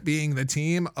 that being the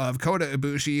team of Kota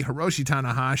Ibushi, Hiroshi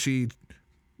Tanahashi,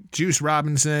 Juice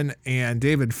Robinson, and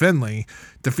David Finlay,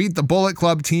 defeat the Bullet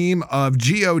Club team of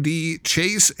G.O.D.,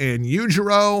 Chase, and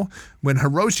Yujiro when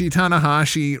Hiroshi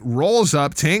Tanahashi rolls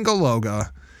up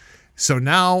Tangaloga. So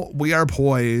now we are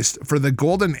poised for the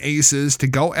Golden Aces to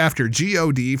go after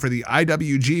G.O.D. for the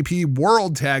IWGP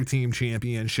World Tag Team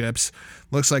Championships.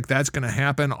 Looks like that's going to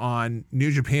happen on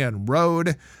New Japan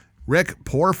Road. Rick,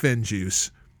 poor FinJuice.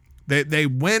 They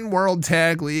win World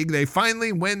Tag League. They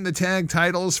finally win the tag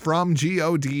titles from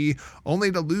GOD,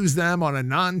 only to lose them on a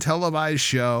non-televised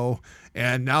show,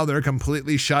 and now they're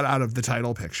completely shut out of the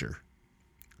title picture.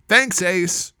 Thanks,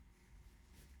 Ace.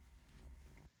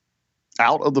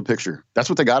 Out of the picture. That's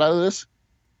what they got out of this?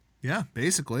 Yeah,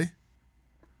 basically.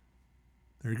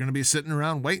 They're going to be sitting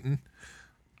around waiting.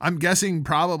 I'm guessing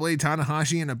probably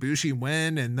Tanahashi and Ibushi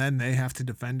win, and then they have to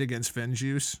defend against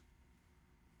Finjuice.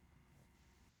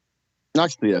 I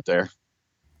see that there.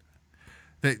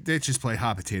 They just play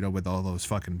hot potato with all those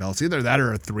fucking belts. Either that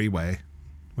or a three-way,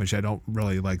 which I don't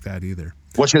really like that either.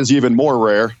 Which is even more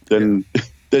rare than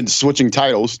switching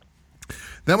titles.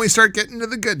 Then we start getting to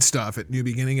the good stuff at New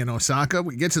Beginning in Osaka.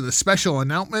 We get to the special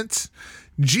announcements.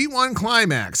 G1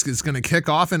 Climax is going to kick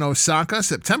off in Osaka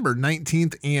September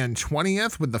 19th and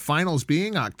 20th, with the finals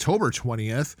being October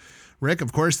 20th. Rick,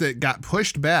 of course, that got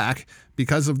pushed back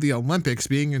because of the Olympics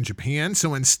being in Japan.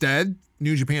 So instead,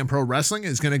 New Japan Pro Wrestling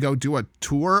is going to go do a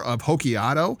tour of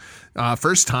Hokkaido.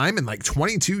 First time in like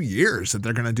 22 years that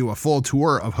they're going to do a full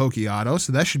tour of Hokkaido.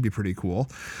 So that should be pretty cool.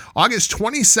 August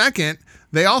 22nd,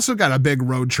 they also got a big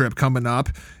road trip coming up.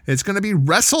 It's going to be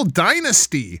Wrestle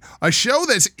Dynasty, a show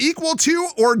that's equal to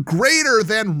or greater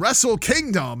than Wrestle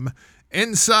Kingdom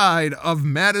inside of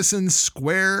Madison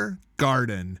Square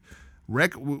Garden.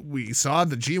 Rick, we saw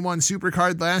the G1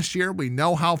 Supercard last year. We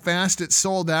know how fast it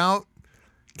sold out.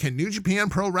 Can New Japan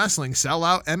Pro Wrestling sell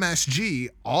out MSG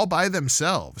all by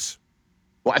themselves?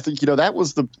 Well, I think, that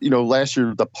was last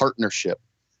year, the partnership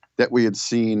that we had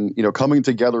seen, coming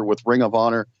together with Ring of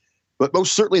Honor. But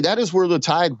most certainly that is where the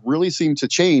tide really seemed to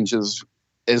change as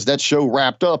that show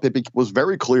wrapped up. It was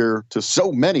very clear to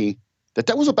so many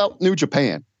that was about New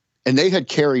Japan, and they had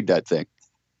carried that thing.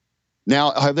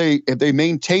 Now, have they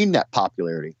maintained that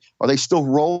popularity? Are they still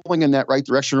rolling in that right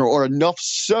direction, or enough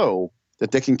so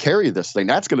that they can carry this thing?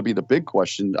 That's going to be the big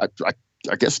question.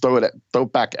 I guess throw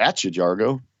it back at you,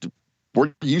 Jargo.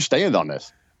 Where do you stand on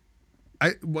this?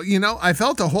 I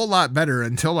felt a whole lot better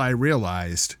until I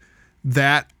realized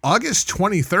that August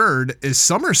 23rd is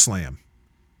SummerSlam.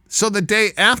 So the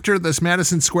day after this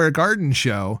Madison Square Garden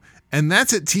show, and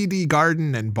that's at TD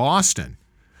Garden in Boston.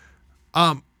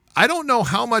 I don't know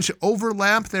how much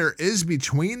overlap there is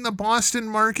between the Boston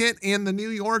market and the New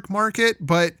York market,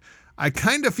 but I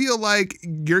kind of feel like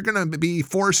you're going to be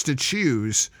forced to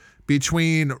choose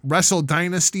between Wrestle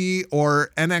Dynasty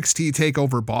or NXT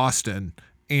TakeOver Boston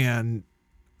and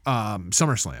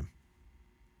SummerSlam.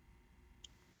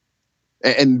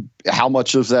 And how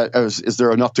much of that is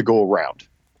there enough to go around?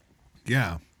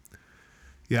 Yeah.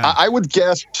 I would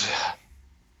guess,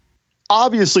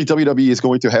 obviously, WWE is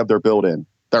going to have their built-in,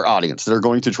 their audience. They're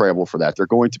going to travel for that. They're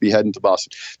going to be heading to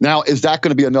Boston. Now, is that going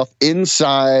to be enough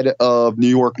inside of New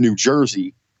York, New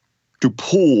Jersey to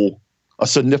pull a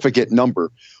significant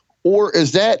number? Or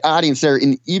is that audience there,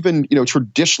 and even,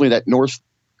 traditionally that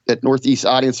Northeast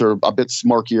audience are a bit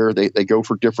smarkier. They go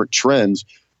for different trends.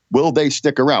 Will they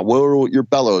stick around? Will your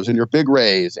Bellows and your Big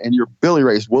Rays and your Billy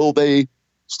Rays, will they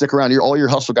stick around? All your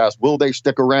hustle guys, will they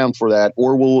stick around for that?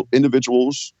 Or will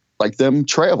individuals like them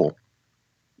travel?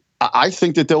 I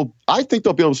think they'll be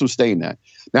able to sustain that.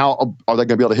 Now, are they going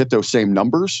to be able to hit those same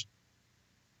numbers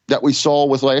that we saw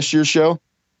with last year's show?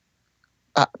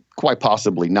 Quite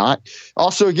possibly not.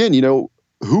 Also, again,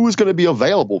 who is going to be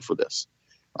available for this?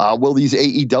 Will these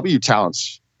AEW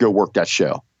talents go work that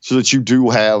show so that you do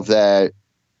have that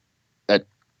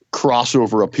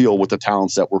crossover appeal with the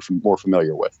talents that we're more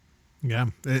familiar with? Yeah,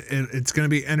 it's going to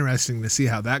be interesting to see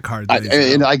how that card. I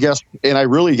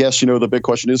really guess, the big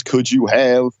question is, could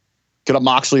a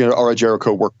Moxley or a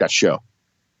Jericho work that show?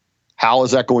 How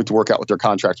is that going to work out with their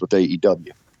contracts with AEW?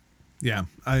 Yeah,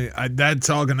 I that's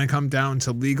all going to come down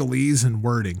to legalese and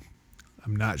wording.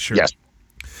 I'm not sure. Yes.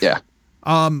 Yeah.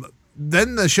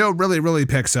 Then the show really, really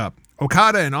picks up.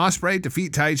 Okada and Ospreay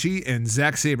defeat Taichi and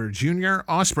Zack Sabre Jr.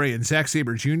 Ospreay and Zack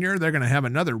Sabre Jr., they're going to have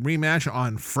another rematch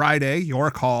on Friday,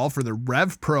 York Hall, for the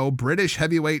Rev Pro British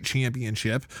Heavyweight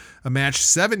Championship, a match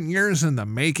 7 years in the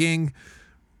making.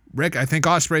 Rick, I think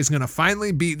Ospreay's going to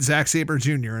finally beat Zack Sabre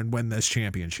Jr. and win this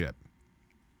championship.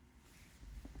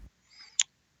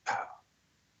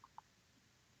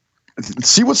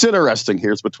 See, what's interesting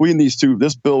here is between these two,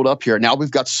 this build up here. Now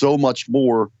we've got so much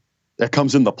more that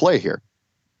comes into play here.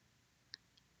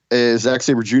 Zack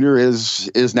Sabre Jr.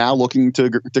 is now looking to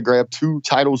grab 2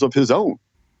 titles of his own.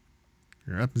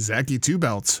 Yep, Zachy 2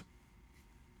 belts.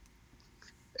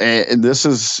 And this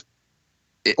is,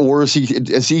 or is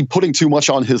he putting too much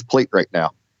on his plate right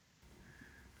now?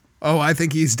 Oh, I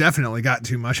think he's definitely got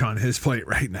too much on his plate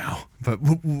right now. But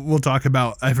we'll talk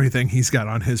about everything he's got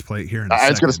on his plate here in a second. I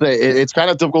was going to say, it's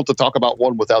kind of difficult to talk about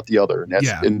one without the other, and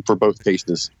that's for both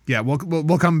cases. Yeah,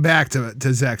 we'll come back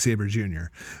to Zack Sabre Jr.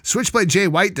 Switchblade Jay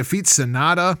White defeats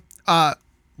Sonata.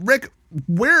 Rick,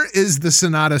 where is the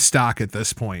Sonata stock at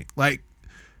this point? Like,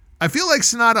 I feel like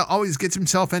Sonata always gets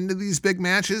himself into these big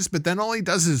matches, but then all he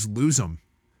does is lose them.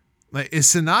 Like, is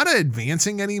Sonata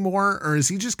advancing anymore, or is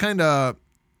he just kind of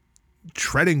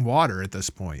treading water at this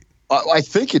point? I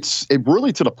think it's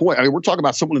really to the point. I mean, we're talking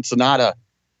about someone in Sonata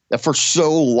that for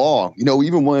so long,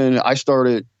 even when I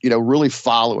started, really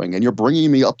following, and you're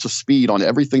bringing me up to speed on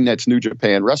everything that's New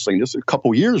Japan Wrestling, just a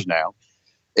couple years now,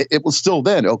 it was still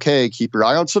then, okay, keep your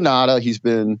eye on Sonata. He's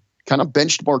been kind of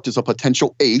benchmarked as a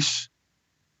potential ace.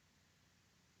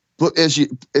 But as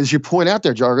you point out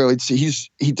there, Jargo,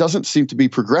 he doesn't seem to be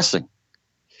progressing.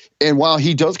 And while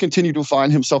he does continue to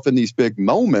find himself in these big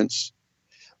moments,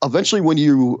 eventually when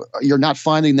you're not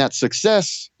finding that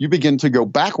success, you begin to go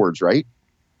backwards, right?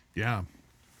 Yeah.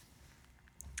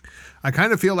 I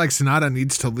kind of feel like Sonata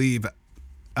needs to leave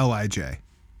LIJ.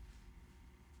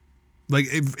 Like,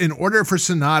 in order for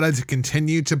Sonata to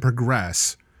continue to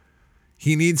progress,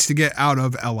 he needs to get out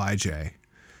of LIJ.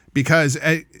 Because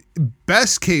at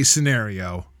best case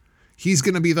scenario, he's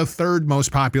going to be the third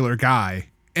most popular guy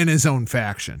in his own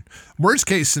faction. Worst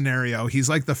case scenario, he's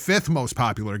like the fifth most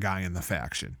popular guy in the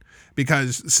faction,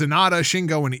 because Sonata,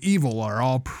 Shingo, and Evil are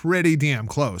all pretty damn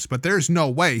close, but there's no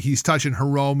way he's touching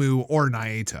Hiromu or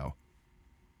Naito.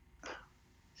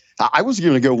 I was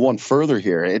going to go one further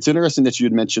here. It's interesting that you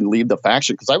had mentioned leave the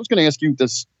faction, because I was going to ask you,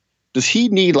 does he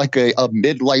need like a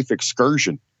midlife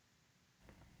excursion?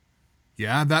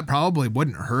 Yeah, that probably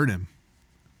wouldn't hurt him.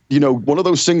 One of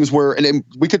those things where, and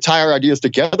we could tie our ideas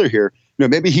together here.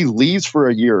 Maybe he leaves for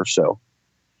a year or so,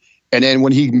 and then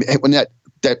when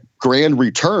that grand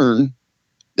return,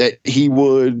 that he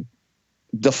would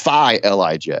defy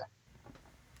LIJ.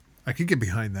 I could get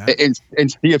behind that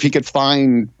and see if he could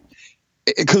find.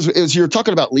 Because as you're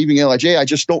talking about leaving LIJ, I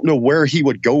just don't know where he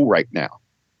would go right now.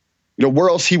 Where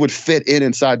else he would fit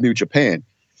inside New Japan.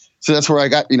 So that's where I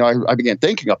got, I began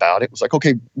thinking about it. It was like,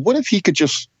 okay, what if he could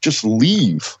just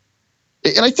leave?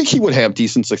 And I think he would have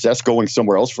decent success going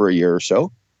somewhere else for a year or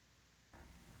so.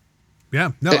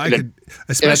 Yeah, no, I could,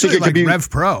 especially like Rev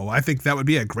Pro. I think that would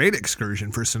be a great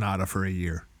excursion for Sonata for a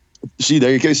year. See,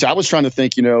 there you go. So I was trying to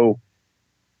think,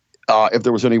 if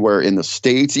there was anywhere in the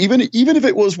States, even if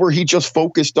it was where he just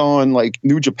focused on like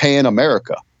New Japan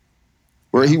America,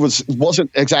 where he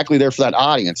wasn't exactly there for that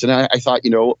audience. And I thought,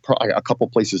 probably a couple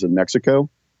places in Mexico.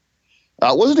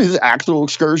 Wasn't his actual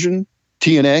excursion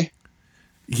TNA?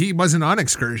 He wasn't on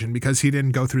excursion because he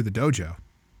didn't go through the dojo.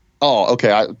 Oh,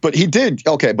 okay. But he did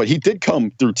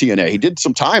come through TNA. He did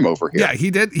some time over here. Yeah, he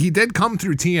did come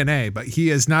through TNA, but he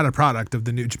is not a product of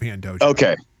the New Japan dojo.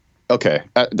 Okay.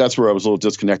 That's where I was a little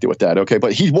disconnected with that. Okay.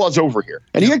 But he was over here,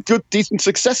 and he had decent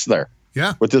success there.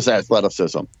 Yeah. With his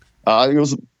athleticism. I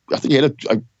think he had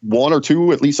a one or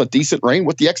two, at least a decent reign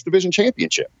with the X Division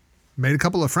Championship. Made a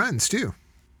couple of friends too,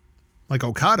 like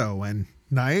Okado and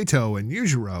Naito and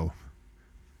Yujiro.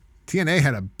 TNA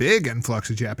had a big influx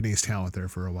of Japanese talent there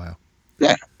for a while.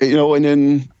 Yeah, and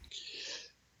then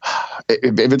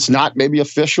if it's not maybe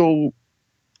official,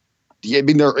 I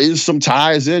mean, there is some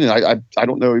ties in, and I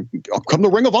don't know. Come to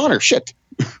Ring of Honor, shit.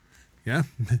 Yeah,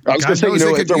 I was going to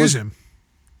say, they could use him.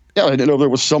 Yeah, I didn't know there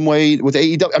was some way with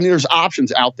AEW. I mean, there's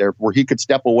options out there where he could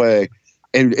step away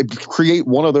and create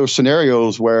one of those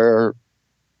scenarios where,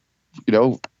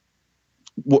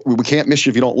 we can't miss you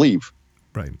if you don't leave.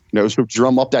 Right. So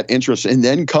drum up that interest and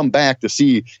then come back to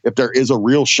see if there is a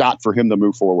real shot for him to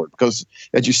move forward. Because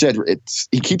as you said,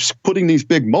 he keeps putting these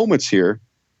big moments here,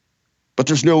 but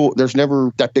there's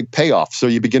never that big payoff. So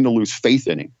you begin to lose faith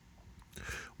in him.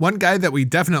 One guy that we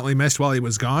definitely missed while he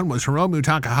was gone was Hiromu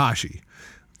Takahashi.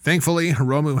 Thankfully,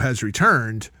 Hiromu has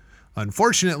returned.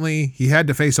 Unfortunately, he had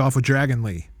to face off with Dragon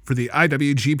Lee for the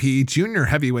IWGP Junior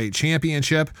Heavyweight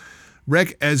Championship.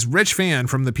 Rick, as Rich Fan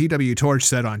from the PW Torch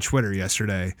said on Twitter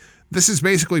yesterday, this is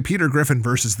basically Peter Griffin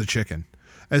versus the Chicken.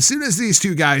 As soon as these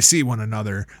two guys see one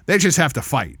another, they just have to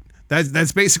fight.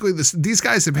 That's basically this. These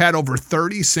guys have had over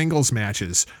 30 singles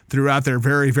matches throughout their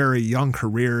very, very young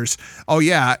careers. Oh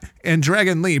yeah, and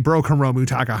Dragon Lee broke Hiromu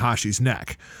Takahashi's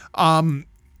neck.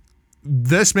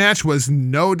 This match was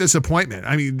no disappointment.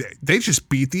 I mean, they just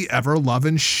beat the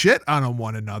ever-loving shit out of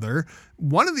one another.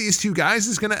 One of these two guys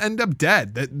is going to end up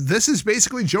dead. This is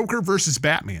basically Joker versus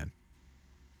Batman.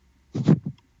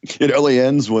 It only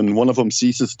ends when one of them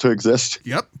ceases to exist.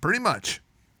 Yep, pretty much.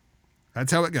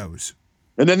 That's how it goes.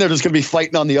 And then they're just going to be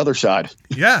fighting on the other side.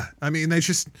 Yeah. I mean,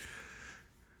 these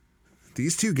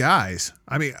two guys,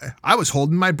 I mean, I was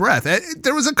holding my breath.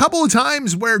 There was a couple of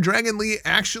times where Dragon Lee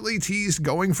actually teased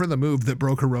going for the move that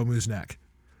broke Hiromu's neck.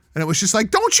 And it was just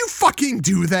like, don't you fucking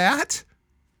do that.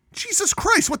 Jesus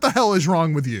Christ, what the hell is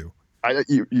wrong with you?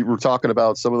 You were talking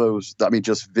about some of those, I mean,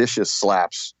 just vicious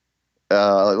slaps.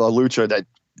 A lucha that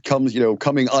comes,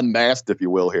 coming unmasked, if you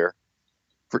will, here.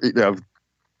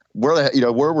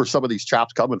 Where were some of these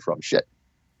chops coming from? Shit.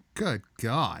 Good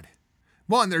God.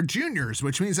 Well, and they're juniors,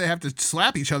 which means they have to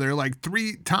slap each other like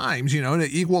 3 times, to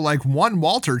equal like 1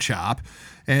 Walter chop.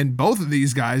 And both of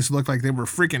these guys looked like they were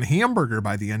freaking hamburger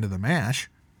by the end of the match.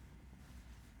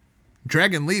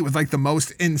 Dragon Lee with like the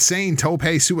most insane tope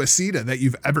suicida that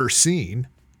you've ever seen.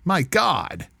 My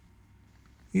God.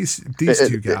 These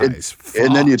two guys.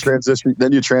 And then you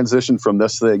transition from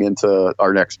this thing into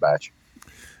our next match.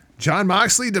 Jon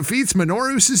Moxley defeats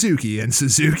Minoru Suzuki, and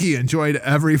Suzuki enjoyed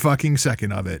every fucking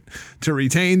second of it to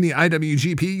retain the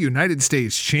IWGP United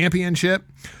States Championship.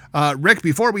 Rick,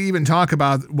 before we even talk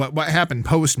about what happened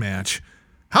post-match,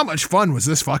 how much fun was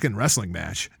this fucking wrestling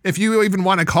match? If you even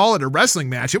want to call it a wrestling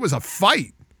match, it was a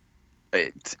fight.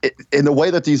 In the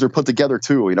way that these are put together,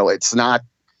 too, it's not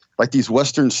like these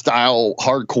Western-style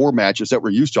hardcore matches that we're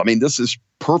used to. I mean, this is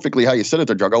perfectly how you said it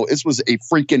there, Drago. This was a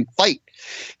freaking fight.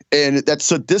 And that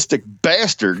sadistic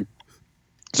bastard,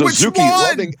 Suzuki,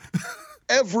 loving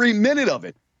every minute of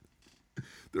it.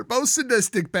 They're both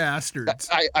sadistic bastards.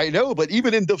 I know, but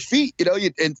even in defeat,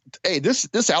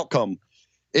 this outcome,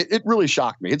 it really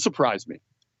shocked me. It surprised me.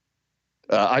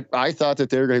 I thought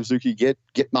that they're going to Suzuki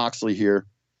get Moxley here.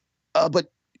 But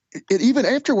even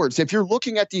afterwards, if you're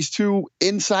looking at these two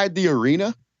inside the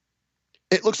arena,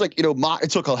 it looks like, it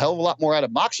took a hell of a lot more out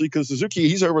of Moxley because Suzuki,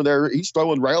 he's over there, he's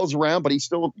throwing rails around, but he's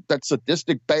still that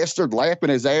sadistic bastard laughing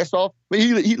his ass off. I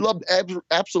mean, he loved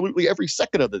absolutely every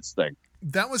second of this thing.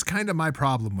 That was kind of my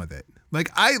problem with it.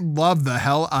 Like, I loved the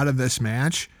hell out of this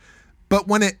match, but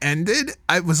when it ended,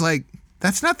 I was like,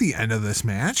 that's not the end of this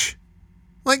match.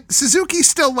 Like, Suzuki's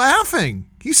still laughing.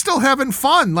 He's still having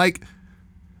fun. Like,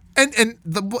 then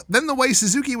the way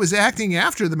Suzuki was acting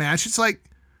after the match, it's like,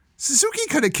 Suzuki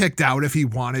could have kicked out if he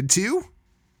wanted to.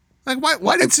 Like,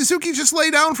 why did Suzuki just lay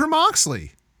down for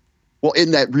Moxley? Well, in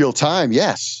that real time,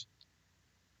 yes.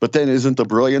 But then isn't the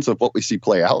brilliance of what we see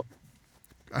play out?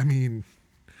 I mean,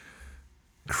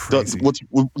 crazy.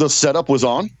 The setup was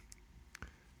on.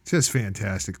 Just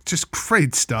fantastic. Just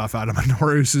great stuff out of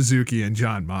Minoru Suzuki and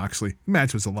Jon Moxley. The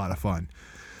match was a lot of fun.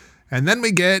 And then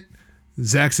we get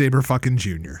Zack Sabre fucking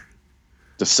Jr.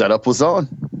 The setup was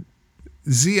on.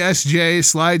 ZSJ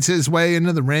slides his way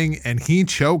into the ring and he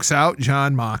chokes out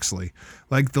Jon Moxley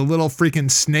like the little freaking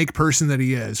snake person that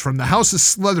he is from the House of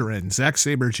Slytherin, Zack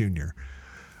Sabre Jr.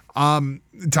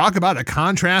 Talk about a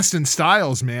contrast in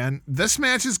styles, man. This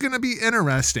match is going to be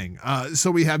interesting. So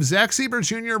we have Zack Sabre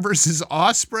Jr. versus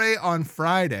Ospreay on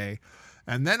Friday.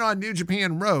 And then on New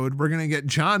Japan Road, we're going to get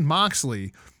Jon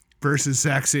Moxley versus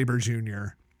Zack Sabre Jr.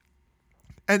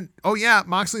 And, oh yeah,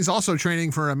 Moxley's also training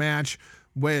for a match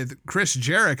with Chris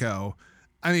Jericho.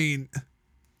 I mean,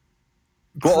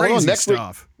 crazy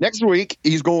stuff. Next week,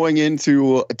 he's going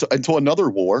into another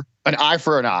war, an eye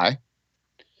for an eye.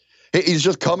 He's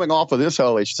just coming off of this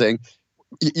hellish thing.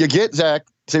 You get Zack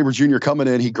Sabre Jr. coming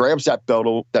in. He grabs that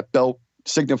belt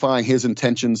signifying his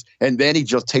intentions, and then he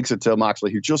just takes it to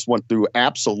Moxley, who just went through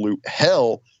absolute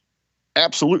hell,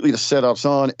 absolutely the setup's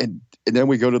on, and then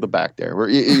we go to the back there where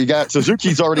you got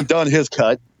Suzuki's already done his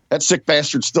cut. That sick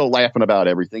bastard's still laughing about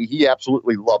everything. He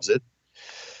absolutely loves it.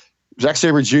 Zack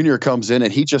Sabre Jr. comes in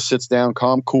and he just sits down,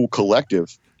 calm, cool,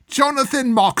 collective.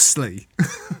 Jonathan Moxley.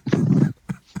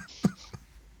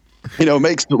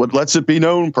 Lets it be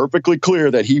known perfectly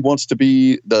clear that he wants to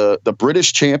be the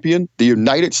British champion, the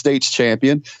United States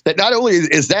champion. That not only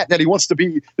is that he wants to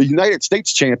be the United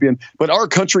States champion, but our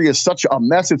country is such a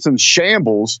mess. It's in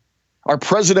shambles. Our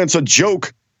president's a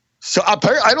joke. So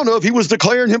I don't know if he was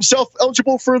declaring himself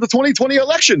eligible for the 2020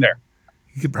 election there.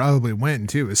 He could probably win,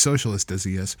 too, as socialist as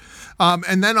he is.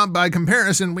 And then by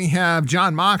comparison, we have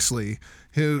Jon Moxley,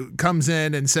 who comes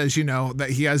in and says, that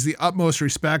he has the utmost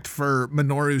respect for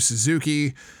Minoru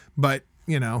Suzuki, but,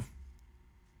 I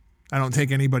don't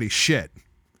take anybody's shit.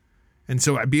 And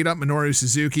so I beat up Minoru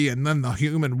Suzuki, and then the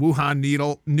human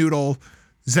Wuhan noodle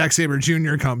Zack Sabre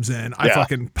Jr. comes in. I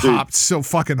fucking popped so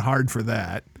fucking hard for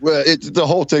that. Well, the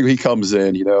whole thing, he comes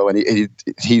in, and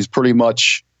he's pretty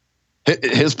much,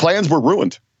 his plans were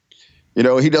ruined.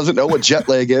 He doesn't know what jet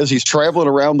lag is. He's traveling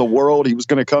around the world. He was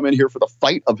going to come in here for the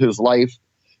fight of his life,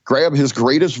 grab his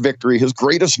greatest victory, his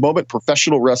greatest moment,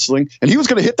 professional wrestling, and he was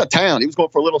going to hit the town. He was going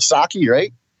for a little sake,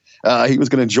 right? He was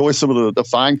going to enjoy some of the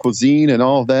fine cuisine and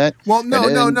all of that. Well, no.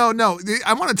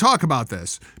 I want to talk about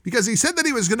this because he said that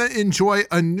he was going to enjoy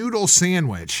a noodle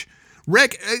sandwich.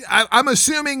 Rick, I'm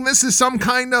assuming this is some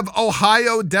kind of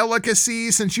Ohio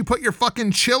delicacy since you put your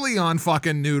fucking chili on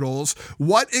fucking noodles.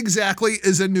 What exactly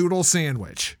is a noodle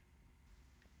sandwich?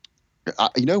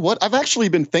 You know what? I've actually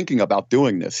been thinking about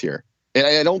doing this here. And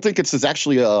I don't think it's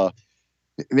actually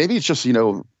maybe it's just,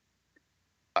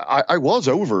 I was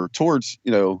over towards,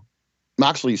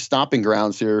 Moxley's stomping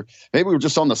grounds here. Maybe we were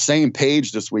just on the same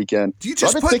page this weekend. Do you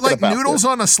just put like noodles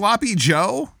on a sloppy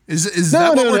Joe? Is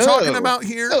that what we're talking about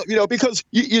here? No, because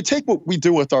you take what we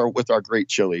do with our great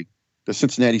chili, the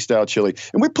Cincinnati style chili,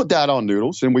 and we put that on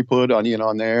noodles and we put onion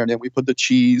on there and then we put the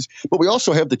cheese, but we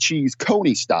also have the cheese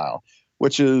coney style,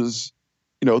 which is,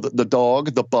 the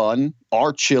dog, the bun,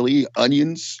 our chili,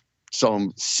 onions,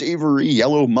 some savory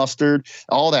yellow mustard,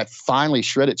 all that finely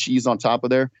shredded cheese on top of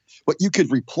there. But you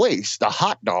could replace the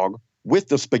hot dog with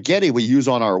the spaghetti we use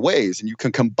on our ways, and you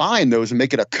can combine those and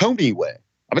make it a coney way.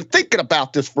 I've been thinking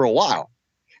about this for a while,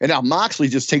 and now Moxley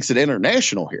just takes it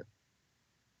international here.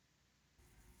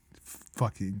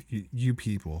 Fucking you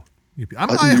people.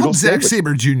 I hope Zack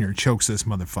Sabre Jr. chokes this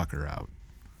motherfucker out.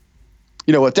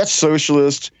 You know what? That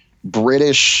socialist,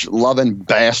 British loving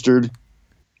bastard.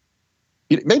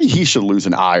 Maybe he should lose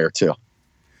an eye or two.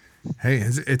 Hey,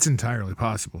 it's entirely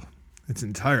possible. It's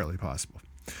entirely possible.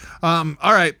 All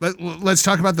right, let's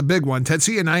talk about the big one.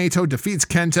 Tetsuya Naito defeats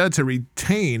Kenta to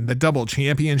retain the double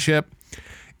championship.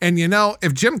 And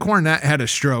if Jim Cornette had a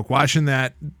stroke watching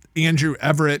that Andrew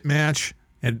Everett match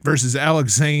versus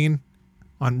Alex Zane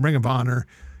on Ring of Honor,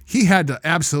 he had to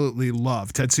absolutely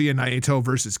love Tetsuya Naito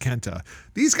versus Kenta.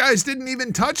 These guys didn't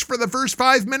even touch for the first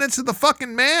 5 minutes of the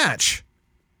fucking match.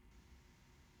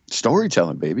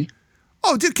 Storytelling, baby.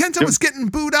 Oh, dude, Kenta was getting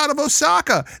booed out of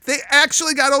Osaka. They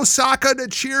actually got Osaka to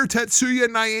cheer Tetsuya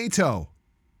Naito.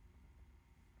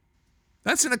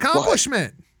 That's an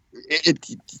accomplishment. Well,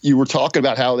 you were talking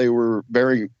about how they were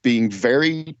being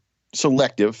very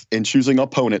selective in choosing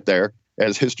opponent there.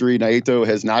 As history, Naito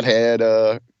has not had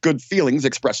good feelings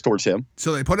expressed towards him.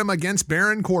 So they put him against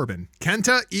Baron Corbin.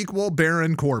 Kenta equal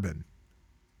Baron Corbin.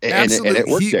 And it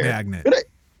worked heat there. Magnet.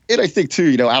 And I think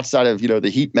too, outside of the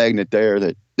heat magnet there,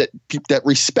 that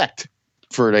respect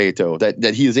for Naito,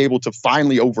 that he is able to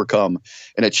finally overcome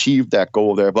and achieve that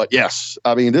goal there. But yes,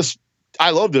 I mean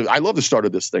I love the start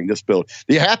of this thing, this build.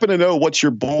 Do you happen to know what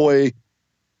your boy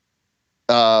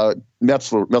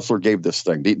Metzler gave this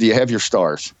thing? Do you have your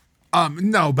stars?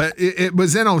 No, but it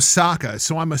was in Osaka,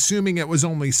 so I'm assuming it was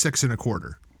only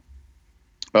 6.25.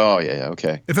 Oh yeah,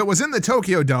 okay. If it was in the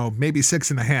Tokyo Dome, maybe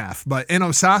 6.5, but in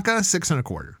Osaka,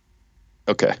 6.25.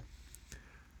 Okay.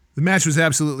 The match was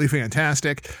absolutely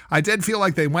fantastic. I did feel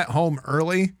like they went home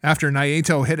early after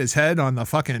Naito hit his head on the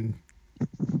fucking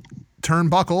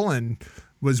turnbuckle and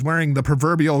was wearing the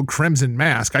proverbial crimson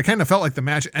mask. I kind of felt like the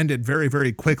match ended very,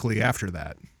 very quickly after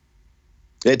that.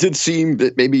 It did seem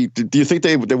that maybe. Do you think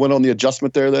they went on the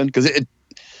adjustment there then? Because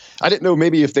I didn't know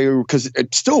maybe if they were, because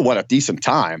it still went a decent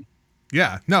time.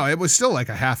 Yeah, no, it was still like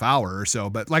a half hour or so.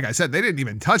 But like I said, they didn't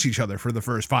even touch each other for the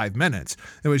first 5 minutes.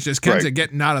 It was just Kenta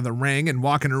getting out of the ring and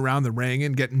walking around the ring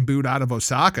and getting booed out of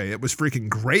Osaka. It was freaking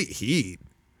great heat.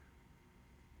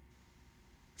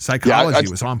 Psychology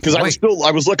was on point. Because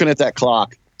I was looking at that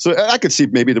clock. So I could see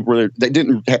maybe where they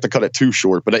didn't have to cut it too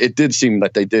short, but it did seem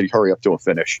that they did hurry up to a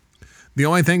finish. The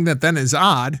only thing that then is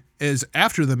odd is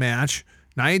after the match,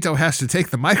 Naito has to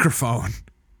take the microphone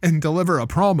and deliver a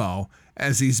promo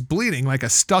as he's bleeding like a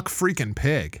stuck freaking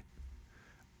pig.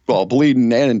 Well,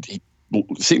 bleeding, and he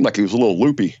seemed like he was a little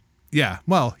loopy. Yeah,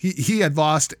 well, he had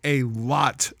lost a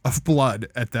lot of blood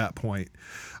at that point.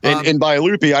 And by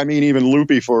loopy, I mean even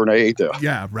loopy for Naito.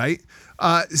 Yeah, right?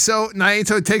 So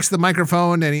Naito takes the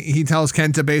microphone and he tells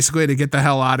Kenta basically to get the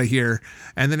hell out of here.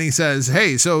 And then he says,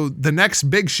 hey, so the next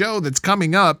big show that's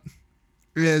coming up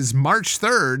is March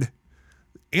 3rd,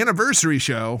 anniversary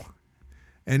show.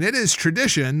 And it is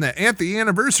tradition that at the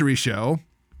anniversary show,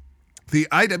 the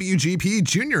IWGP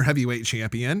Junior Heavyweight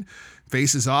Champion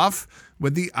faces off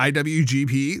with the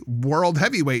IWGP World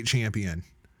Heavyweight Champion.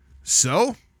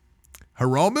 So,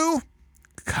 Hiromu,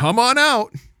 come on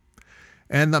out.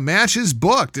 And the match is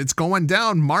booked. It's going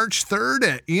down March 3rd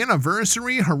at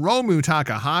anniversary. Hiromu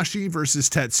Takahashi versus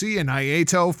Tetsuya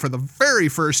Naito for the very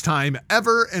first time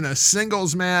ever in a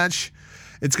singles match.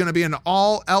 It's going to be an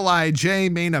all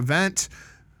LIJ main event.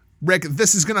 Rick,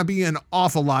 this is going to be an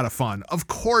awful lot of fun. Of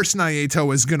course,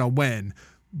 Naito is going to win.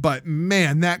 But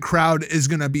man, that crowd is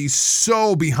going to be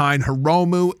so behind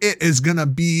Hiromu. It is going to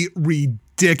be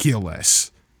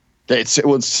ridiculous. It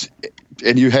was,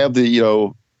 and you have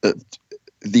the,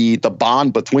 the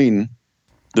bond between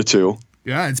the two.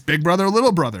 Yeah, it's big brother,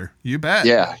 little brother. You bet.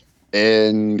 Yeah.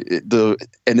 And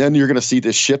then you're going to see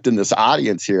this shift in this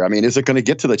audience here. I mean, is it going to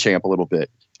get to the champ a little bit?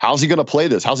 How's he going to play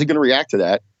this? How's he going to react to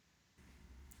that?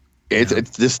 It's going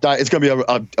to be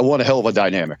a hell of a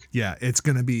dynamic. Yeah, it's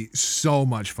going to be so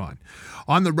much fun.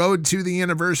 On the road to the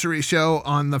anniversary show,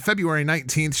 on the February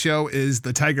 19th show is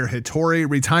the Tiger Hattori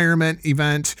retirement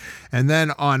event. And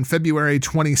then on February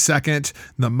 22nd,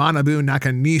 the Manabu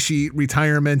Nakanishi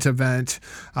retirement event,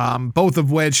 both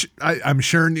of which I'm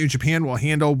sure New Japan will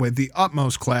handle with the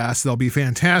utmost class. There'll be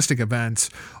fantastic events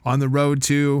on the road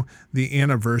to the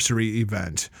anniversary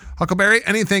event. Huckleberry,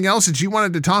 anything else that you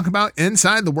wanted to talk about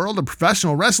inside the world of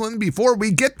professional wrestling before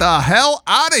we get the hell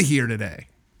out of here today?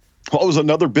 Well, it was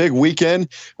another big weekend,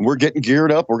 and we're getting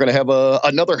geared up. We're going to have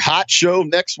another hot show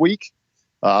next week.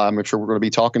 I'm sure we're going to be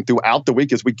talking throughout the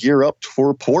week as we gear up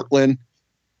for Portland.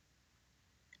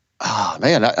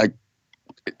 Man, I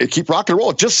keep rocking and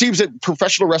roll. It just seems that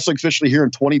professional wrestling, especially here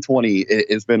in 2020,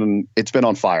 it's been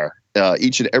on fire.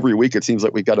 Each and every week, it seems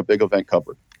like we've got a big event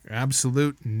covered.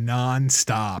 Absolute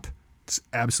nonstop. It's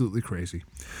absolutely crazy.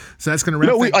 So that's going to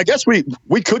wrap. I guess we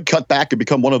could cut back and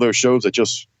become one of those shows that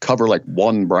just cover like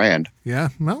one brand. Yeah.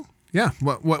 Well, yeah.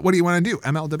 What do you want to do?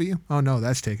 MLW? Oh no,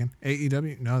 that's taken.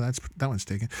 AEW? No, that one's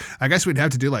taken. I guess we'd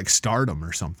have to do like Stardom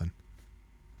or something.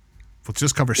 We'll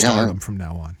just cover Stardom from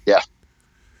now on. Yeah.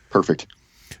 Perfect.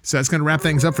 So that's going to wrap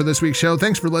things up for this week's show.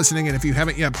 Thanks for listening. And if you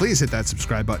haven't yet, please hit that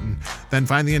subscribe button. Then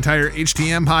find the entire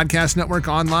HTM Podcast Network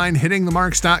online,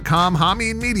 hittingthemarks.com,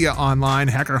 Hameen Media online,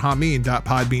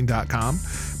 hackerhameen.podbean.com.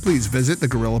 Please visit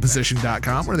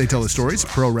thegorillaposition.com where they tell the stories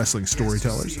of pro wrestling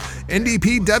storytellers.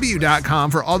 NDPW.com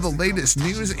for all the latest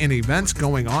news and events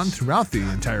going on throughout the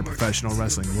entire professional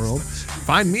wrestling world.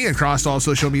 Find me across all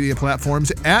social media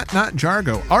platforms at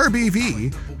NotJargo,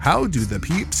 RBV. How do the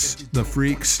peeps, the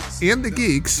freaks, and the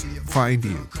geeks find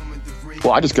you?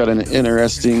 Well, I just got an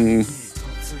interesting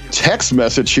text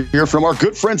message here from our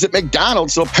good friends at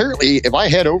McDonald's. So apparently, if I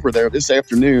head over there this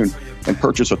afternoon and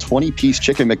purchase a 20-piece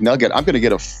chicken McNugget, I'm going to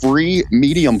get a free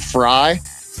medium fry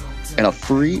and a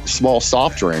free small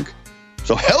soft drink.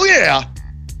 So hell yeah,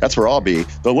 that's where I'll be.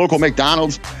 The local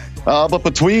McDonald's. But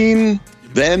between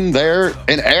then, there,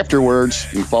 and afterwards,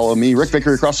 you can follow me, Rick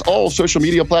Vickery, across all social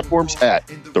media platforms at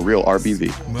The Real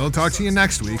RBV. We'll talk to you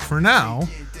next week. For now,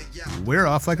 we're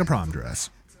off like a prom dress.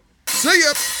 See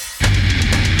ya!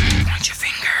 Count your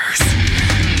fingers.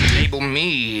 Label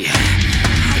me.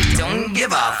 I don't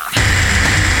give up.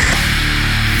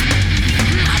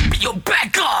 I'll be your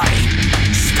bad guy.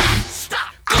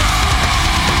 Stop. Go!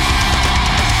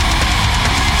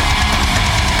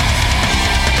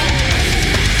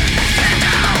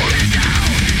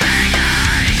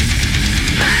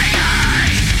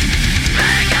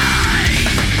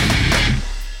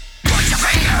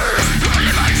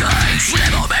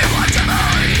 Label me what you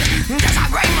mean. Cause I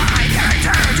bring my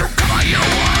character to cover your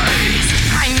ways.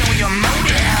 I know your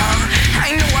motive,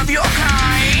 I know of your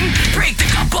kind. Break the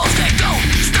couples that go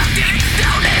stuck deep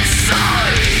down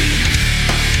inside.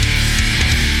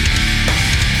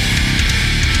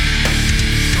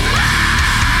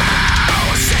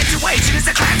 Wow, situation is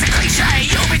a classic cliche.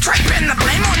 You'll be draping the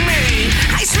blame on me.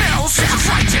 I smell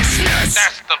self-righteousness.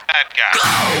 That's the bad guy.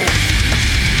 Go!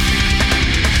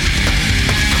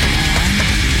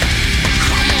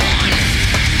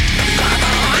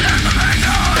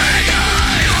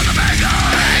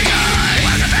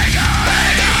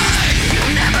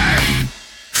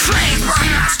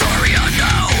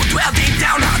 Well, deep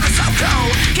down on the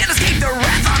subcode, can't escape the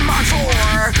wrath on March 4.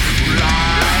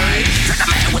 Right, trick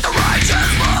the man with the righteous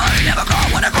mind. Never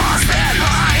caught when I cross that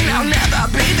line. I'll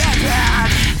never be that bad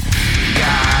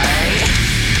guy.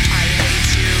 I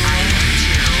hate you.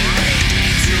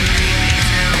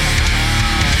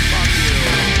 Fuck you.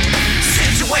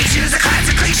 Situation is a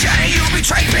classic cliche. You'll be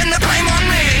draping the blame on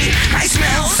me. I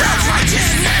smell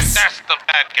self-righteousness. That's the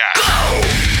bad guy. Go!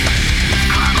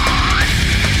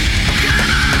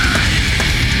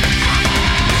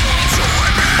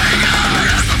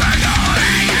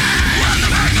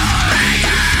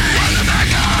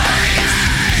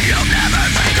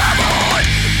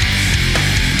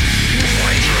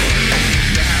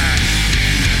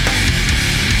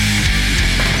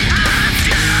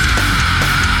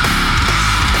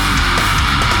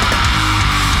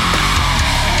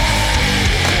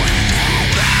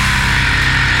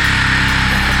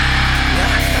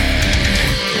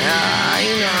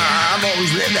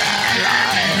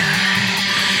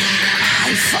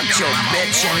 Fucked your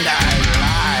bitch and I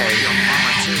lied.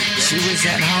 She was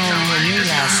at home when you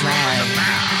lied.